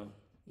starts now.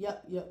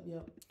 Yep.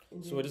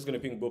 Indeed. So we're just going to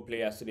ping both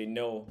players so they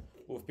know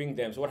we've pinged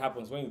them. So what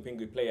happens when you ping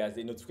the players,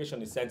 the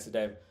notification is sent to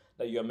them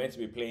that you are meant to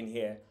be playing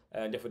here,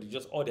 and therefore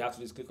all they have to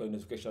do is click on the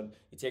notification.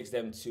 It takes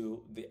them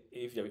to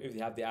if they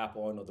have the app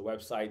on or the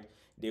website,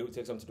 they will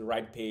take them to the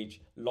right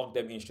page, log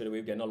them in straight away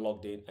if they're not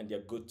logged in, and they're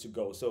good to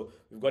go. So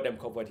we've got them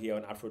covered here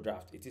on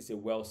AfroDraught. It is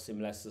a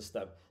seamless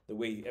system, the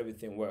way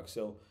everything works.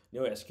 So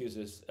no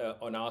excuses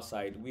on our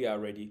side. We are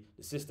ready.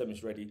 The system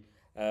is ready.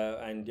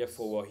 And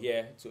therefore we're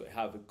here to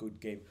have a good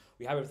game.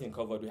 We have everything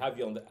covered. We have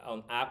you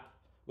on app.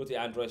 Go to the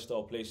Android store,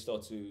 or Play Store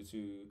to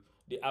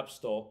the App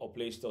Store or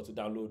Play Store to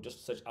download.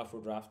 Just search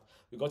AfroDraught.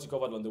 We got you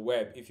covered on the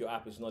web if your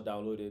app is not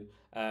downloaded.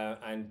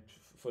 And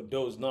for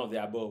those none of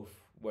the above,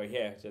 we're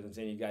here to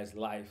entertain you guys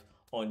live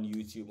on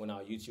YouTube on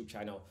our YouTube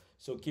channel.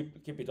 So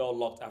keep it all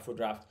locked.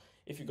 AfroDraught.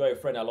 If you got a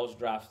friend that loves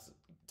drafts,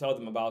 tell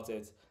them about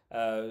it.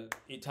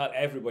 You tell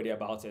everybody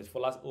about it. For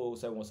last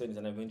 07 was saying he's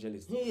an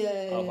evangelist of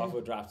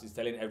AfroDraught. He's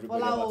telling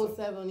everybody about it.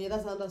 07,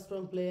 that's another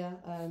strong player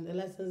and a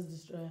license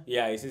destroyer.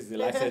 Yeah, he says the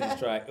license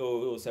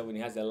destroy. 07,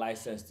 he has a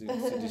license to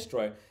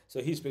destroy. So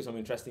he's played some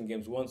interesting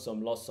games, won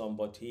some, lost some,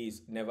 but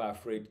he's never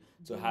afraid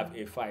to have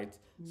a fight.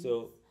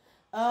 So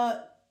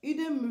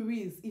Eden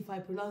Maurice, if I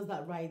pronounce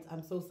that right,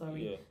 I'm so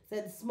sorry.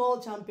 Said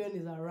small champion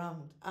is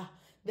around.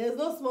 There's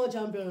no small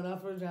champion on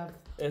AfroDraught.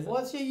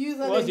 What's your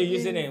username? What's your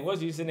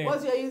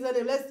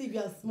username? Let's see if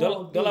you're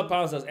small.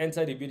 $. Has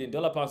entered the building.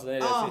 $. Has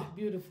entered.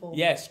 Beautiful.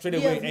 Yes, straight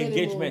away.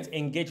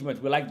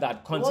 Engagement. We like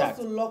that. Contact. He wants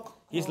to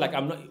lock. He's like,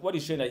 I'm not. What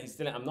he's saying that he's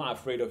telling, I'm not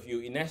afraid of you.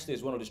 Inesto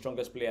is one of the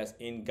strongest players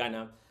in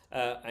Ghana,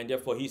 and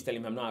therefore he's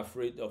telling him, I'm not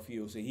afraid of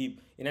you. So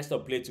Inesto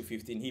played to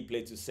 15. He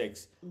played to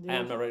 6. I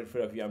am not really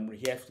afraid of you. I'm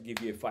here to give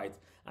you a fight.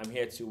 I'm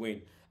here to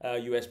win.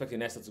 You expect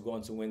Inesto to go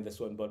on to win this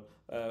one, but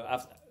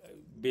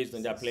based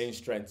on their playing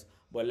strength.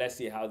 But let's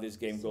see how this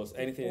game goes.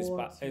 Anything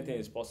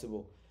is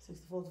possible.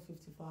 64 to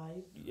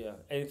 55. Yeah,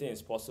 anything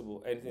is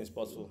possible. Anything is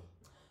possible.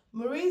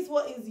 Maurice,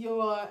 what is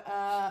your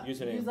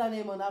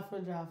username on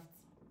AfroDraught?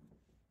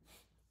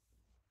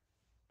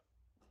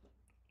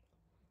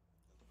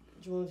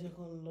 Do you want to check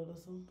on Lord or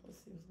something? Let's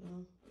see what's going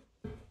on.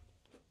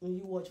 And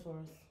you watch for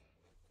us.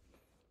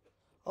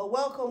 Oh,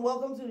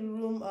 welcome to the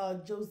room,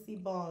 Josie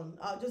Bond.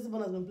 Josie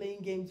Bond has been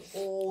playing games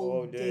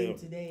all day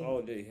today.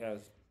 All day, he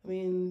has. I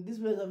mean, these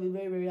players have been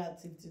very, very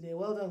active today.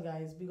 Well done,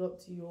 guys. Big up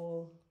to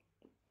your...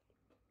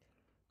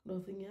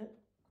 Nothing yet?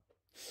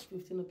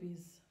 15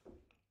 apiece.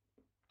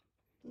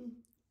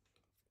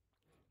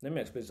 Let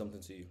me explain something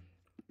to you.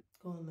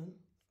 Go on, then.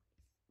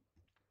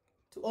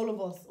 To all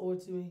of us or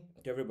to me?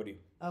 To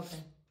everybody.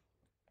 Okay.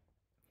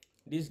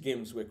 These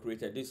games were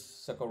created, these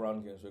second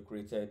round games were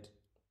created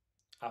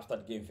after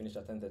the game finished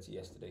at 10:30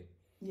 yesterday.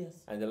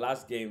 Yes. And the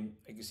last game,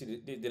 like you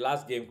see, the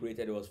last game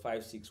created was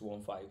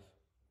 5-6-1-5.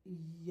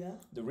 Yeah.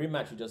 The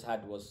rematch we just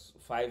had was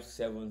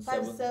 5-7-7-3.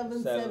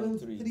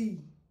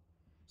 5-7-7-3.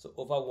 So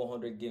over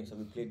 100 games have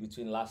been played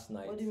between last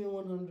night. What do you mean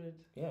 100?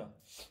 Yeah,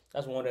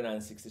 that's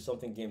 160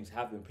 something games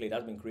have been played.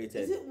 That's been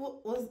created.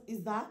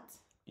 Is that?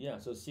 Yeah,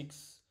 so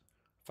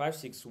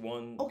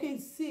 5-6-1. Okay,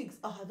 6.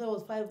 I thought it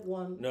was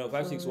 5-1. No,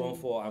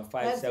 5-6-1-4 and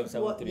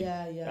 5-7-7-3.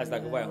 Yeah. That's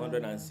like over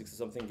 160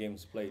 something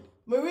games played.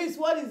 Maurice,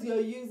 what is your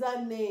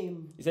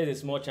username? He said a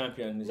small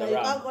champion. You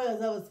can't call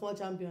yourself a small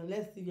champion.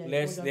 Let's see.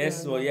 Yes.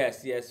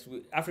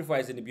 Africa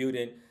is in the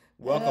building.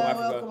 Welcome,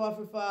 Africa. Welcome,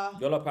 Africa.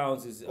 Dollar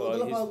Pounds is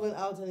Dollar Pounds went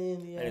out and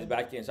in, and it's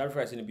back in. So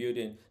Africa is in the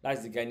building.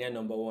 That's the Ghanaian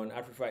number 1.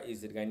 Africa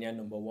is the Ghanaian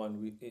number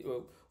 1.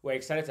 We're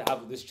excited to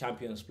have this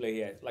champions play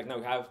here. Like now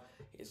we have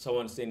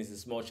someone saying he's a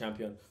small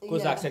champion.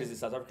 Kozak said he's a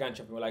South African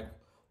champion. We're like,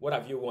 what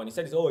have you won? He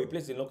said he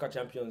plays in local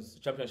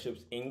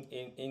championships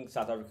in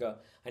South Africa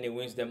and he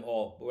wins them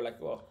all. But we're like,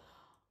 oh.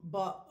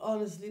 But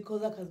honestly,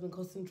 Kozak has been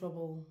causing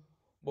trouble.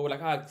 But we're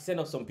like,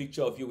 send us some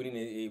picture of you winning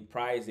a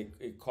prize, a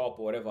cup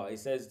or whatever. He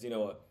says, you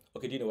know what?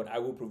 Okay, do you know what? I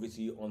will prove it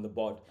to you on the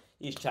board.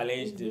 He's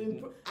challenged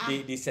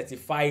the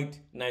certified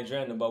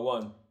Nigerian number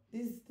 1.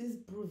 This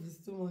proof is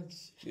too much.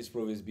 This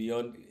proof is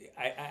beyond.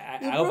 I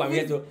hope I'm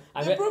here to.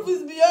 The proof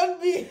is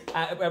beyond me.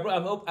 I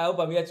hope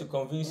I'm here to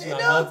convince you.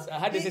 I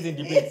had this in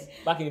debates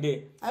back in the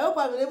day. I hope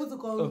I'm able to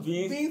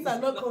convince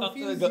and not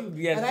confuse you.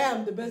 Yes. And I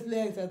am the best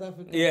player in South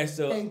Africa. Yes,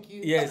 so thank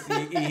you. Yes,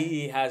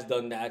 he has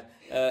done that.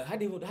 How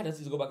does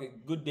this go back?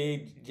 Good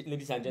day,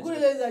 ladies and gentlemen.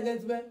 Good ladies and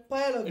gentlemen.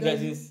 Pile of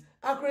judges.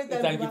 Accurate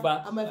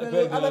timekeeper. I'm a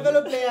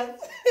fellow player.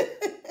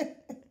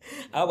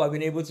 I hope I've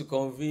been able to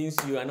convince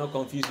you and not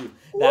confuse you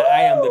that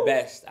I am the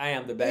best. I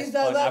am the best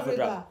on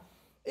AfroDraught.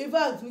 In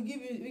fact, we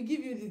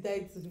give you the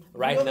title.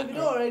 Right now, we don't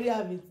already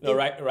have it. No,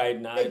 right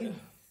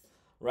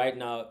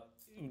now,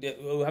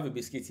 we'll have a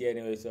biscuit here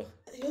anyway. So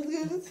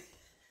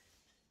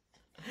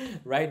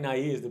right now,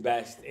 he is the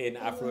best in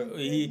Afro.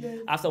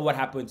 After what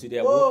happened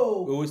today, we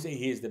will say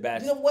he is the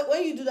best. You know,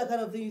 when you do that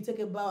kind of thing, you take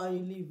a bow and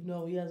you leave.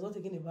 No, he has not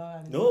taken a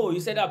bow. No, you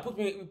said that put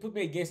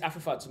me against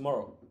Africa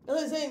tomorrow.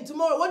 That's what I'm saying.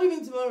 Tomorrow. What do you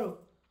mean tomorrow?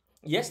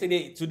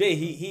 Today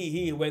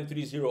he went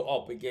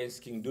 3-0 up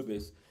against King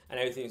Dubis and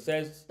everything.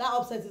 Says that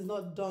upset is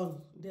not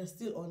done. They're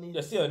still on it.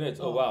 They're still on it.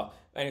 Oh wow.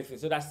 Anything.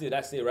 So that's the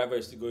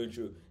rivalry still going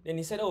through. Then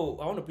he said, "Oh,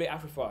 I want to play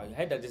Africa." I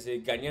heard that there's a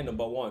Ghanaian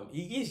number 1.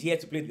 He is here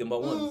to play the number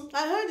 1.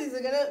 I heard he's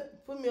gonna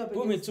put me up.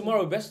 Put me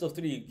tomorrow, best of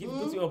 3.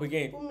 Put me up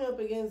again. Put me up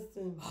against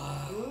him.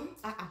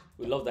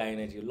 We love that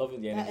energy.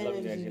 Loving the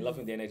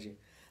energy.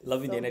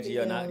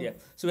 Yeah.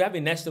 So we have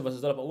Ernesto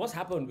versus Dollar. But what's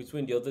happened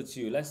between the other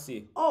two? Let's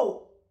see.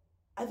 Oh,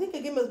 I think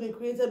a game has been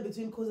created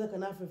between Kozak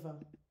and Africa.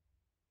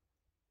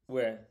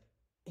 Where?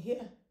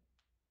 Here.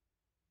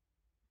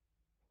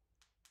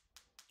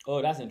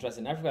 Oh, that's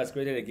interesting. Africa has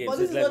created a game. But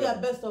this is not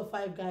their best of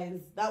 5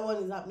 guys. That one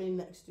is happening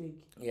next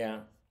week.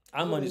 Yeah.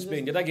 Amon is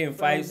playing. The other game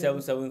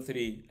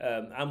 5-7-7-3.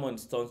 Amon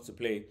turns to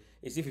play.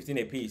 It's 15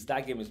 apiece.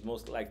 That game is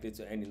most likely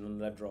to end in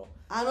another draw.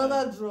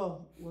 Another draw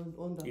was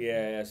wonderful.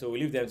 Yeah. So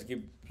we leave them to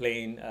keep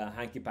playing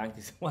hanky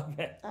pankies.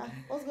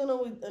 What's going on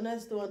with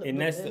Ernesto?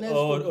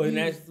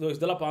 Ernesto. It's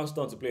Dollar Pound's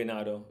turn to play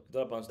now, though.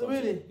 Dollar Pound's turn.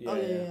 Really?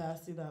 Yeah, I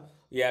see that.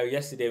 Yeah,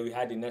 yesterday we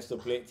had Ernesto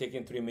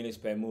taking 3 minutes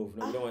per move.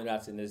 No, we don't want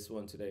that in this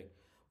one today.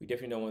 We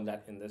definitely don't want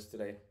that in this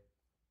today.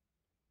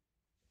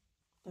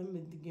 That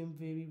made the game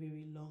very,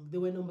 very long. They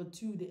were number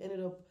 2. They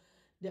ended up.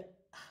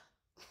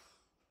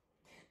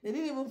 They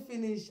didn't even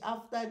finish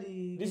after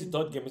the. This is the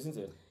 3rd game, isn't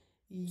it?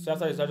 So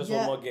after it's just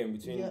one more game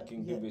between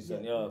King Dubis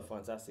and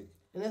fantastic.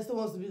 Ernesto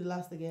wants to be the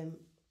last again.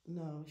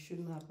 No, it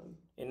shouldn't happen.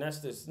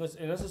 Ernesto has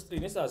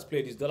played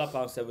this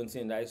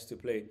 $17 that is to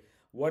play.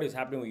 What is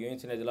happening with your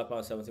internet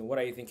 $17? What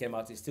are you thinking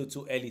about? It's still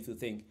too early to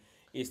think.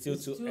 It's still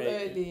too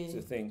early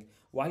to think.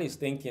 While he's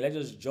thinking, let's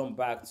just jump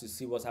back to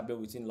see what's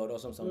happening between Lord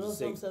Awesome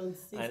 76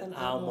 and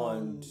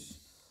Almond.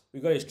 We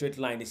got a straight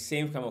line, the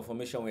same kind of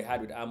formation we had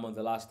with Almond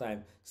the last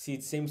time.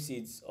 Same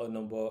seeds on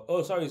number.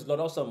 Oh, sorry, it's Lord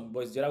Awesome,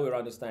 but it's the other way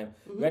around this time.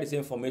 We had the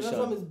same formation.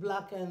 Lord Awesome is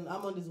black and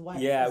Almond is white.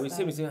 Yeah, we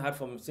same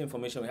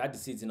formation. We had the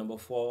seeds in number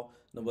 4,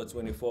 number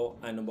 24,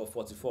 and number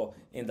 44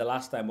 in the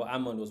last time. But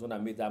Almond was one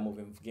that made that move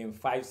in game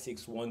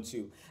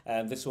 5-6-1-2.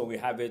 This one we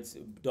have it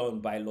done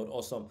by Lord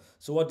Awesome.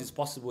 So what is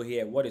possible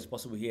here?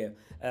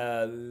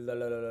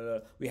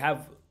 We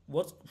have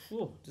what?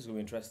 This is gonna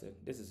be interesting.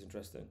 This is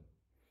interesting.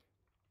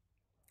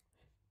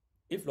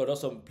 If Lord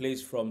Awesome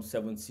plays from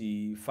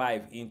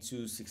 75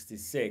 into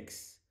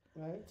 66,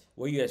 right?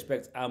 What you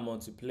expect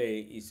Almond to play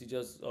is to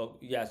just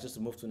to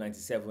move to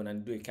 97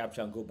 and do a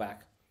capture and go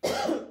back.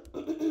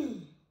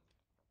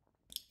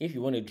 If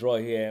you want to draw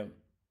here,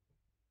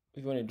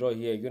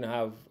 you're gonna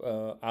have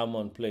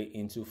Almond play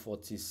into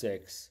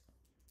 46.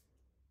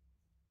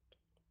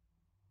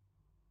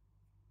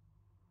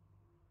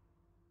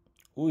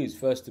 Who is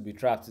first to be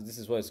trapped? This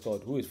is what it's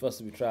called. Who is first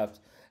to be trapped?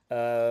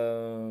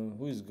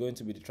 Who is going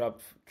to be the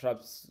trapped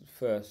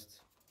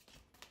first?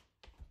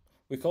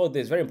 We call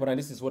this very important.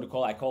 This is what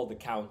I call the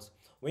count.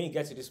 When you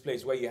get to this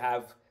place where you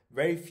have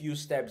very few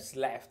steps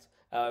left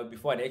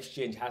before an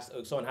exchange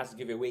someone has to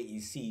give away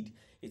his seed,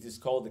 it is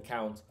called the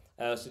count.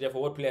 So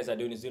therefore, what players are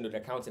doing is doing the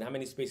counting. How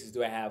many spaces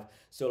do I have?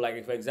 So like,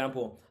 if, for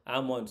example,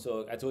 I'm on.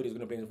 So I told you he's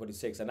going to play in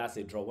 46, and that's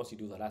a draw. Once you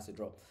do that, that's a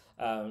draw.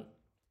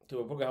 So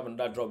we're probably having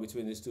another draw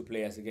between these two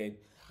players again.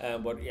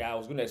 But yeah, I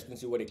was going to explain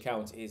to you what it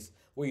counts is.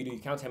 What you do, you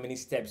count how many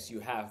steps you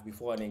have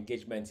before an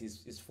engagement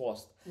is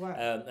forced. Right.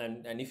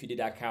 And if you did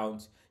that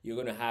count, you're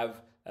going to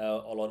have a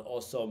lot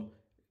awesome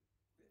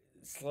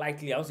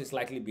slightly, I would say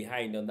slightly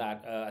behind on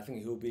that. I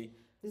think he'll be.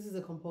 This is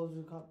a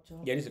compulsory capture.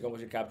 Yeah, this is a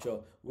compulsory capture.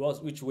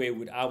 Which way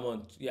would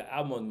Almond? Yeah,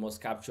 Almond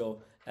must capture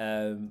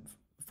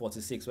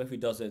 46. But if he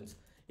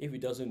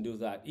doesn't do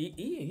that,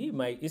 he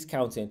might. He's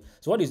counting.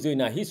 So what he's doing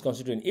now, he's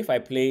considering if I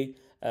play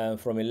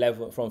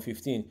from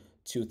 15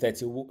 to 30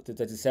 to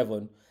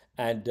 37,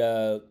 and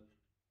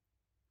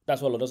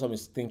that's what Lodosum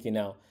is thinking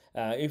now.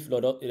 If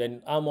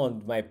then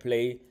Almond might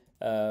play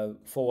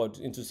forward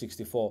into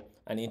 64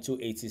 and into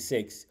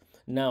 86.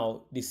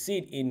 Now the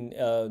seed in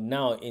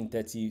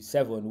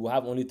 37 will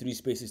have only 3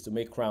 spaces to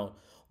make crown,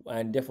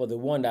 and therefore the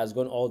one that's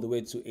gone all the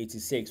way to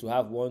 86 will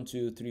have 1,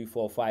 2, 3,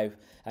 4, 5,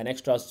 and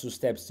extra 2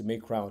 steps to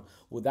make crown.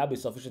 Would that be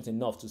sufficient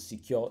enough to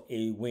secure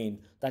a win?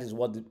 That is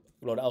what the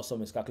Lord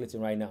Awesome is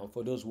calculating right now.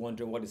 For those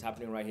wondering what is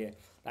happening right here,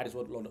 that is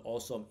what Lord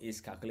Awesome is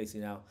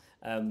calculating now.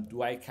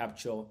 Do I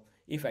capture?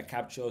 If I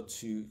capture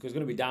 2, because it's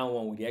going to be down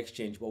 1 with the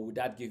exchange, but would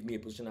that give me a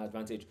positional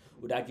advantage?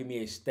 Would that give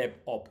me a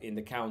step up in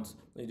the count,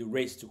 in the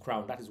race to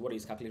crown? That is what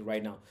he's calculating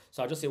right now.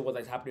 So I'll just say what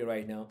is happening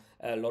right now.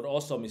 Lord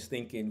Awesome is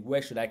thinking,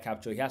 where should I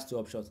capture? He has 2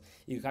 options.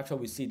 You capture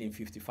with seed in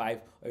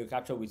 55, or you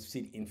capture with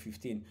seed in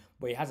 15.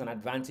 But he has an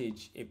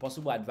advantage, a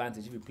possible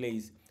advantage if he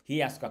plays. He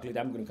has to calculate.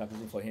 I'm going to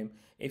calculate it for him.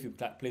 If he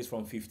plays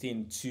from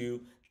 15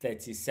 to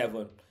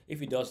 37, if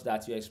he does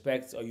that, you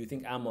expect, or you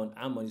think Amon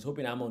is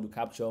hoping Amon to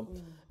capture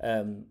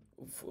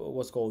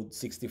what's called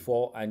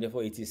 64 and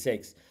therefore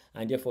 86,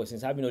 and therefore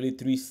since having only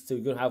 3, so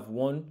you're going to have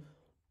 1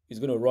 is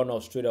going to run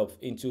off straight up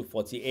into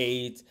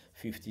 48,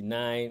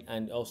 59,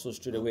 and also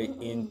straight away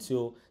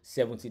into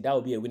 70. That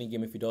would be a winning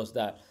game if he does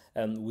that.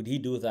 Would he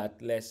do that?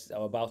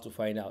 I'm about to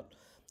find out.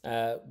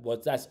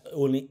 But that's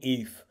only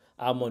if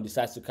Almond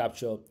decides to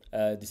capture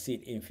the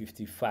seed in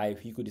 55.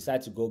 He could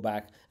decide to go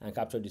back and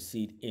capture the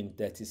seed in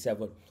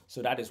 37.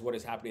 So that is what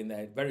is happening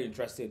there. Very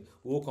interesting.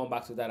 We'll come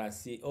back to that and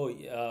see.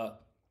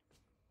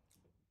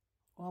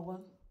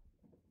 What?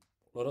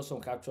 Lord Awesome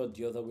captured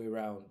the other way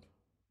around.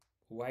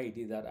 Why he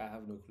did that, I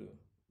have no clue.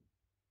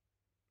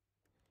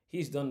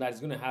 He's done that.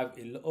 He's going to have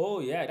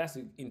yeah, that's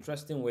an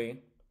interesting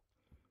way.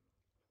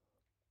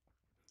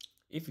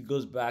 If he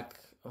goes back,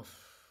 I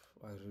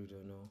really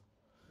don't know.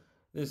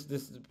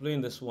 This playing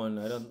this one,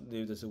 I don't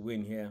believe there's a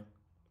win here.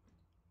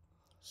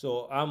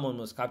 So Armon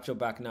must capture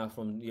back now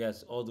from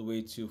all the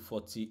way to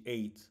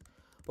 48.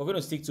 We're going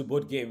to stick to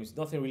both games.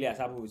 Nothing really has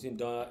happened between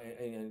Dollar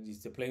and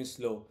he's playing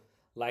slow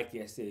like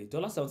yesterday.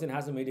 $17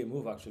 hasn't made a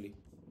move actually.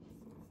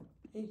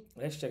 Hey.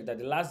 Let's check that.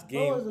 The last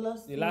game, what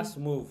was the last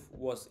move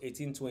was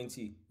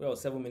 18:20. Well,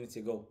 7 minutes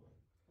ago.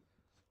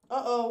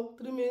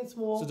 3 minutes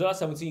more. So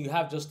 $17, you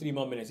have just 3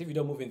 more minutes. If you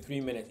don't move in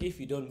 3 minutes, if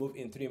you don't move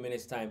in 3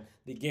 minutes time,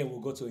 the game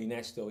will go to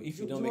Inesto. If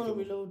you don't make it,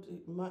 reload.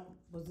 No,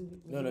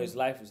 it's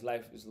live. It's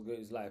live. It's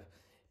live.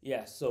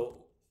 Yeah.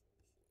 So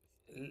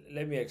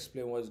let me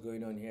explain what's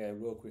going on here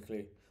real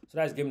quickly. So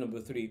that's game number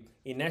 3.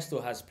 Inesto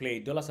has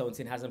played.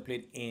 $17 hasn't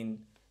played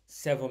in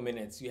 7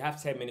 minutes. You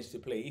have 10 minutes to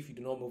play. If you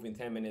do not move in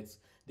 10 minutes,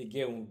 the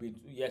game will be,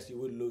 you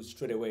will lose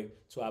straight away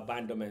to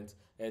abandonment.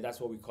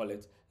 That's what we call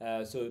it.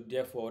 So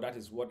therefore, that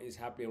is what is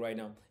happening right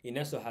now.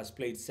 Inesto has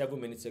played 7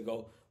 minutes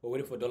ago. We're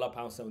waiting for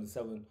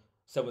 $17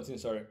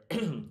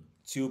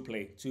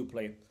 to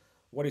play.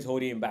 What is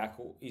holding him back?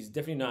 He's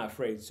definitely not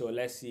afraid. So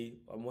let's see.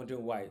 I'm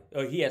wondering why.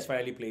 Oh, he has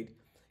finally played.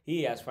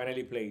 He has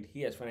finally played.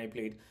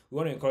 We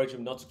want to encourage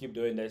him not to keep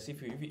doing this.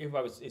 If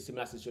I was a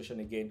similar situation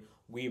again,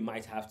 we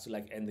might have to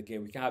end the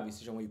game. We can't have a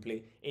situation where you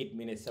play 8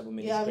 minutes, 7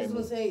 minutes. Yeah, I was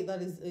going to say that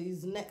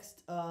his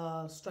next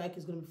strike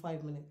is going to be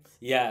 5 minutes.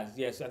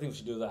 Yes, I think we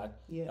should do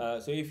that. Yeah.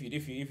 So if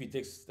he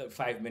takes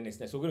 5 minutes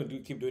next, so we're going to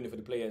keep doing it for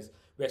the players.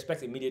 We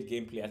expect immediate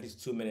gameplay, at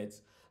least 2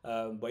 minutes.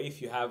 But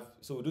if you have,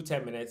 so we'll do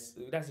 10 minutes.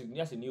 That's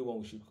a new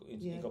one we should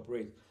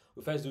incorporate.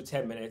 We first do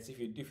 10 minutes. If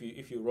you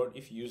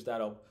use that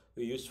up,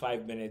 we use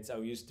 5 minutes. I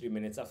will use 3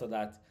 minutes. After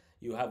that,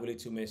 you have only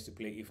 2 minutes to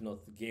play. If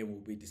not, the game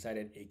will be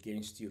decided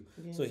against you.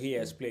 So he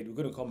has played. We're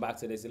going to come back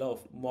to this. A lot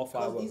of more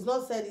fireworks. He's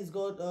not said he's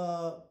got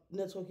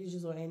network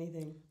issues or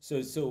anything.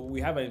 So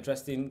we have an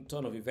interesting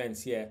turn of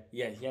events here.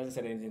 Yeah, he hasn't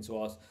said anything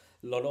to us.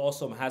 Lord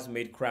Awesome has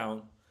made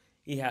crown.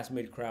 He has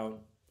made crown.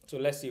 So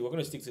let's see. We're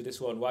going to stick to this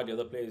one while the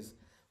other players.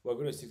 We're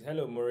going to stick.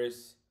 Hello,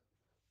 Maurice.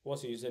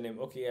 What's your username?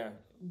 Okay, yeah.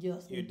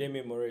 Yes.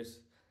 Udemy Maurice.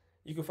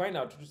 You can find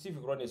out, see if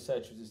you can run a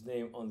search with his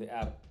name on the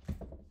app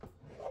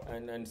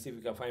and see if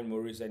you can find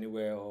Maurice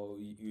anywhere, or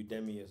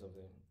Udemy or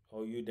something,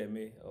 or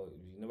Udemy, or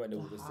you never know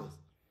what this is.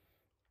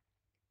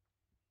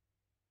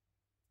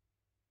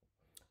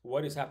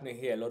 What is happening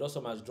here? Lord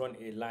Awesome has drawn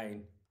a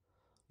line.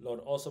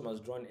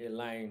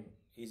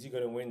 Is he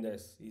going to win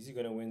this?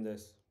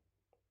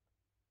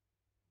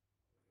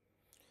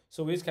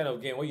 So with this kind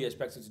of game, what you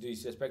expect him to do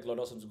is you expect Lord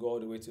Awesome to go all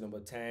the way to number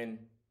 10.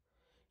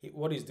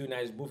 what he's doing now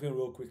is moving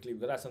real quickly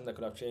because that's something that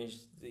could have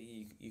changed.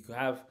 You could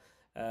have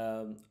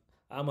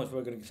how much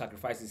we're going to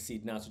sacrifice his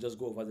seed now to just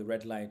go over the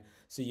red line.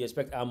 So you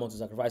expect Almond to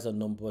sacrifice on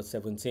number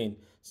 17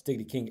 to take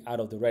the king out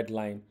of the red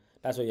line.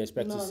 That's what you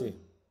expect to see.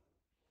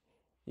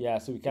 Yeah,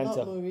 so we can't not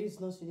tell. Maurice,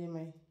 not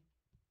Shideme.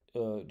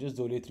 Just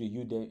the only three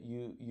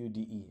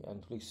UDE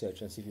and click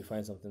search and see if you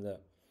find something there.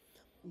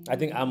 I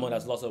think Almond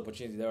has lots of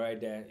opportunity there right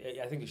there.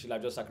 I think he should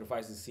have just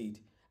sacrificed his seed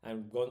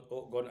and gone.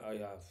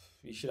 Yeah,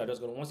 he should have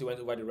just gone. Once he went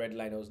over the red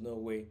line, there was no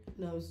way.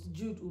 No, it's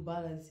Jude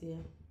Ubalance here.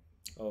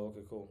 Oh,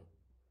 okay, cool.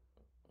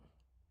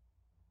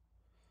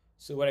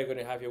 So what are you going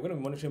to have here? We're going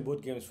to be monitoring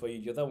both games for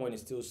you. The other one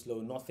is still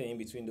slow. Nothing in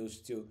between those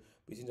two,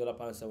 between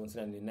 $17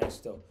 and the next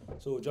store.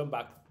 So we'll jump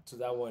back to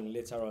that one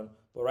later on.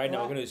 But right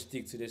now, we're going to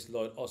stick to this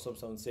Lord Awesome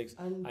 76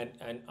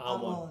 and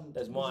Almond.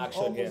 There's more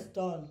action here.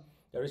 Done.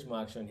 There is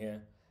more action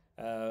here.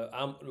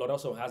 Lord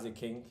Awesome has the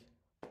king.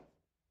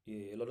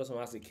 Yeah, Lord Awesome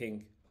has the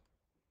king.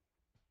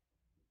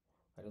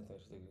 I don't think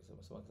I should take this.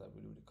 It's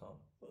really, really calm.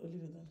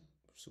 Leave it then.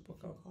 Super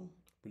calm.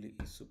 Really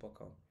is super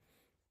calm.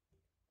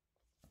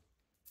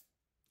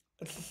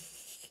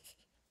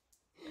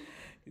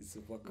 It's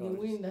super calm.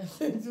 You win that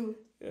too.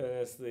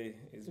 Honestly,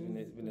 it's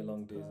been a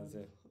long day,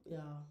 isn't it? Yeah,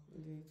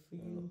 indeed. For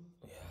you.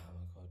 Yeah, oh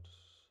my God.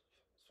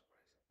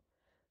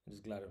 I'm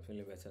just glad I'm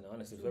feeling better now.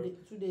 Honestly,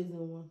 2 days in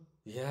one.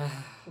 Yeah.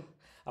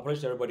 I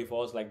apologize to everybody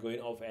for us like going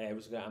off air.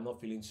 I'm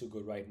not feeling too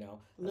good right now.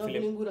 Not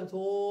feeling good at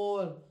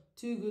all.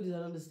 Too good is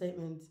an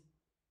understatement.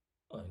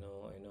 I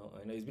know.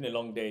 It's been a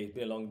long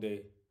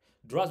day.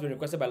 Draw's been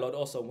requested by Lord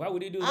Awesome. Why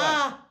would he do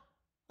that?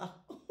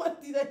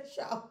 What did I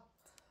shout?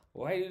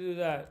 Why did he do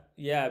that?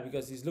 Yeah,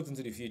 because he's looked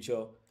into the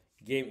future.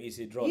 Game is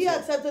a draw. He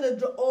accepted a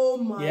draw. Oh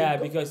my yeah,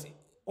 God. Because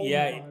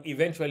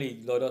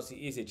eventually Lord Awesome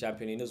is a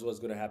champion. He knows what's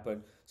going to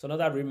happen. So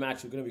another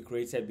rematch is going to be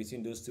created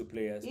between those two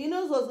players. He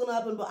knows what's going to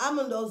happen, but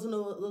Amund also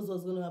knows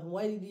what's going to happen.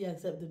 Why did he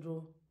accept the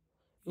draw?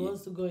 He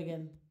wants to go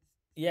again.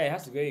 Yeah, he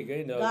has to go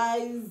again. Though.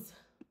 Guys.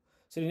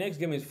 So the next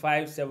game is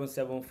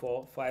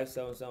 5774.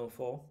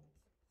 5774.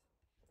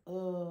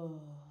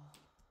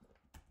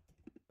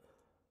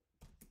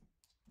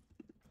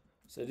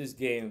 So this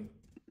game.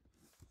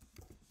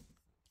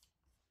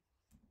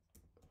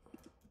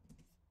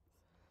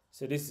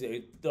 So this is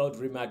a third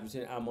rematch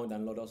between Almond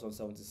and Lord Awesome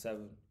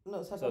 77.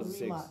 No, second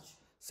rematch.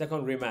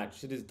 Second rematch.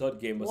 So this is third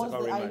game, but What's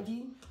second the rematch.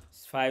 ID?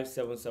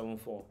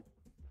 5774.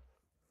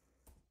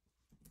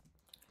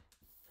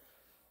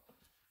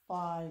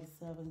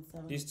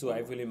 577. These two are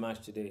evenly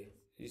matched today.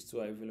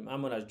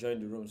 Almond has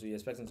joined the room, so you're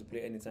expecting to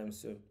play anytime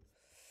soon.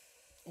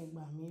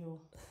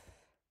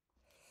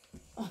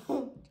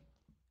 Okay.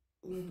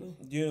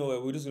 You know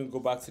what? We're just going to go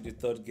back to the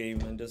third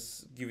game and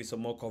just give you some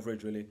more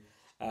coverage, really,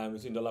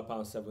 between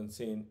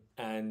 $17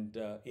 and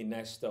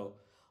Inesto.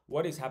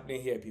 What is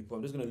happening here, people?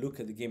 I'm just going to look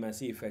at the game and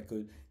see if I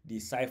could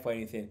decipher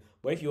anything.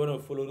 But if you want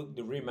to follow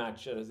the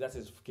rematch, that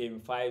is game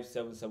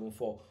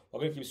 5774. We're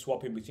going to keep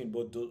swapping between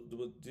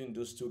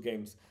those two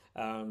games.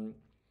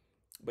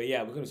 But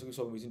yeah, we're going to keep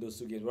swapping between those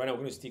two games. Right now, we're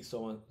going to stick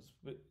someone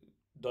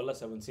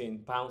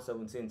 $17,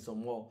 £17, some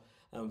more.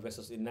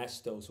 Versus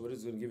Inesto, so we're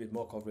just going to give it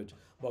more coverage.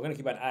 But we're going to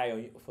keep an eye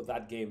on for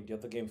that game, the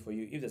other game for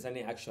you. If there's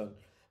any action,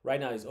 right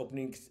now is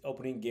opening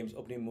games,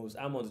 opening moves.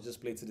 Almond to just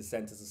play to the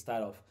center to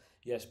start off.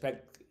 You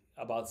expect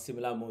about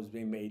similar moves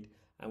being made,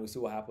 and we'll see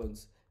what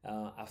happens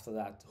after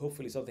that.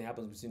 Hopefully something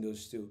happens between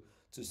those two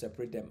to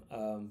separate them.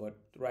 But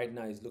right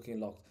now it's looking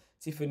locked.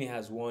 Tiffany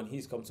has won.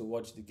 He's come to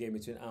watch the game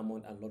between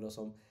Almond and Lord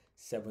Awesome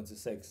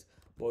 76.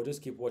 But we'll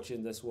just keep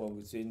watching this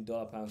one between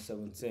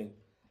 $17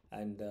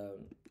 and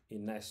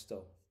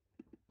Inesto.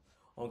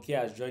 Uncle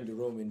has joined the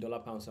room in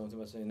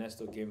 $17 in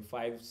Nesto game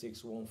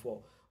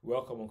 5614.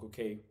 Welcome, Uncle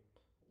K.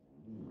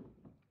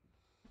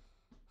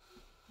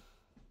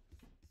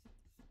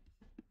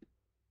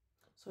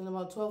 So in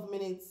about 12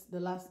 minutes, the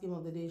last game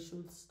of the day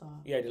should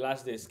start. Yeah, the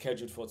last day is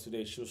scheduled for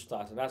today should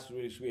start. And that's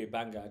really should be a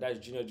banger. That's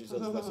Junior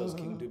Jesus versus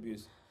King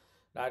Dubious.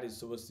 That is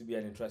supposed to be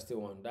an interesting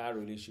one. That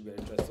really should be an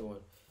interesting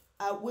one.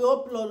 We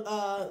upload.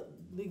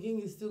 The king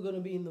is still going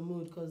to be in the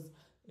mood because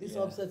this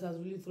upset has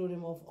really thrown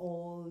him off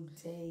all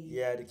day.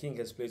 Yeah, the king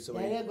has played so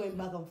many. They're going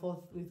back and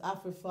forth with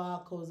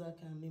Afrifa,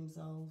 Kozak, and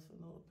himself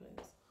and all the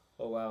players.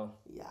 Oh, wow.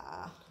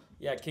 Yeah.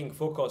 Yeah, King,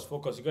 focus.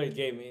 You got a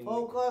game in.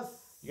 Focus.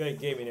 You got a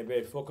game in a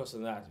bit. Focus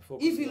on that.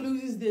 If he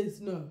loses this,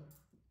 no.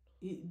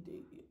 You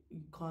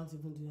can't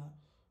even do that.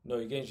 No,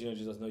 against Junior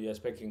Jesus, no, you're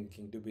expecting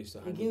King Dubis to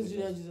handle Against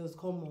Junior Jesus,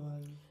 come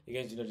on.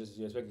 Against Junior Jesus,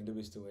 you're expecting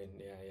Dubis to win.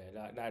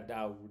 Yeah. That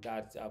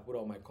I put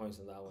all my coins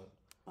on that one.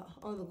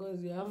 All the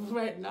coins you have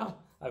right now.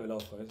 I have a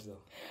lot of coins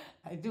though.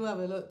 I do have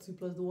a lot too,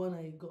 plus the one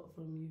I got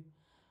from you.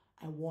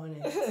 I won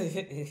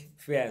it.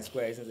 Fair and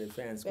square, isn't it?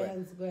 Fair and square. Fair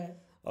and square.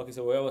 Okay,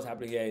 so what was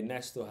happening here?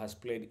 Nesto has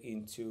played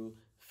into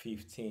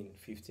 15.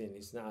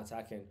 He's now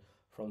attacking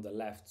from the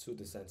left to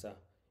the center.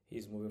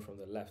 He's moving from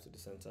the left to the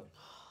center.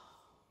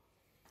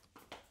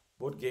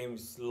 Both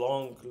games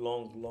long.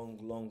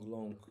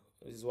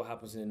 This is what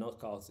happens in the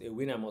knockouts. A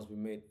winner must be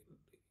made.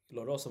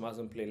 Lord Awesome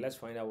hasn't played. Let's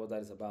find out what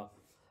that is about.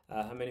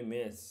 How many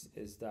minutes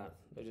is that?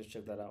 Let's just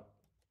check that out.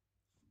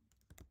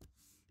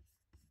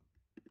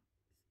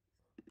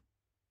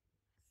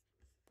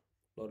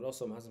 Lord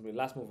Awesome hasn't played.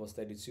 Last move was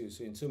 32.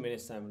 So in 2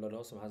 minutes' time, Lord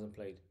Awesome hasn't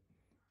played.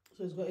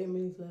 So he's got 8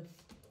 minutes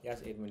left. He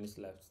has 8 minutes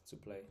left to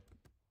play.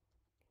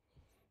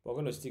 We're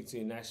going to stick to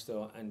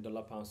Inesto and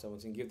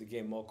 $17. Give the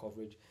game more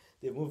coverage.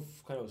 They move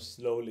kind of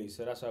slowly,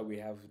 so that's why we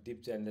have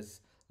deep and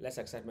there's less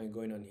excitement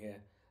going on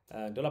here.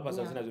 $17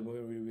 has been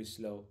moving really, really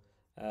slow.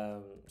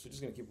 So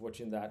just gonna keep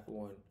watching that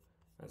one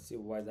and see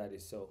why that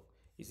is so.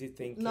 Is he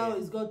thinking? Now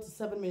it's got to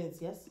 7 minutes.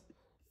 Yes.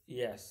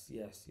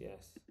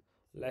 Yes.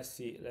 Let's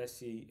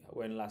see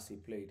when last he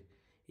played.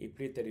 He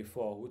played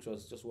 34, which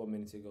was just 1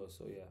 minute ago.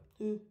 So yeah.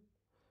 Who?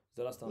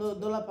 The last time. No,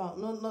 dollar pound.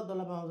 No, not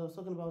dollar pound. I was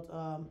talking about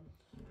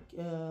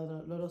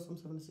the Lord of some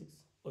 76.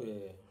 Oh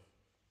yeah.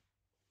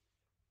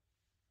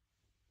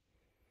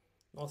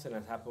 Nothing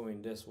has happened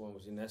in this one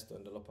with Inesto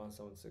and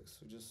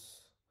 $76. We're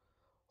just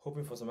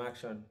hoping for some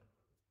action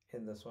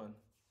in this one.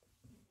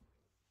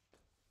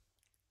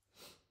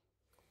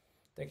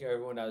 Thank you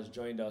everyone that has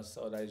joined us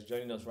or that is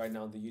joining us right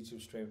now on the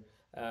YouTube stream.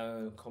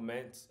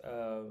 Comment,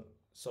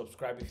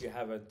 subscribe if you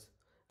haven't,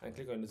 and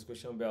click on the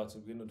notification bell to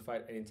be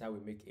notified anytime we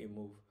make a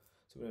move.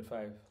 To be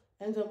notified.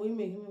 Anytime we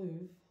make a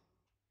move.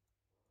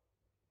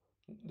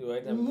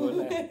 Anytime we go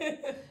live.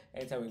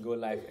 Anytime we go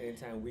live.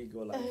 Anytime we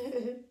go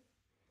live.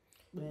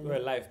 We're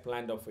live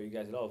planned up for you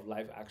guys. A lot of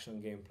live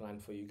action game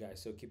planned for you guys.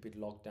 So keep it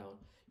locked down.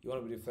 You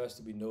want to be the first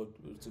to be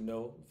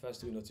first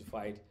to be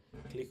notified.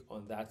 Click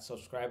on that.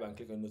 Subscribe and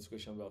click on the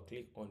notification bell.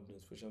 Click on the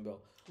notification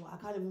bell. Well, I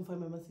can't even find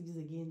my messages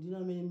again. Do you know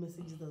how many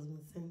messages that's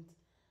been sent?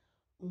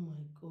 Oh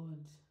my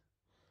god.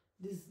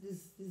 This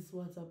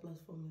WhatsApp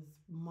platform is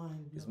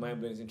mind-blowing. It's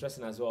mind-blowing. It's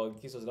interesting as well.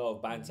 It gives us a lot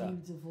of banter.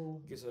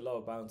 Beautiful. It gives us a lot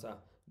of banter.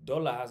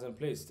 Dollar hasn't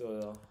played still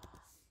though.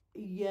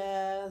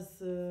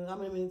 Yes. How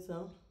many minutes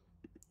now?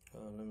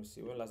 Let me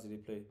see. When last did he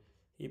play?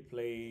 He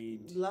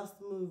played. Last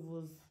move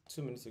was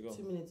 2 minutes ago.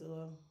 2 minutes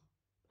ago.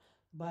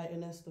 By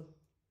Ernesto.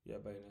 Yeah,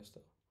 by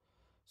Ernesto.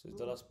 So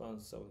it's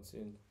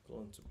 $17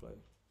 on to play.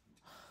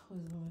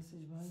 Where's my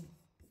message by?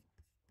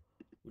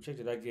 We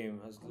checked that game.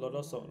 Has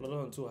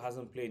Lord 2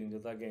 hasn't played in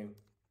that game.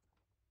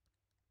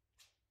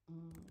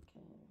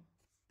 Okay.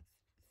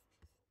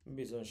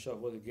 Maybe he's unsure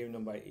what the game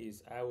number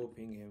is. I will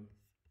ping him.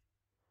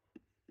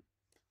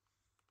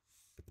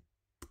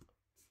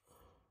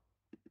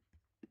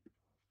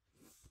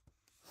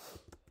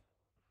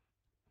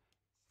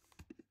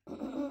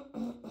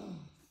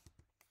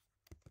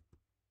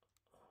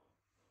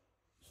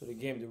 So the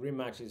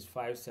rematch is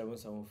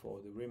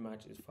 5774. The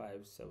rematch is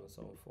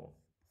 5774.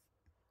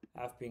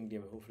 I've pinged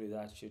him. Hopefully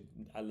that should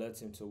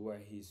alert him to where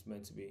he's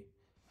meant to be.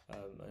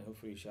 And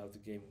hopefully he should have the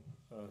game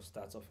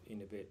starts off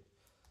in a bit.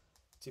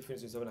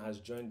 T27 has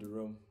joined the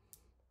room.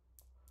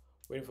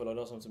 Waiting for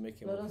Lodosum to make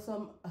him.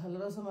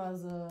 Lodosum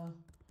has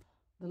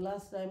the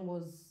last time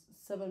was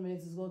 7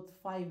 minutes. It's got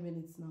 5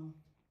 minutes now.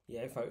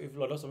 Yeah, if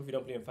Lodosum, if you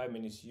don't play in 5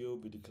 minutes, you'll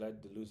be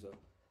declared the loser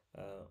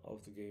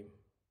of the game.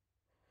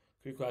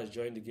 Kriko has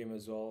joined the game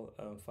as well.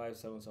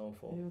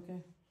 5774. Are you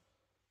okay?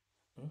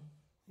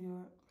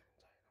 You're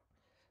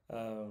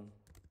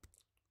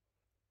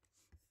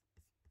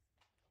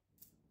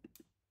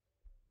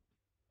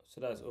so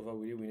that's over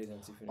with you, Winnie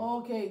and Tiffany.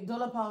 Okay,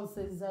 Dollar Pound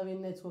says he's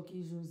having network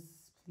issues,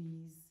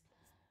 please.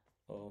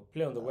 Oh,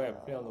 play on the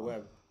web. Play on the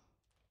web.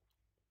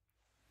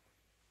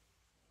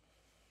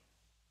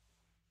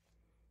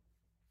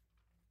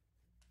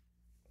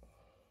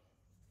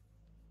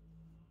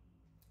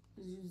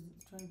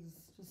 Try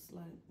this, just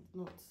like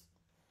not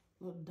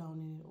down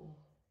in it all.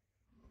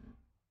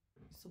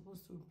 It's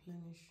supposed to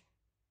replenish.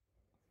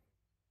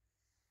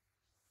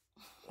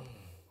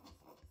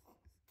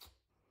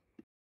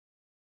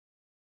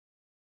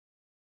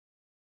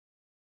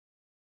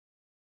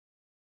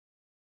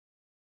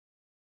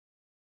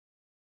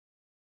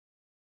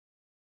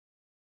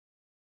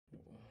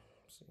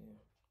 So, yeah.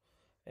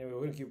 Anyway,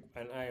 we're gonna keep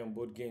an eye on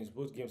both games.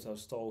 Both games have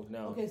stalled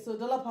now. Okay, so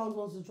Dollar Pound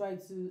wants to try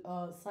to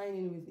sign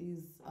in with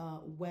his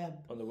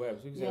web. On the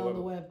web. So yeah, on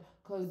the web.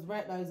 Because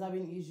right now he's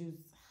having issues.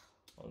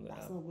 On the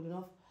That's app. not good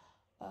enough.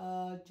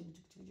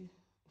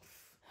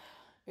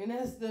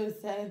 Ernesto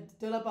said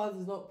Dollar Pound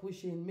is not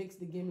pushing, makes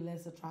the game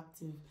less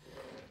attractive.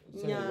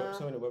 Send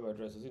me the web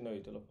address. Does he know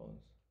your $.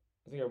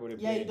 I think everybody.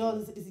 Yeah, he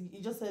does.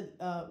 He just said,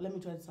 "Let me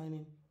try to sign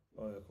in."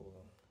 Oh yeah, cool.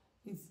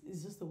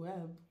 It's just the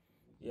web.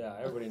 Yeah,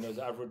 everybody knows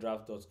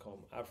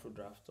AfroDraught.com.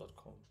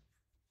 AfroDraught.com.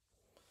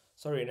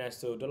 Sorry,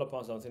 Ernesto.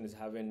 $something is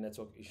having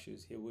network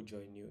issues. He will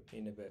join you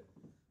in a bit.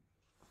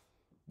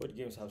 Both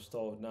games have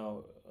stalled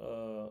now.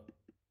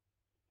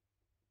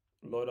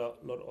 Lord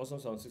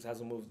Awesome 76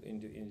 hasn't moved in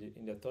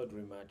the third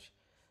rematch,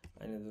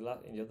 and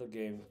in the other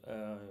game,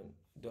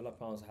 Dollar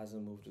Pounds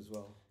hasn't moved as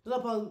well.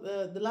 Dollar Pound.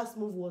 The last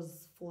move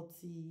was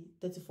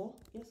 34.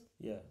 Yes.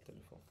 Yeah,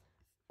 34.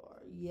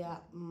 Yeah.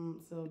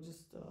 So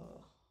just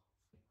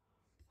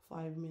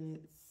 5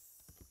 minutes.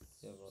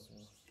 Yeah, about,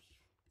 yeah.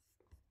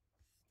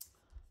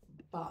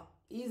 But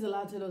he's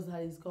allowed to tell us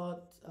that he's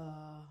got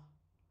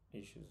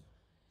Issues.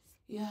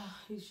 Yeah,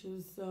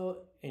 issues.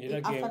 So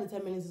after the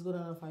 10 minutes, it's going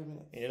another 5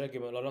 minutes. In the other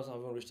game, Lawrence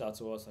haven't reached out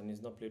to us and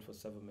he's not played for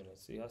 7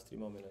 minutes. So he has 3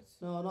 more minutes.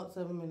 No, not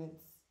 7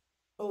 minutes.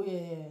 Oh,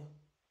 yeah.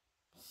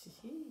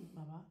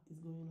 Baba is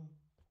going on.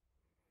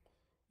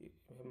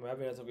 I'm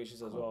having network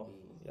issues as well.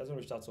 Copy. He hasn't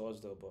reached out to us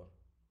though, but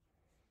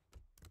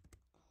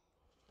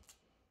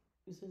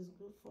It says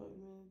go 5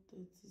 minutes,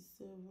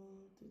 37,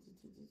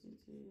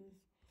 30.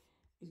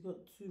 He's got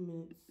 2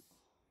 minutes.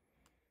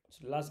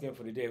 so the last game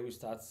for the day, which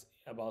starts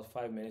about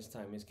 5 minutes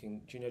time, is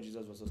King Junior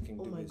Jesus versus King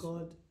Oh my Dubis.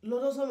 god.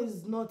 Lodosam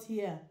is not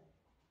here.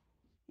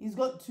 He's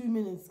got 2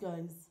 minutes,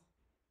 guys.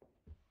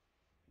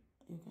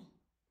 Okay.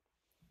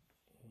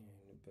 Yeah,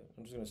 in a bit.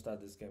 I'm just gonna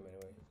start this game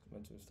anyway. I'm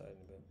meant to start in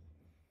a bit.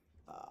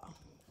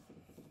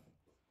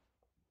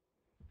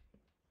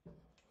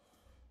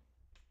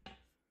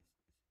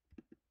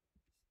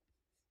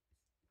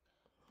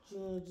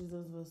 Junior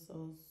Jesus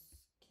versus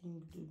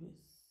King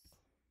Dubis.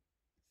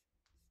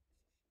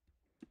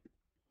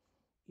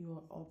 You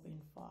are up in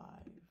 5.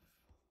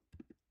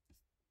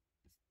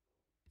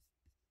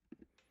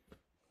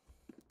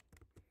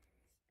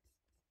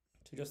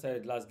 So we just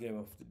started the last game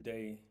of the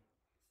day.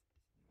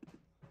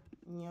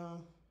 Yeah.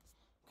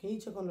 Can you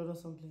check on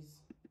Lodosam, please?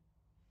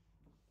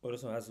 Oh,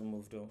 this one hasn't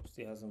moved though.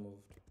 Still hasn't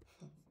moved.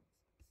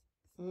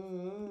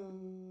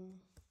 Mm-hmm.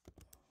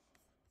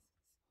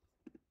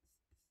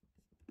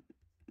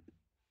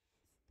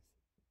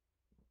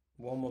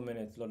 One more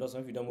minute. Lord, that's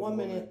if you don't move 1 in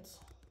 1 minute. minute.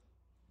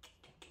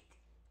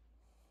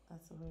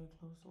 That's a very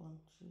close one.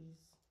 Jeez.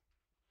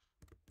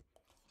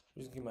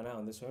 Just keep an eye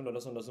on this one. Lord,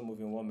 this one doesn't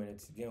move in 1 minute.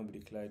 The game will be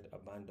declared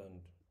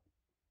abandoned.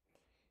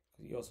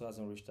 Because he also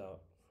hasn't reached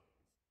out.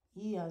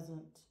 He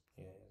hasn't.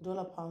 Yeah.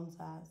 Dollar Pounds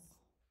has.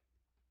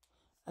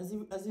 Has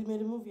he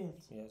made a move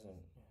yet? He hasn't.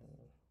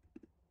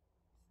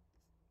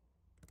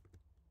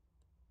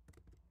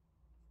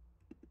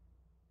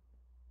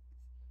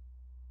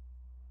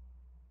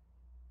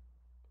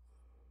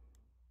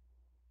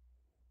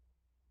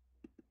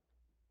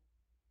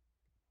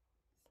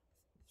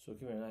 So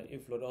keep an eye.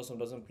 If Lord Awesome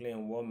doesn't play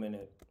in 1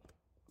 minute,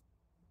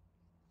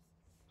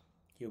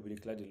 he'll be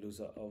declared the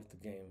loser of the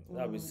game.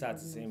 That'll be sad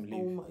to see him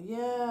leave.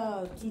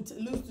 Yeah, to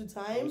lose to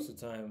time. Lose to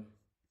time.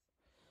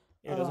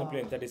 If he doesn't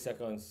play in 30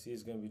 seconds,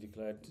 he's going to be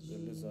declared the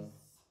loser.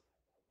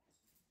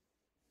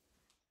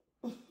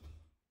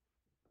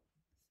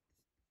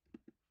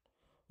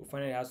 We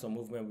finally had some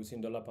movement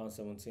between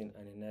 $17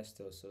 and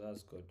Ernesto, so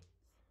that's good.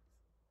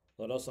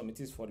 Lord Awesome, it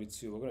is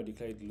 42. We're going to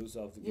declare the loser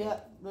of the game. Yeah,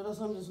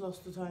 Lodosam just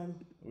lost to time.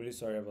 Really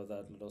sorry about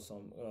that, Lord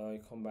Awesome. You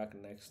come back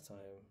next time.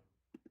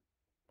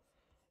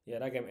 Yeah,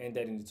 that game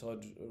ended in the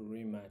third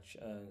rematch,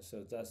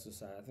 so that's so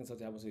sad. I think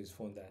something happened to his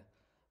phone there,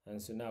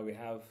 and so now we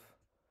have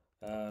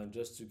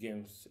just 2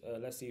 games.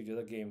 Let's see if the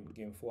other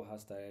game 4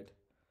 has started.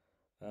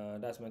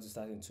 That's meant to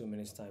start in 2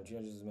 minutes time.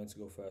 Junior is meant to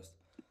go first,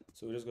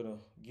 so we're just gonna.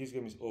 This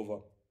game is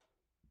over.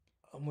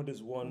 Ahmed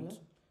has won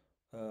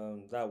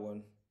that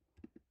one.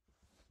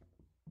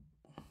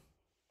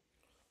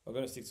 We're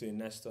gonna stick to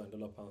Ernesto and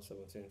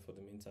 $17 for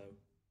the meantime.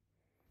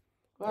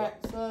 Right.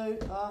 So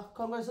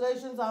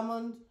congratulations,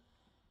 Amund.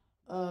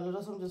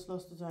 Lodosam just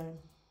lost the time.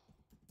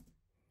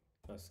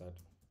 That's sad.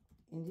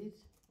 Indeed.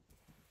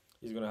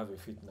 He's gonna have a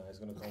fit now. He's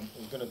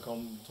gonna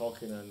come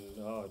talking and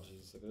oh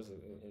jeez. Yeah,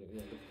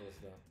 look forward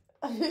to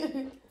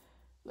that.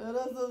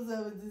 Lodosam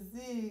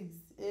 76.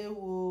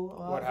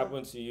 Ewo. What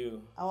happened to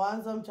you? Our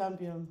handsome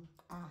champion.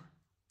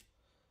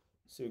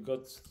 So we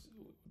got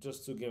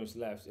just 2 games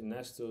left.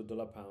 Ernesto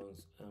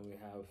 $, and we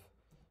have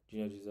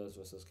Junior Jesus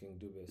versus King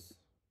Dubis.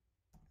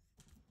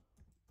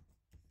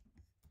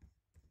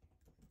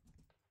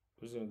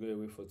 We're just gonna go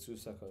away for 2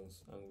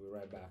 seconds and we'll be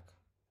right back.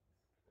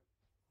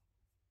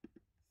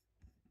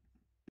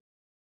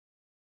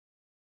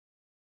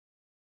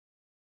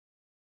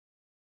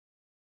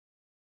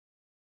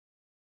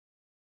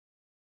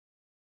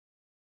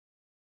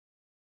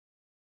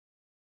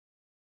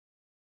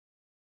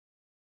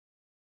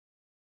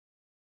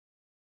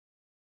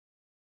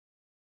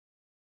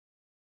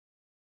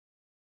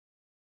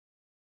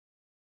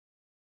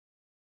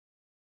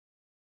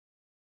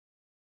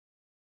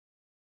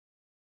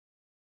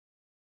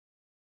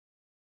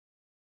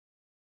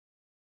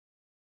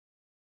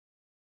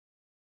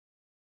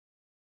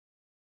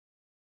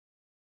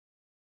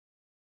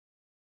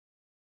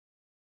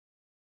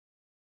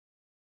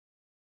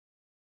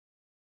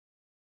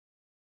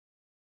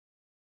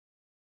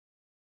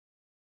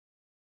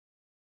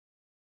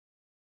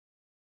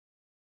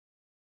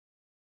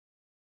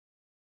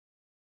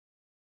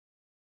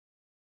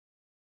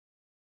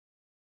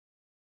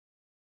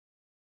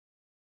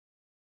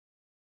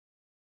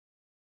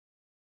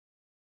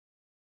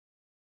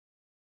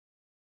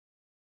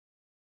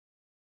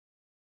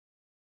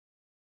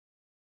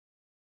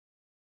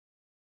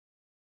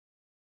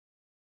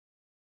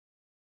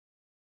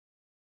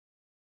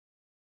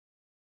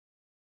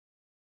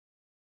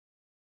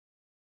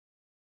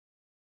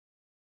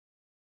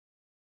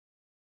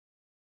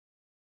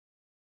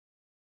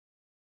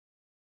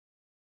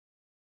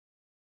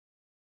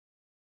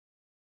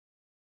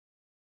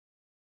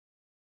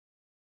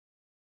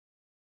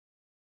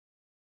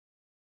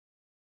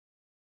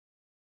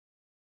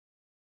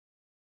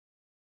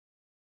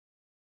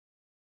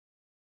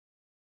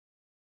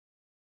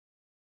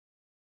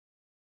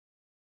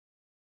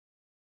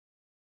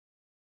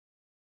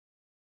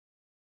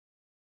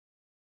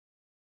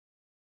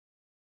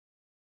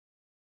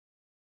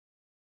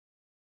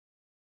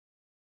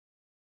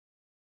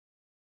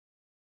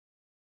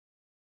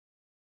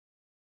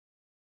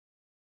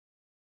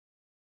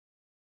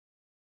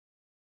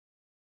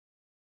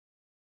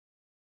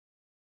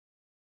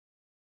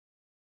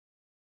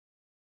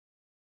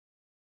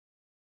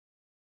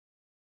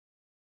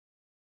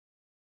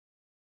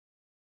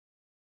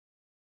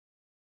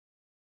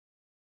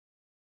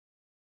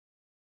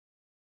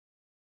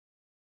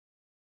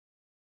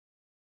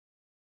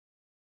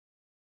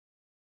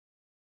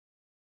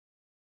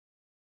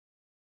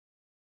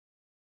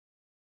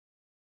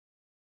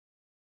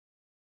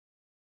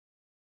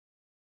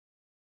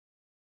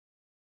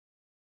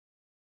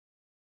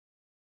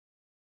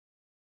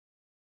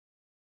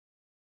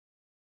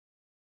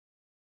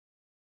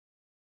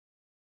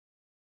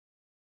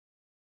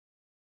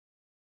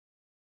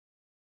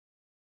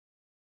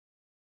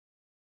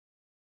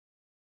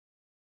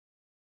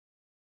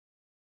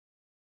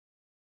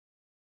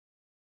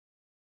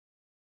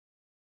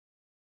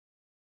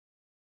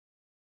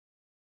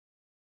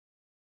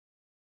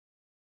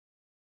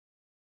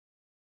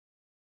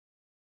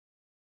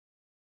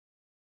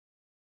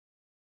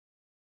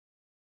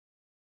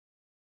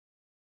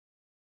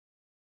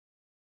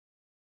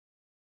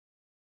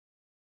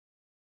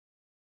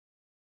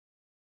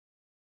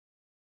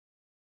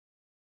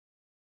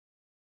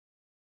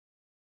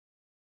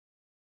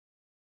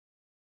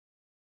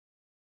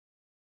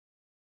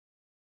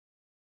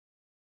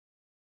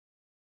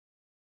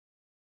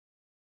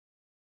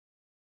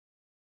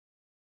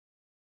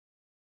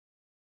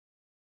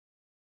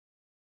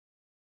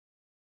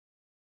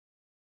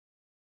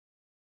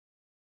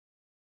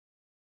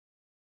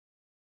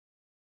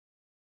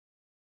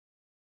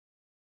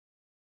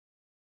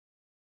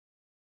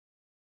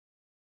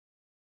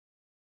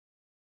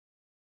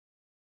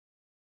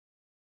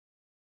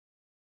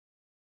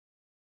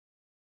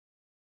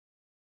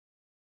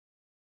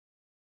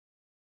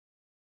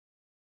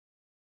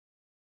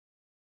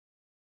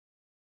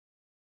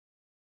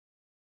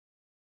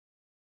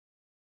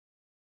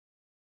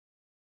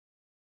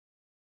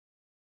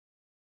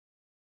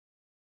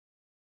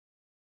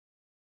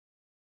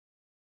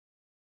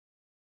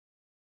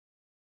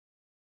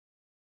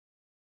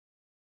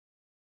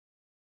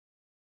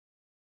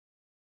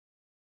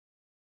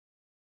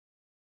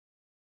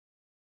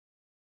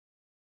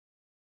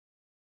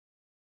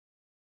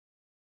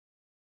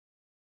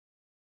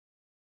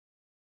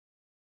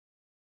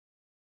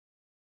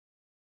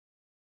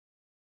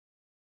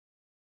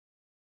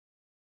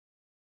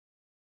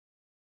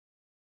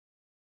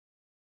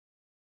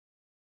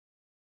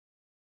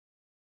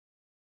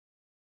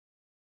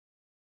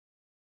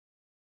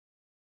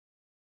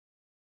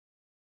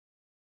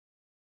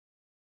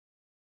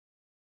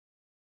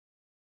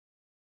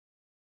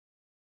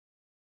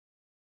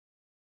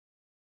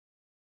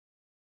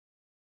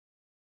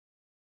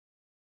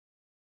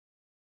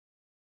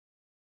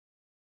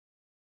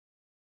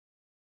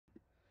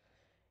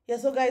 Yeah,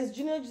 so guys,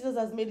 Junior Jesus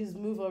has made his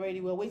move already.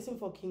 We're waiting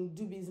for King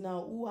Doobies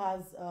now, who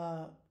has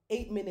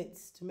 8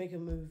 minutes to make a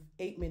move.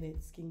 8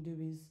 minutes, King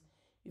Doobies.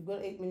 You've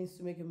got 8 minutes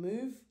to make a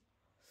move.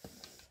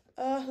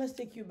 Let's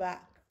take you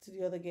back to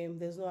the other game.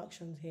 There's no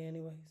actions here,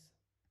 anyways.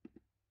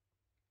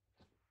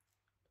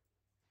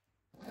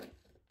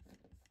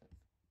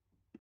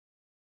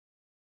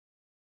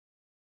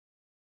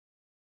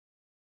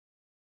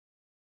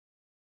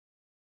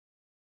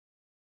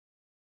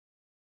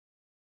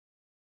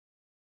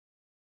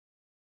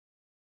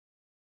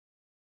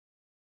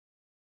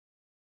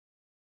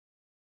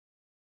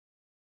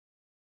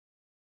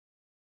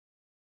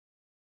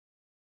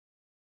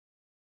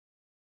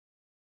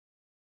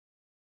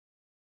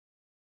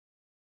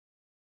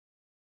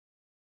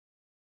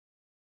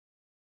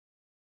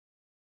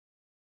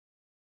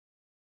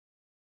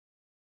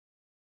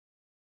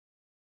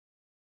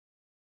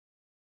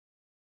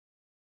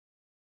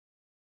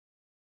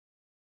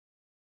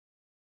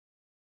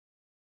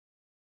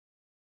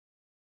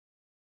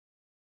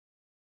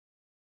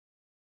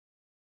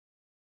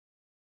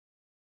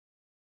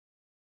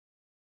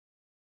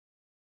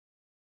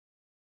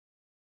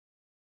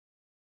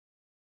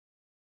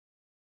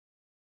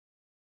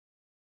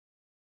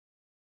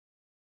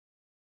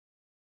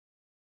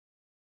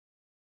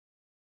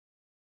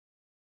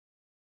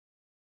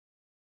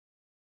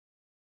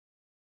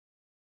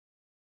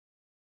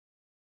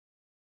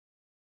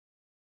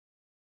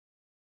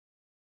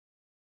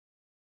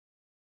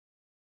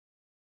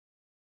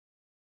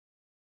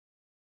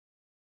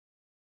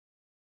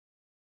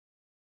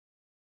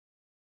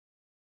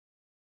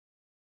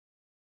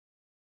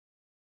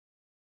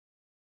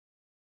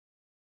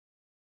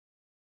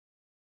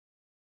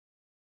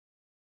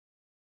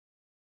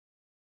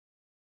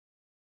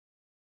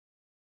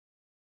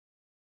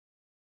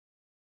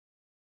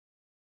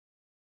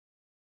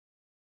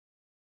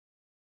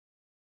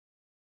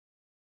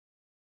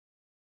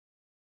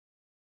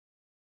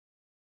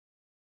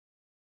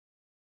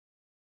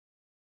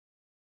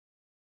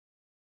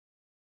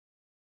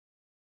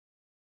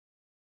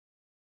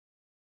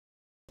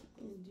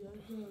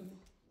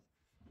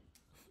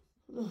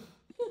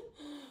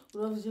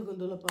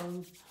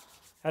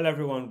 Hello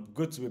everyone,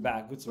 good to be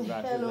back. Good to be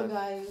back. Hello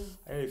guys.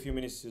 I need a few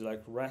minutes to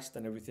like rest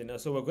and everything.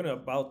 So we're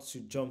about to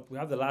jump. We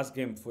have the last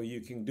game for you,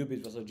 King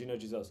Dubis versus Junior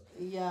Jesus.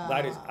 Yeah.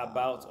 That is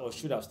about or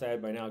should have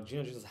started by now.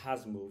 Junior Jesus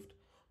has moved.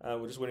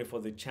 We're just waiting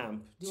for the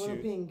champ. Do you want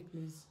to ping,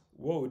 please?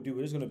 What we do,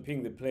 we're just going to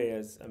ping the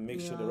players and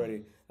make sure they're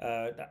ready.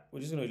 We're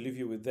just going to leave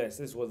you with this.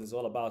 This is what it's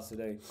all about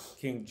today.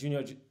 King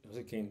Junior, was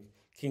it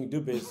King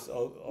Dubis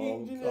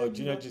or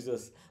Junior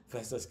Jesus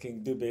versus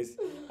King Dubis.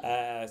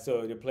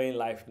 So they're playing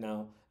live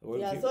now. So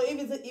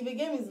if a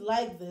game is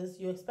like this,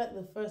 you expect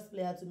the first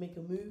player to make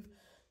a move.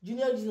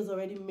 Junior Jesus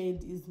already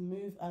made his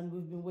move, and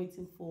we've been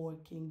waiting for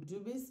King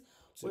Dubis.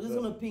 We're just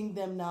gonna ping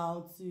them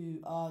now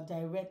to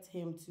direct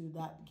him to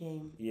that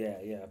game.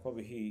 Yeah.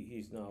 Probably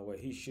he's not aware.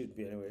 He should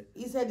be anyway.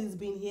 He said he's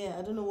been here.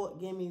 I don't know what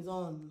game he's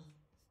on.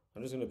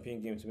 I'm just gonna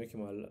ping him to make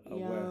him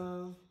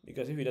aware.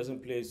 Because if he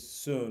doesn't play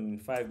soon, in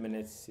 5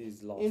 minutes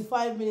he's lost. In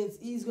 5 minutes,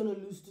 he's gonna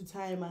lose to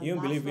time. And you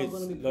don't believe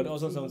it? Lord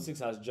Awesome 76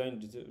 has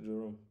joined the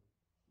room.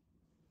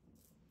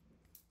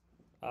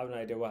 I have no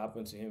idea what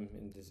happened to him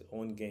in his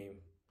own game.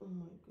 Oh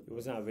my god. He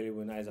wasn't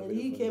available now. He's available.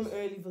 And he came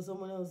early for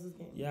someone else's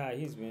game. Yeah,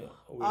 he's been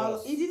with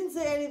us. He didn't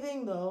say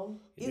anything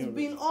though. He's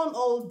been on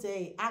all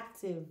day,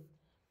 active.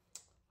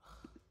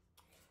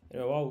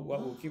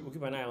 We'll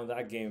keep an eye on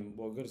that game.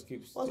 We're going to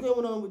keep. What's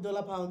going on with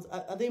dollar pounds?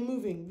 Are they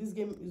moving? This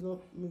game is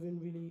not moving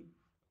really.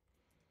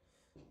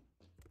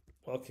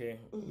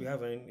 Okay, we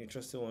have an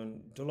interesting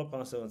one. Dollar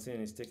pound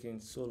 17 is taking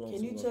so long.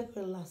 Can you check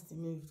when last he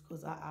moved?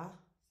 Because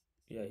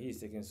yeah,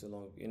 he's taking so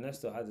long.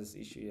 Ernesto had this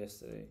issue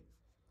yesterday.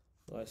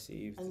 Let's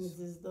see if. And it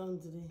is done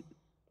today.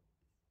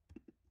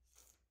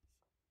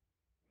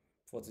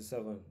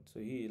 47. So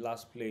he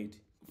last played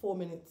 4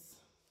 minutes.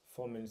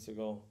 4 minutes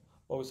ago.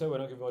 But we said we're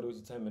not giving all the way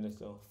to 10 minutes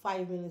though.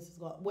 5 minutes has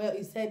got. Well,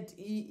 he said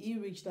he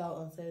reached out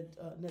and said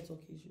network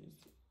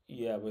issues.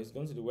 Yeah, but he's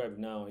gone to the web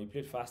now. He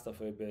played faster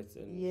for a bit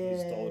and he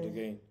stalled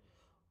again.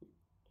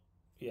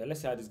 Yeah,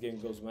 let's see how this game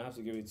goes. We might have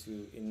to give it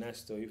to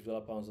Ernesto if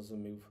dollar pounds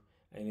doesn't move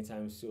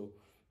anytime soon.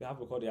 We have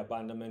to call the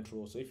abandonment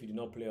rule. So if you do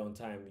not play on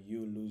time,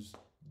 you lose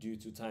due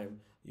to time.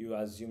 You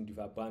assumed you've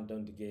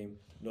abandoned the game,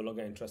 no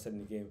longer interested in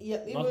the game.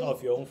 Yeah, not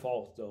of your own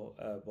fault though,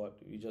 but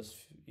you just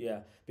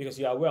because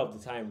you're aware of the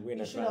time.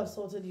 You should have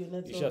sorted your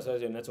network. You should have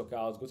sorted your network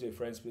out. Go to a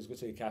friend's place, go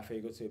to a cafe,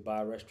 go to a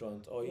bar,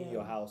 restaurant, or in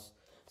your house.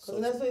 Because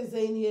that's what he's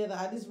saying here,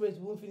 that at this rate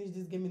we won't finish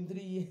this game in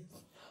 3 years.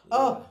 Yeah.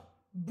 Oh,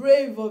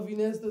 brave of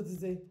Ernesto to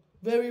say.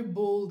 Very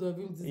bold of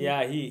him to say.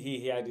 Yeah,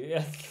 he had it.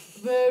 Yeah.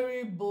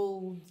 Very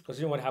bold.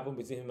 Considering what happened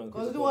between him and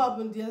Chris. Considering what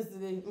happened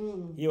yesterday.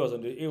 He was the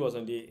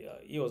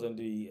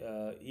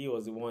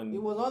one. He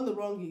was on the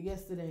wrong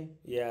yesterday.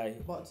 Yeah.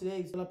 But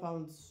today it's dollar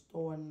pounds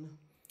on.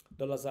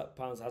 Dollars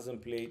pounds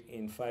hasn't played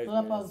in 5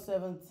 dollar minutes. Dollar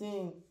pounds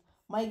 17.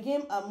 My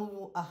game are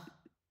moving.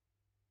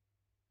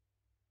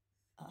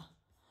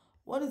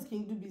 What is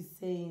King Doobie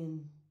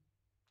saying?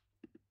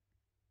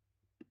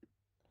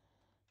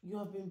 You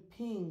have been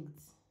pinged.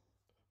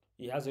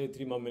 He has only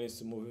 3 more minutes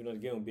to move. If not,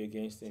 the game will be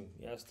against him.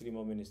 He has 3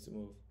 more minutes to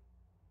move.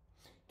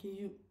 Can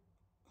you?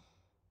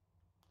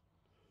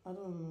 I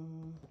don't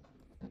know.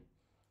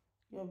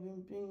 You have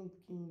been playing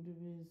King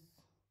Dubis.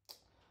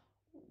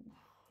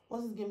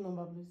 What's his game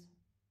number, please?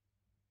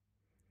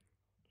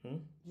 Hmm?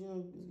 Do you know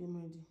his game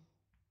ID?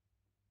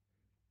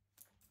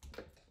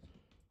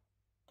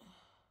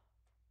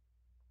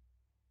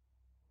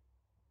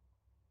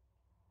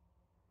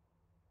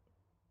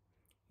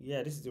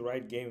 Yeah, this is the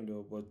right game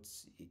though, but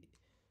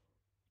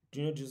do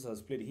you know Jesus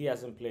has played? He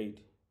hasn't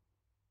played.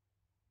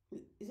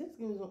 Is this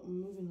game is not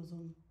moving or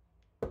something?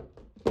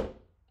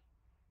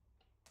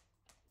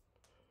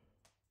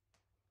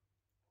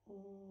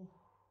 Oh,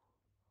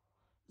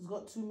 it's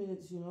got 2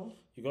 minutes, you know.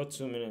 You got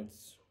 2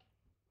 minutes.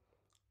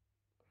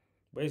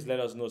 But he's let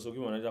us know, so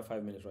give him another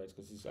 5 minutes, right?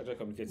 Because he's actually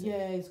communicating.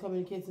 Yeah, it's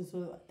communicating,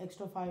 so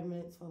extra 5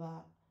 minutes for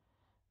that.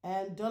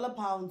 And dollar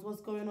pounds,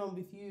 what's going on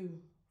with you,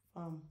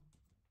 fam?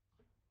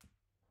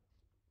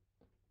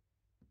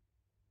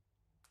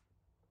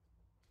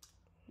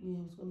 Yeah,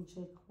 I was gonna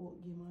check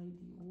what game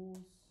ID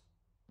was.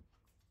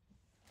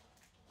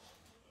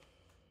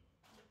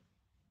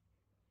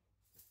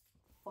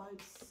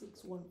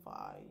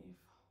 $5615.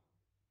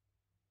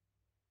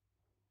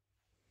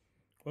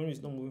 When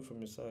he's not moving from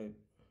your side.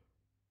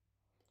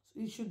 So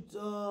you should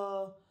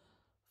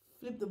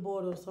flip the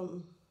board or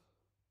something.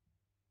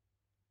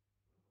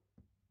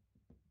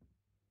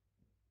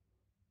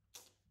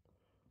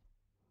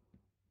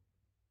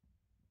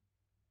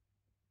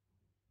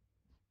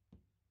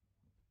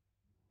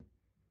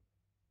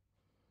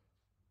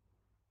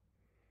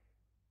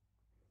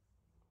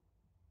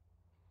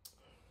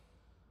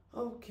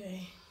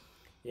 Okay.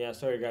 Yeah,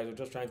 sorry guys, we're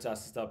just trying to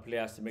assist our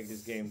players to make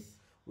this game.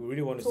 We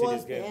really want to see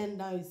Towards this the game. end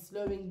now, it's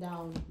slowing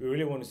down. We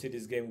really want to see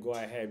this game go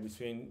ahead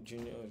between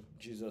Junior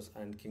Jesus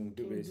and King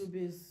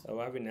Dubis.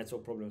 We're having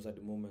network problems at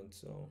the moment,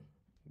 so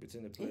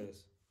between the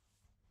players.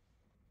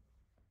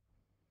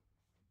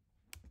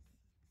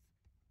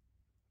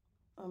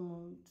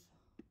 Amount.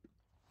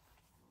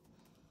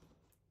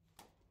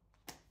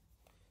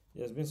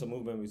 There's been some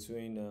movement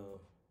between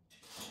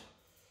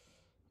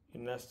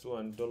Ernesto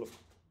and Dollar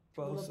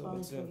Pound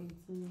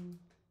 17.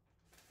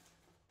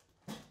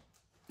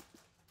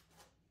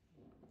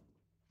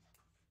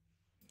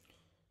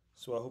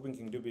 So we're hoping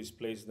King Dubis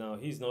plays now.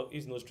 He's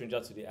no stranger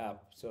to the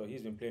app, so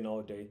he's been playing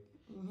all day.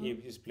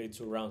 He's played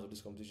 2 rounds of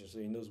this competition, so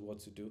he knows what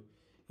to do.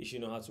 He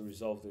should know how to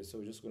resolve this. So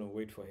we're just gonna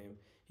wait for him.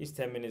 His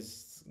 10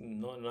 minutes,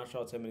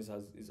 natural 10 minutes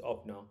is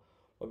up now,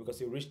 but because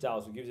he reached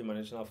out, we give him an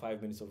additional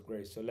 5 minutes of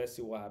grace. So let's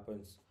see what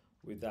happens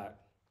with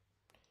that.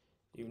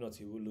 If not,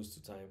 he will lose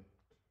to time.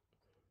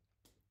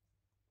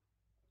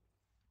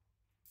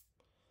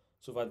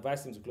 So I've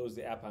advised him to close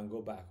the app and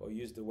go back, or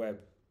use the web.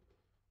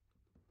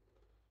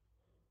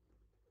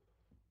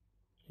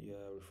 Yeah,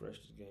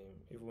 refresh the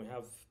game. If we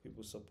have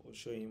people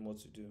showing him what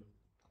to do.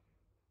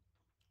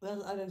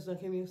 That's Alex that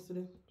came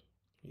yesterday.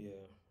 Yeah,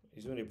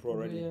 he's only a pro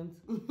already.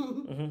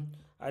 Brilliant.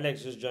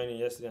 Alex just joined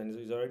yesterday and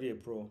he's already a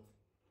pro.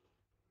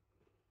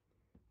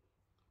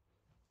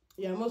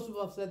 Yeah, most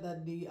people have said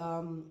that the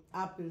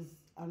app is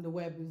and the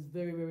web is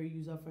very, very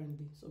user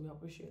friendly, so we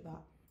appreciate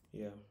that.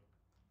 Yeah.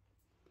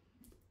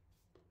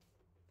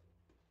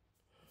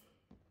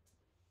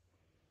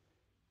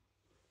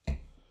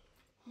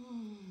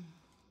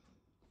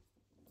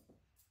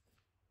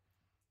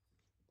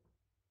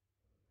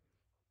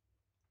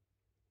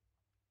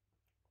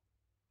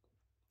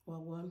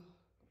 Well, one.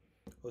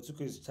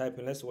 Otuku is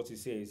typing. Let's see what he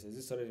says. Has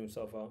he sorted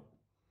himself out?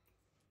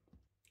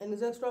 And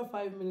it's extra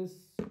 5 minutes.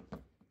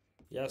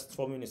 He has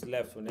 4 minutes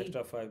left for an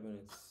extra 5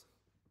 minutes.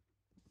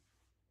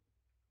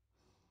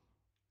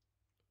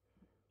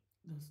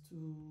 That's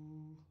too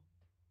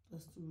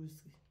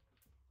risky.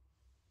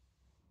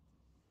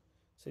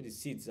 So the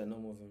seats are not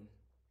moving.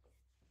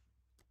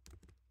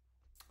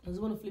 Does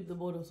he want to flip the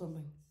board or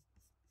something?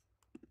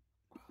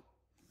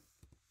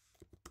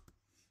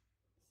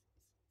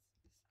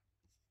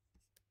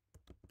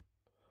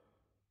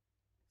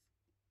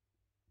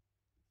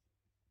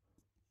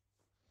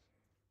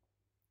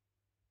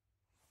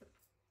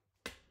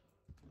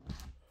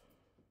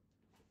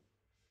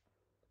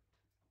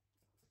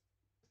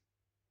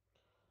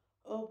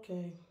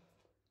 Okay.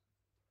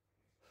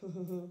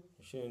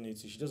 She don't need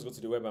to. She just go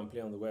to the web and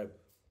play on the web.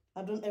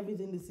 I've done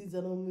everything. The seats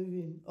are not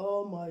moving.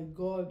 Oh my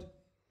god.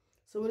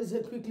 Somebody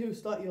said quickly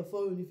restart your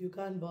phone if you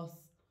can, boss.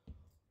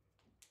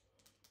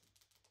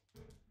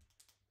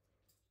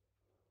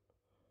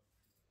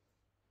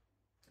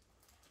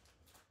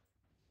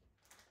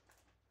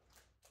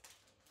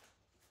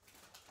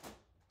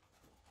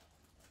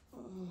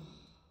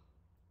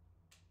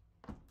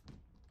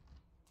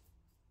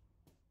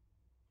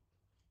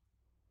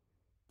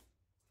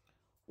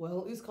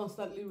 Well, he's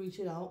constantly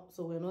reaching out,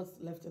 so we're not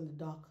left in the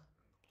dark.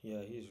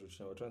 Yeah, he is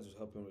reaching out. We're trying to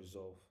help him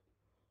resolve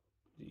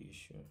the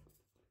issue.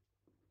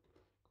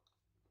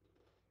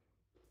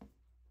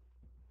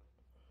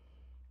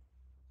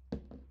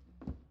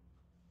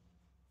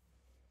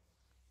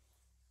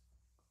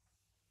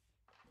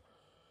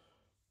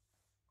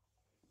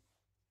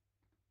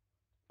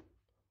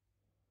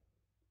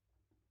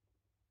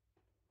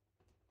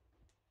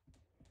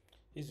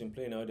 He's been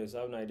playing all this.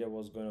 I have no idea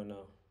what's going on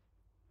now.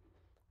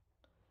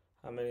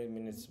 How many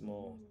minutes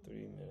more? 3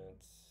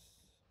 minutes.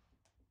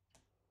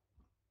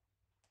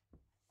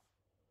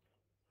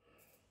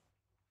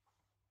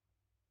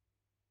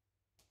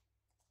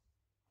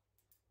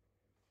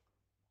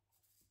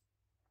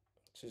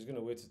 So he's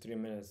gonna wait to 3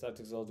 minutes. That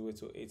takes all the way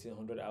to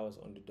 1800 hours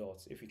on the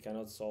dot. If he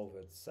cannot solve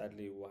it,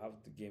 sadly, we'll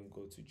have the game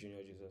go to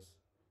Junior Jesus.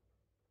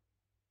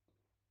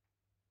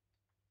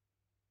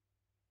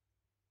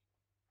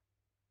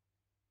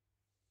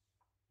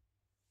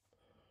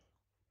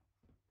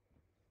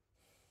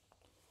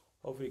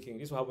 Hopefully, King.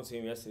 This is what happened to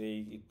him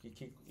yesterday.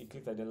 He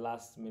clicked at the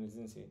last minute,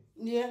 didn't he?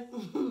 Yeah.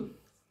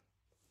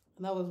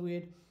 That was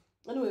weird.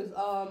 Anyways,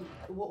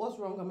 what's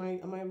wrong?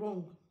 Am I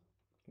wrong?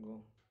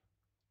 Go.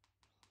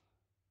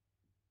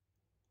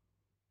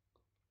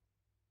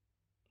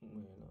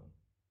 No,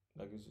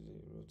 like this is a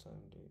real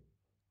time date.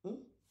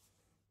 Hmm?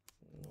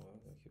 No, I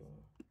think you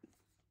are.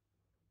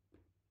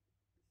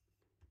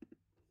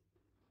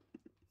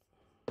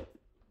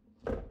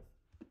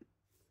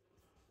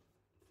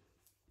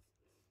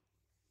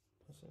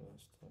 That's a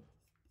nice time.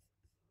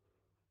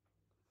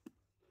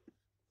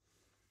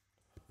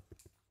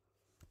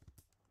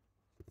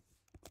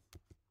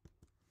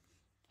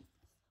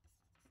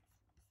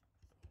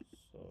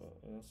 So,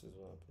 and this is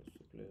what happens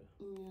to play.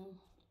 Yeah.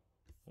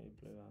 When you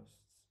play last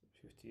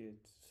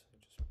 58,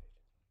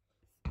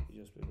 he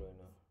just played right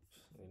now.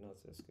 You're not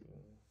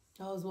escaping.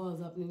 That was what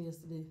was happening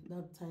yesterday.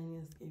 That tiny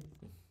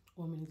escape.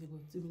 1 minute ago,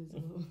 2 minutes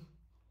ago.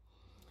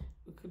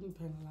 We couldn't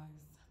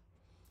penalize.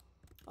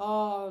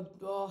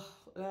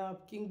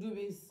 King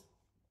Doobies.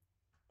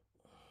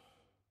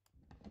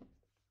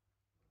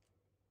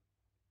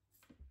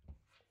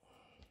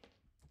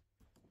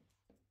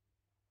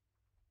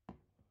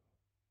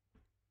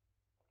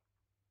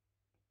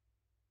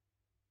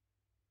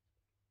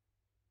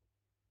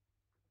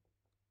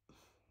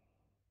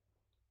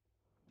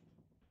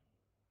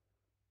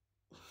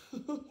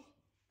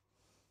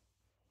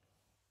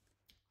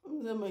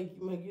 Then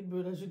my good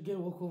brother should get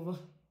walkover.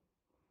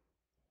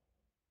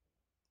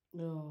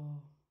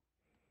 No.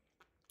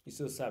 It's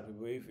so sad,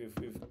 people. If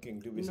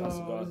King Dubis No, has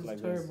to go out this like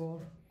is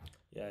terrible.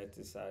 yeah, it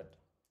is sad.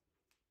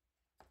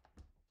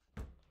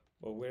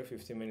 But we're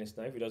 15 minutes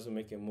now. If he doesn't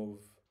make a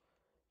move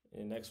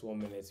in the next 1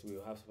 minute,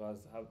 we'll have to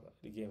have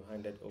the game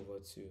handed over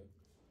to.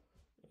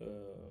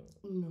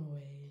 No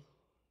way.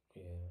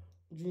 Yeah.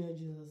 Junior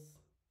Jesus.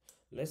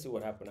 Let's see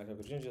what happened.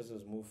 Actually, Junior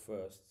Jesus moved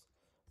first.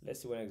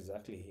 Let's see when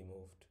exactly he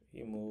moved.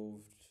 He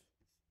moved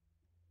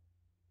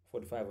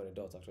 45 on the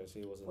dot. Actually, so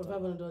he was on 45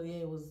 time. on the dot.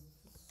 Yeah, it was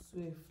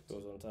swift. He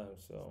was on time,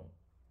 so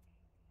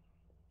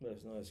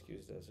there's no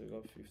excuse there. So we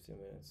got 15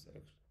 minutes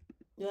extra.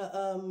 Yeah.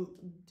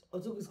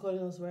 Otuk is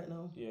calling us right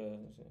now. Yeah.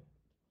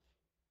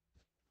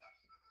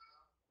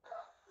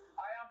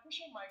 I am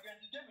pushing my game.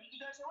 The game is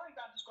there's a way you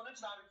can disconnect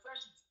it and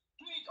refresh it.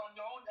 Do it on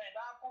your own end.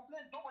 I have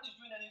complained. Nobody's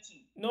doing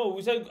anything. No,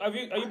 we said, are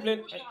you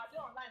playing? They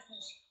online,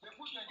 please. They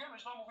push the game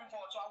is not moving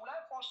forward. So I would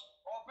like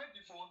first or break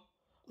the phone.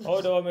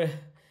 Hold on, man.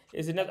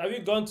 Is it not? Have you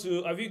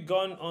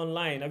gone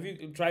online? Have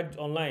you tried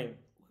online?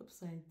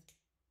 Website.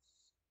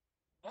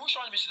 Which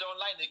one is the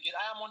online again?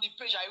 I am on the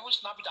page. I even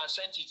snap it and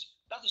sent it.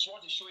 That is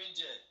what is showing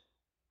there.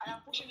 I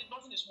am pushing it.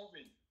 Nothing is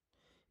moving.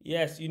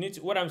 Yes, you need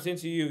to. What I'm saying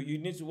to you, you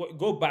need to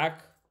go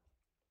back.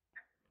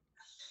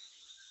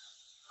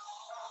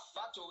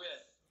 Back to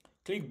where?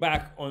 Click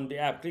back on the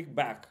app. Click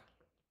back.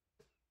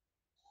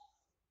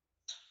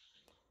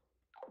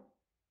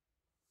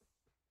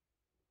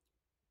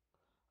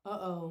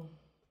 Uh-oh.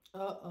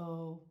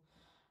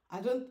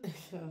 I don't...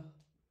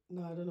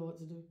 No, I don't know what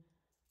to do.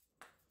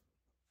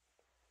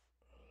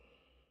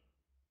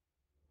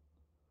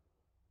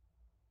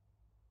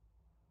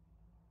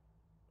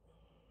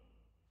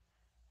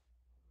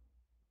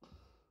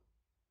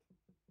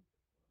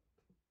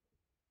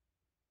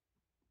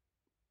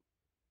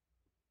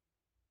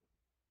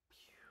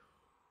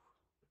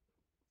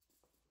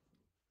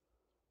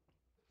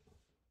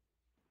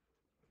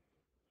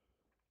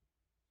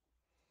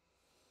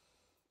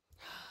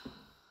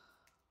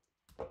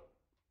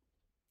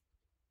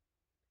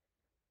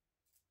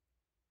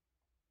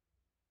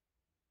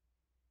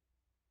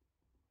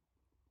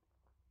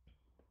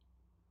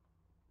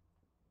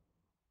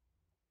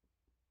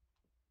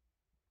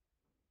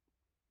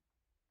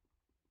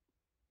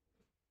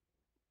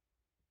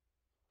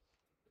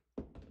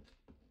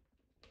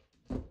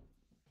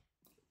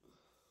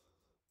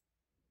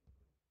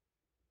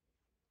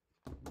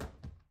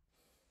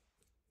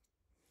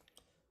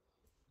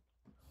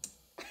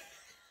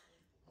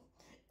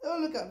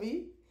 Don't look at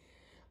me.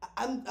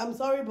 I'm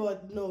sorry,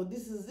 but no,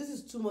 this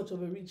is too much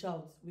of a reach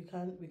out. We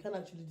can't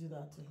actually do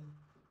that to him.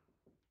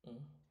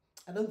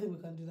 I don't think we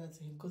can do that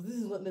to him because this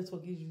is not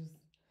network issues,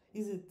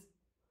 is it?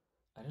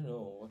 I don't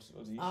know what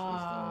the issue is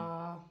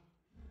now.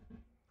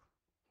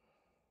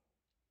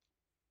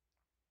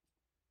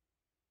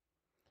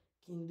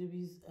 King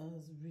Dubis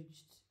has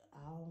reached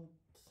out.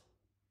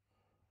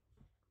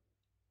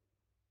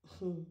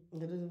 I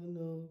don't even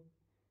know,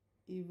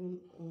 even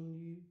on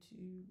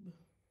YouTube.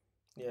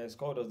 Yeah, it's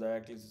called us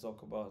directly to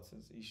talk about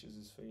his issues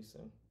he's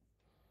facing.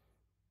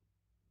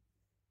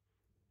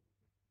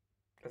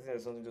 I think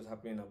there's something just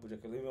happening in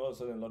Abuja because even all of a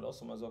sudden Lord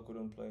Awesome as well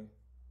couldn't play.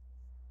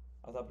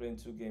 After playing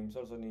 2 games,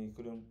 all of a sudden he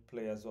couldn't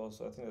play as well.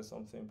 So I think there's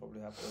something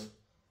probably happening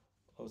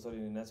all of a sudden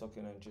in the network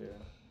in Nigeria.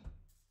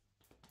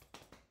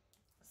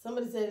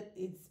 Somebody said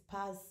it's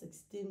past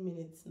 16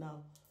 minutes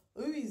now.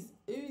 Who is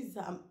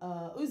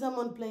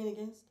Amon playing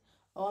against?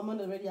 Oh, Amon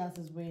already has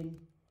his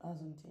win,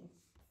 hasn't he?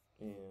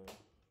 Yeah.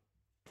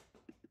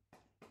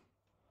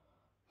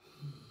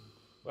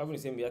 Well, I haven't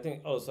seen me. I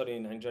think all of a sudden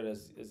in Nigeria,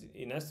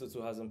 Inesto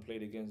too hasn't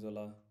played against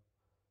Zola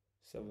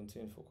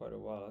 17 for quite a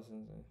while,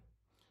 hasn't he?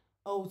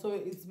 Oh, so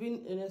it's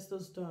been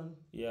Ernesto's turn.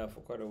 Yeah,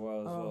 for quite a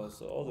while as well.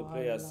 So all the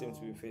players seem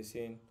to be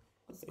facing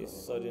a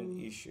sudden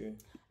issue.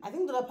 I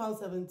think £1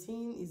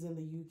 17 is in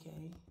the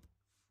UK.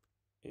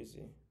 Is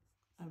he?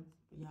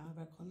 Yeah, I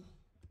reckon.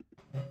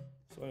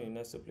 So when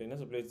Inesto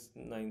played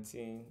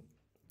 19.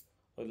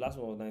 Well, the last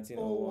one was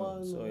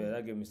 1901. So yeah,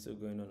 that game is still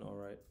going on all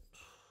right.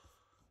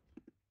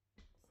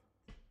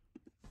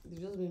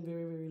 They've just been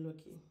very, very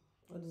lucky.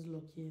 All these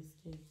lucky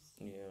escapes.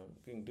 Yeah,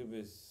 King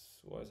Dubis,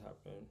 what is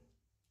happening?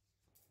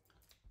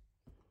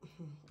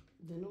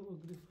 They no go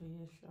good for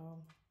you, Shaw.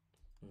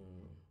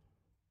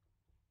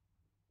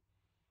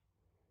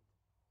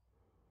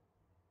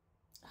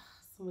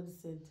 Somebody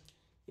said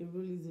a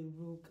rule is a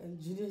rule, and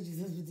Junior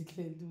Jesus will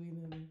declare the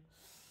winner.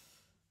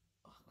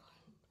 Oh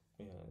God.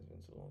 Yeah, it's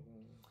been too long.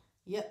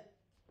 Yep.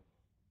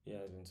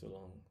 Yeah, it's been too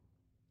long.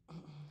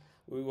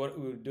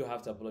 We do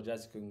have to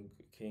apologize to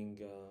King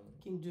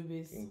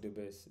Dubis. King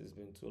Dubis. It's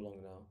been too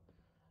long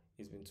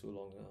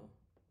now.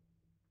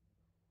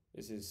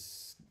 This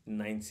is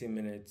 90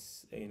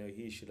 minutes.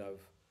 He should have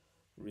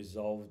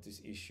resolved this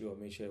issue or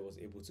made sure he was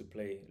able to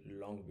play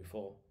long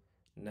before.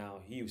 Now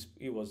he was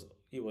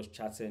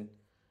chatting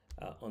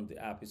on the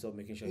app. He's not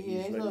making sure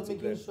he's ready to play. He's not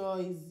making sure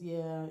he's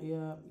Yeah,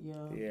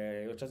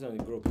 he was chatting on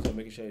the group. He's not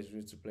making sure he's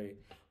ready to play.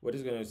 We're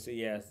just gonna say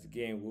yes. The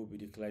game will be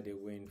declared a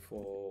win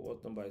for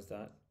what number is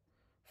that?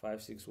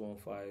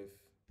 5615.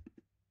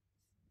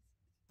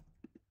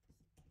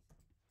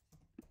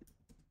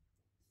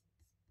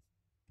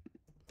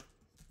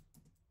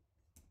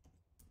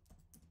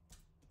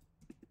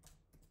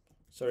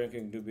 Sorry,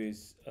 King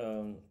Dubis.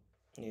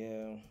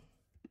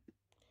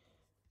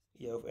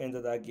 Yeah, we've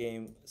ended that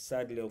game.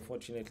 Sadly,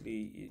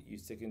 unfortunately,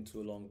 it's taken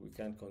too long. We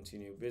can't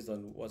continue based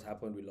on what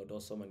happened with Lord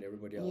Awesome and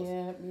everybody else.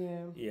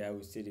 Yeah,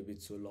 we stayed a bit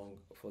too long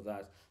for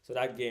that. So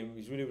that game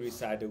is really, really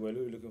sad. We're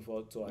really looking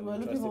forward to an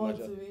interesting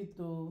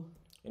matchup.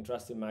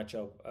 Interesting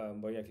matchup.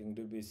 But yeah, King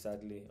Dubis,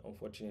 sadly,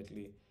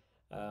 unfortunately,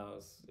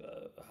 has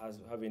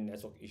having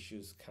network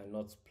issues,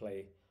 cannot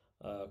play.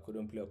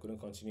 Couldn't play or couldn't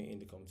continue in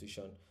the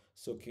competition.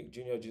 So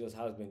Junior Jesus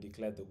has been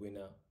declared the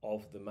winner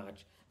of the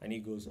match, and he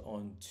goes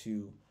on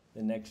to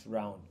the next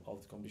round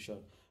of the competition.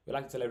 We'd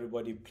like to tell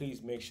everybody,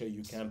 please make sure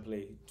you can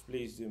play.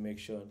 Please do make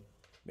sure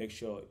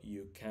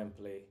you can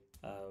play.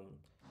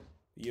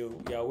 You're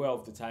aware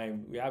of the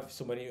time. We have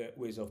so many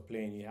ways of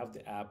playing. You have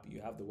the app,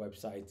 you have the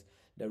website.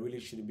 There really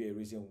shouldn't be a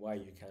reason why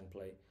you can't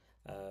play.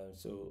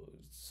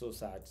 So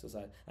sad.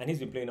 And he's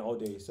been playing all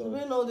day. So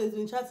playing all day, he's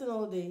been chatting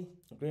all day.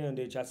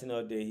 Chatting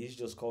all day. He's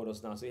just called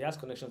us now. So he has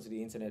connection to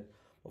the internet,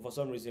 but for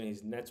some reason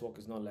his network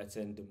is not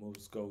letting the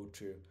moves go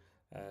through.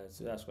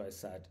 So that's quite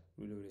sad.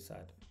 Really, really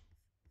sad.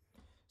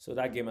 So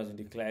that game has been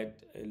declared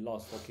a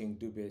loss for King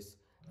Dubis,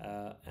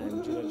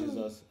 and Junior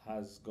Jesus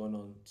has gone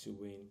on to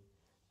win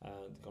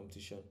the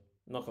competition.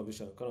 Not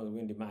competition, gone on to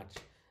win the match,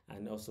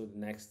 and also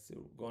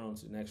going on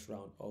to the next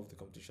round of the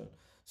competition.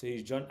 So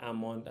he's John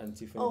Amond and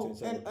Tiffany. Oh,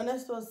 and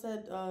Ernesto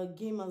said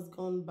game has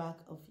gone back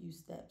a few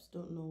steps.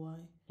 Don't know why.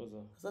 What's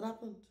that? Has that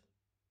happened?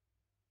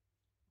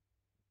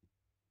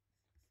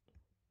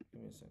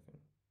 Give me a second.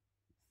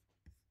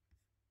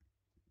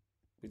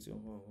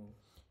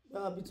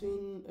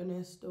 Between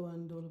Ernesto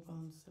and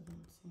 £1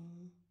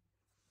 17.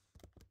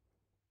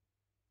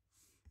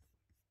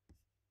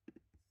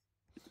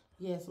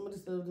 Yeah, somebody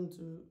told him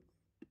to.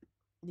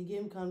 The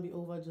game can't be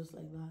over just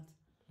like that.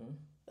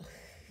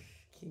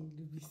 King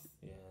Dubis.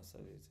 Yeah, so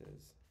it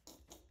is.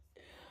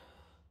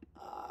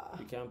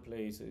 You can't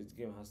play, so the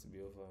game has to be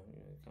over.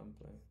 Yeah, you can't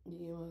play. The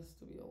game has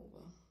to be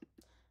over.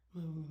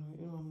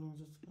 No, I'm not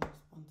just gonna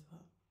respond to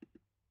that.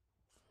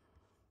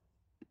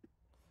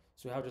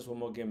 So we have just one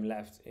more game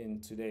left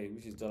in today,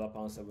 which is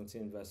 £1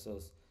 17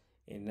 versus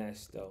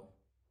Inesto.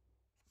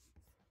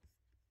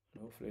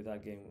 And hopefully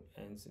that game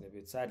ends in a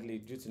bit. Sadly,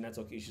 due to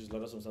network issues,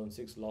 Lord Awesome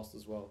 76 lost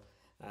as well,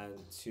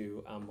 and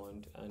to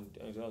Amond, and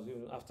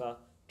even after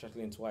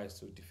threatening twice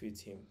to defeat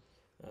him,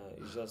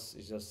 it's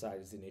just sad.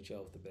 It's the nature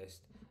of the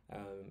best.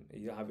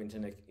 You don't have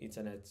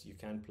internet, you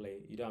can't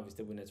play. You don't have a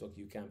stable network,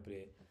 you can't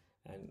play.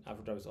 And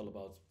AfroDraught is all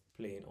about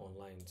playing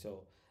online.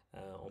 So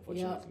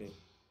unfortunately,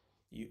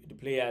 the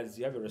players,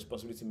 you have a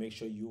responsibility to make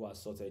sure you are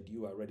sorted,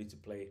 you are ready to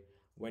play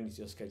when it's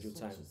your scheduled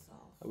time.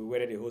 We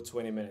waited a whole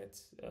 20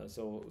 minutes,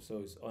 so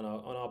it's on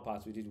our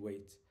part we did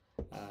wait,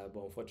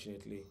 but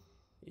unfortunately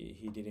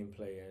he didn't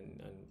play,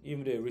 and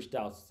even though he reached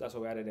out, that's why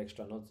we added the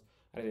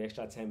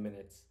extra 10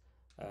 minutes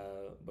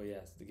But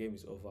yes, the game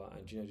is over,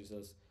 and Junior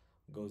Jesus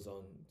goes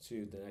on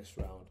to the next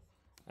round.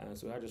 And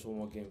so we had just one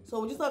more game. So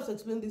we just have to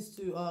explain this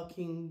to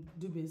King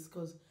Dubis,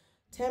 because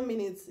 10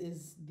 minutes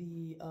is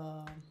the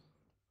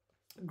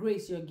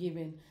grace you're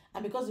given,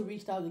 and because he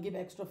reached out, we give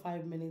extra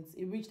 5 minutes.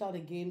 He reached out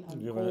again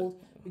and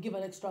called, we give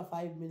an extra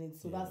 5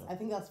 minutes. So that's, I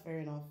think that's fair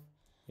enough.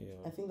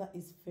 Yeah. I think that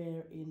is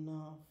fair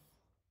enough.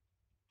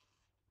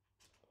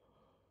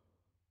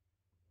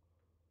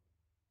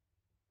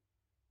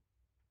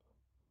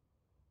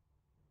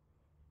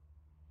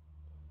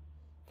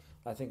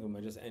 I think we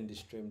might just end the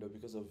stream though,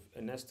 because of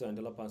Ernesto and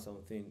Delapan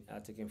something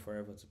are taking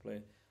forever to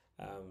play.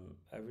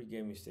 Every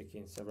game is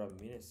taking several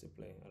minutes to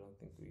play. I don't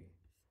think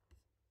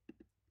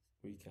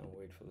we can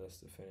wait for this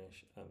to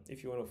finish.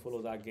 If you want to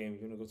follow that game,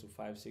 you're going to go to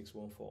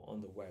 5614 on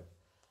the web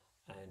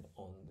and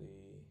on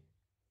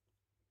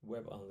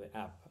the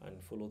app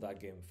and follow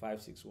that game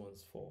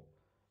 5614.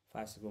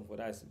 5614.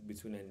 That's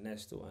between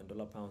Ernesto and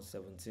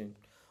 $17.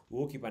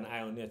 We'll keep an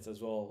eye on it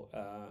as well.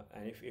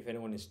 And if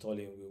anyone is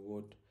stalling, we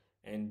would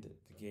end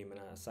the game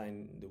and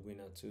assign the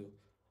winner to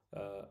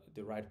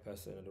the right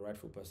person or the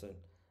rightful person.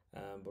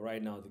 But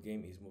right now the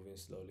game is moving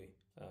slowly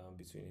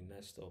between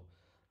Ernesto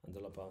and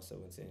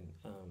 $17.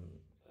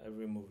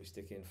 Every move is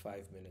taking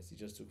 5 minutes. It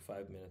just took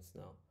 5 minutes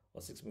now,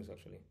 or 6 minutes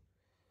actually.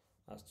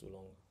 That's too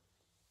long.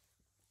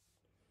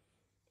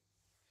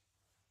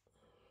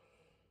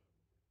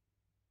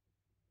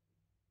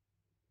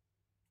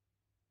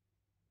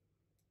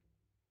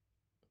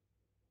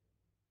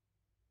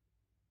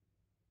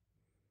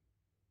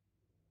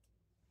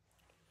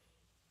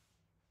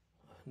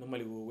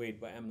 Normally we'll wait,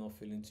 but I'm not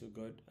feeling too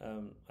good.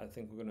 I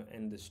think we're gonna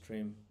end the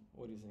stream.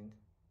 What do you think?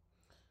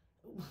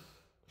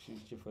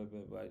 She's cheap for a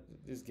bit, but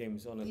this game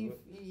is honest.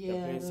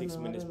 They're playing 6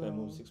 minutes per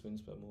move. 6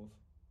 minutes per move.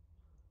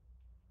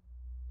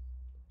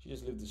 She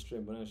just leave the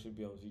stream, but now it should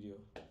be on video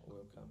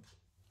webcam.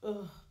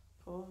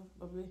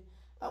 Probably.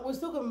 We're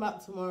still coming back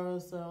tomorrow,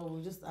 so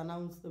we'll just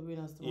announce the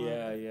winners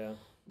tomorrow. Yeah.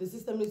 The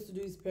system needs to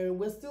do its pairing.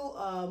 We're still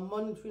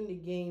monitoring the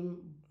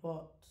game,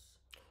 but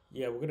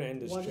yeah, we're gonna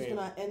end the stream. We're just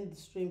gonna end the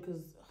stream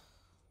because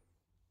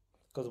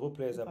both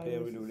players are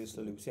playing really, really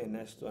slowly. We say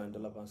Nesto and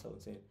Dolapan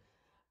 17.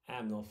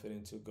 I'm not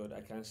feeling too good.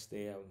 I can't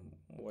stay and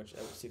watch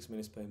every 6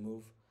 minutes per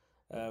move.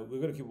 We're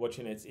gonna keep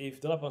watching it. If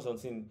Dolapan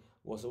 17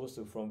 was supposed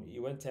to he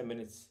went 10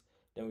 minutes,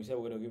 then we said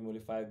we're gonna give him only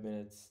 5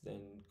 minutes,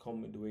 then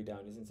come the way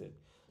down, isn't it?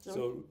 Okay.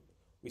 So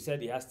we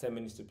said he has 10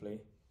 minutes to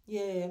play.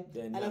 Yeah.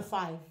 Then and then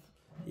 5.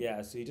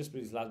 Yeah, so he just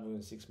played his last move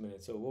in 6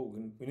 minutes. So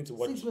we need to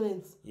watch 6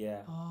 minutes.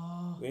 Yeah.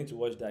 We need to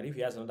watch that. If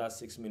he has another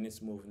 6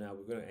 minutes move now,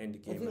 we're gonna end the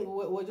game. I think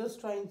we're just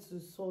trying to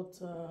sort.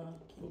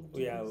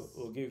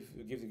 We'll give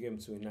the game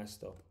to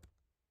Ernesto.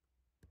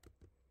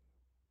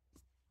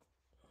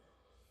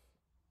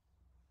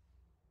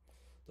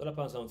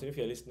 $1 if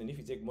you're listening, if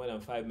you take more than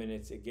 5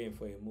 minutes a game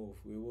for a move,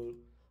 we will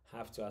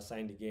have to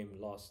assign the game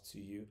lost to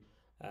you.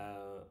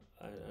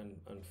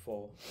 And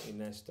for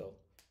Ernesto,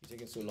 you're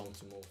taking so long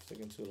to move. It's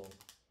taking too long.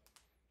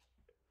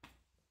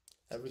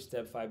 Every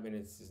step 5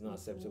 minutes is not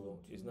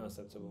acceptable. It's not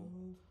acceptable.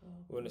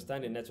 We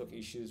understand the network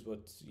issues,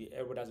 but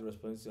everybody has a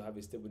responsibility to have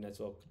a stable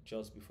network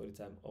just before the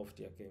time of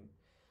their game,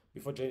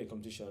 before joining the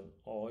competition,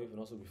 or even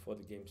also before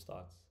the game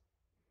starts.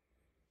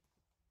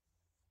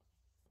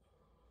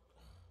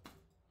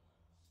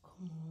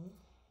 Come on.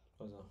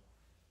 What's that?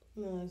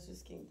 No, it's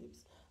just King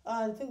Dips.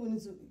 I think we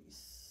need to,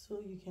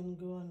 so you can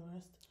go and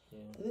rest.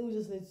 Yeah. I think we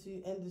just need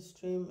to end the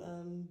stream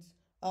and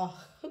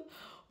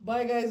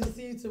bye guys, we'll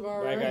see you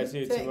tomorrow. Bye guys, see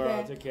you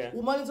tomorrow. Take care.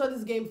 We'll monitor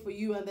this game for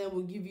you and then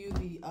we'll give you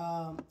the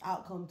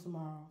outcome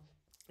tomorrow.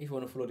 If you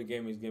want to follow the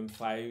game, it's game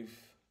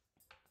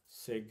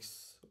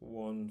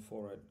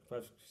 5614, right?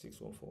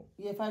 5614.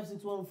 Yeah,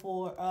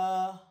 5614.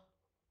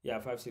 Yeah,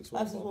 5614.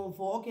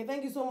 5614. Okay,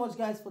 thank you so much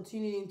guys for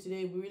tuning in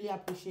today. We really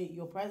appreciate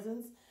your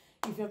presence.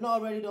 If you have not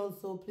already done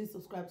so, please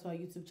subscribe to our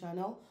YouTube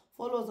channel.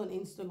 Follow us on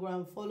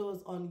Instagram, follow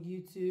us on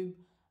YouTube.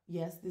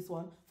 Yes, this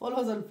one. Follow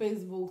us on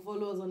Facebook,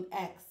 follow us on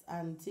X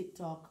and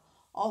TikTok.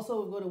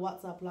 Also, we've got a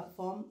WhatsApp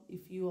platform.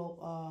 If you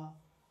are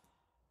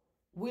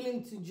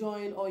willing to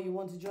join or you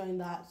want to join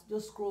that,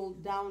 just scroll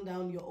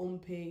down your own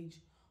page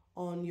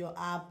on your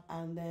app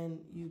and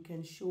then you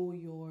can show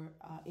your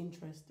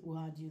interest. We'll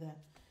add you there.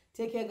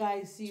 Take care,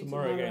 guys. See you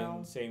tomorrow.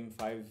 Again, same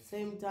time,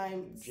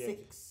 GMT.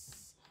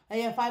 6.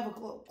 Yeah, 5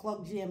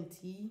 o'clock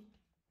GMT.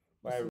 Bye.